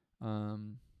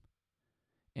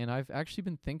 And I've actually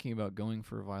been thinking about going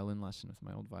for a violin lesson with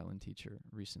my old violin teacher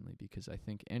recently, because I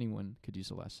think anyone could use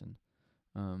a lesson.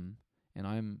 And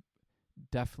I'm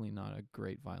definitely not a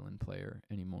great violin player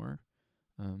anymore,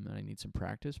 and I need some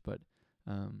practice, but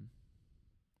I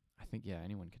think, yeah,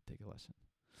 anyone could take a lesson.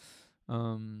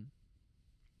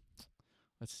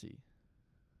 Let's see.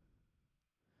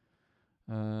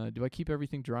 Do I keep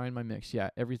everything dry in my mix? Yeah,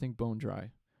 everything bone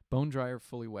dry. Bone dry or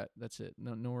fully wet. That's it.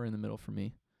 Nowhere in the middle for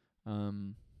me.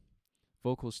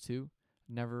 Vocals too.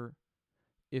 Never,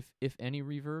 if any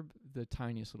reverb, the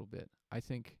tiniest little bit. I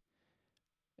think,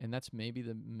 and that's maybe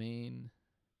the main.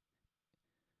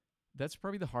 That's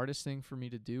probably the hardest thing for me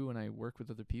to do when I work with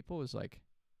other people, is like,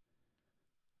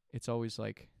 it's always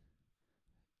like,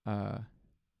 I'm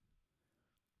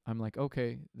like,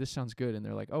 okay, this sounds good, and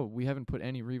they're like, oh, we haven't put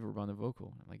any reverb on the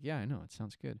vocal. I'm like, yeah, I know, it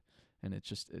sounds good, and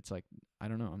it's like, I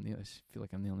don't know, I feel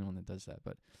like I'm the only one that does that,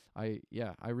 but I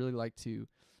really like to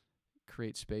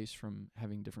create space from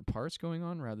having different parts going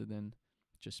on rather than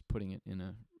just putting it in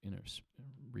a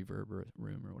reverb or a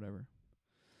room or whatever.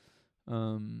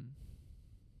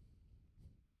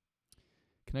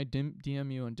 Can I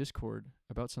DM you on Discord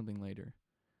about something later?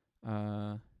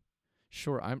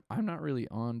 Sure. I'm not really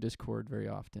on Discord very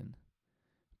often,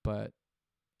 but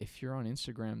if you're on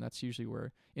Instagram, that's usually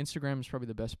where Instagram is probably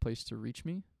the best place to reach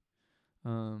me.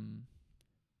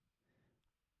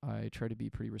 I try to be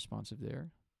pretty responsive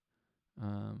there.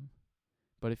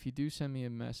 But if you do send me a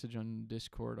message on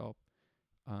Discord,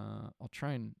 I'll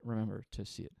try and remember to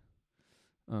see it.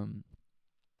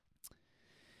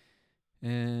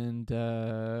 And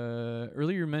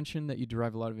earlier you mentioned that you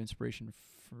derive a lot of inspiration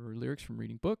for lyrics from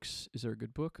reading books. Is there a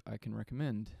good book I can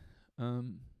recommend?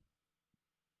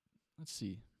 Let's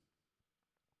see.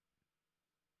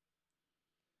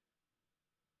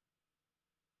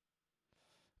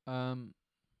 I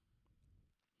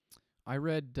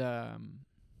read.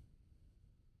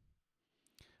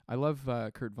 I love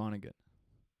Kurt Vonnegut,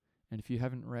 and if you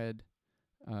haven't read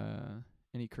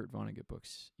any Kurt Vonnegut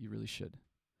books, you really should.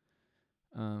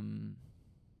 And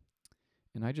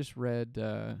I just read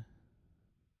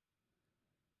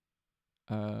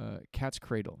Cat's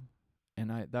Cradle,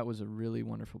 and that was a really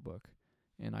wonderful book,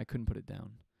 and I couldn't put it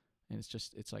down. And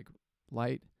it's like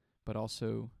light, but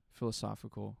also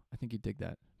philosophical. I think you'd dig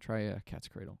that. Try Cat's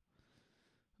Cradle.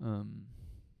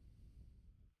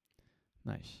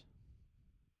 Nice.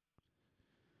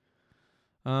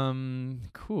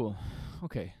 Cool.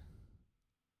 Okay.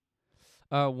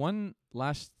 One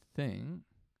last thing.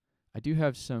 I do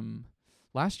have some.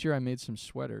 Last year I made some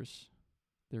sweaters.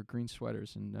 They're green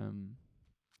sweaters, and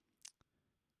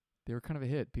they were kind of a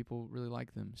hit. People really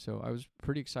liked them, so I was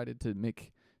pretty excited to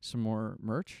make some more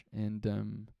merch.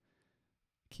 And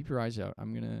keep your eyes out.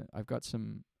 I've got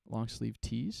some long sleeve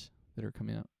tees that are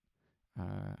coming out.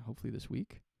 Hopefully this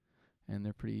week, and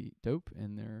they're pretty dope,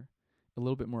 and they're a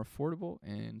little bit more affordable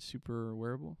and super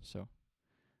wearable. So,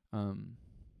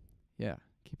 yeah,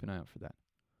 keep an eye out for that.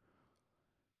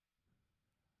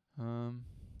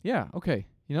 Yeah, okay.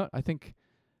 You know what? I think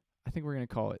we're gonna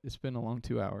call it. It's been a long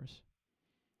 2 hours.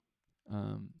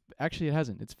 Actually, it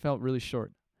hasn't. It's felt really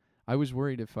short. I was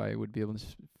worried if I would be able to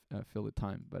fill the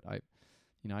time, but I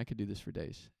could do this for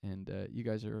days, and you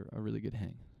guys are a really good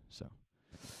hang. So,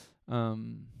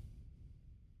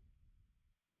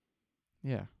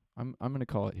 yeah, I'm gonna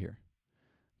call it here.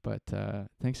 But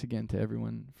thanks again to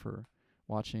everyone for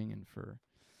watching and for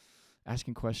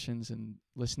asking questions and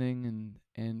listening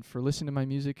and for listening to my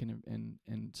music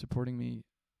and supporting me.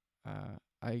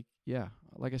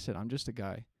 Like I said, I'm just a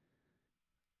guy.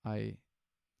 I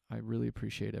really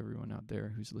appreciate everyone out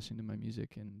there who's listening to my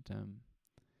music and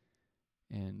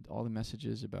all the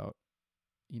messages about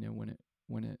when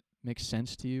it makes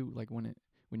sense to you, like when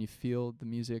you feel the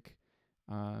music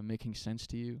making sense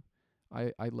to you.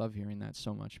 I love hearing that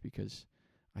so much because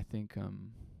I think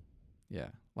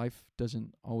life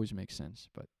doesn't always make sense,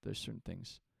 but there's certain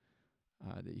things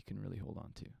that you can really hold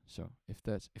on to. So if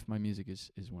my music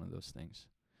is one of those things,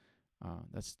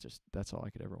 that's all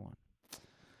I could ever want.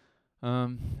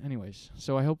 Anyways,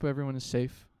 so I hope everyone is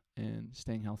safe and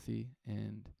staying healthy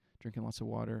and drinking lots of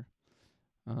water.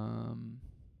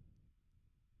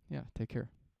 Yeah, take care.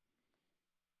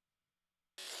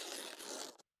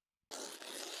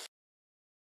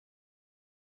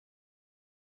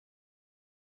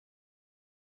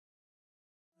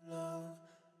 Love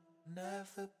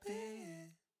never be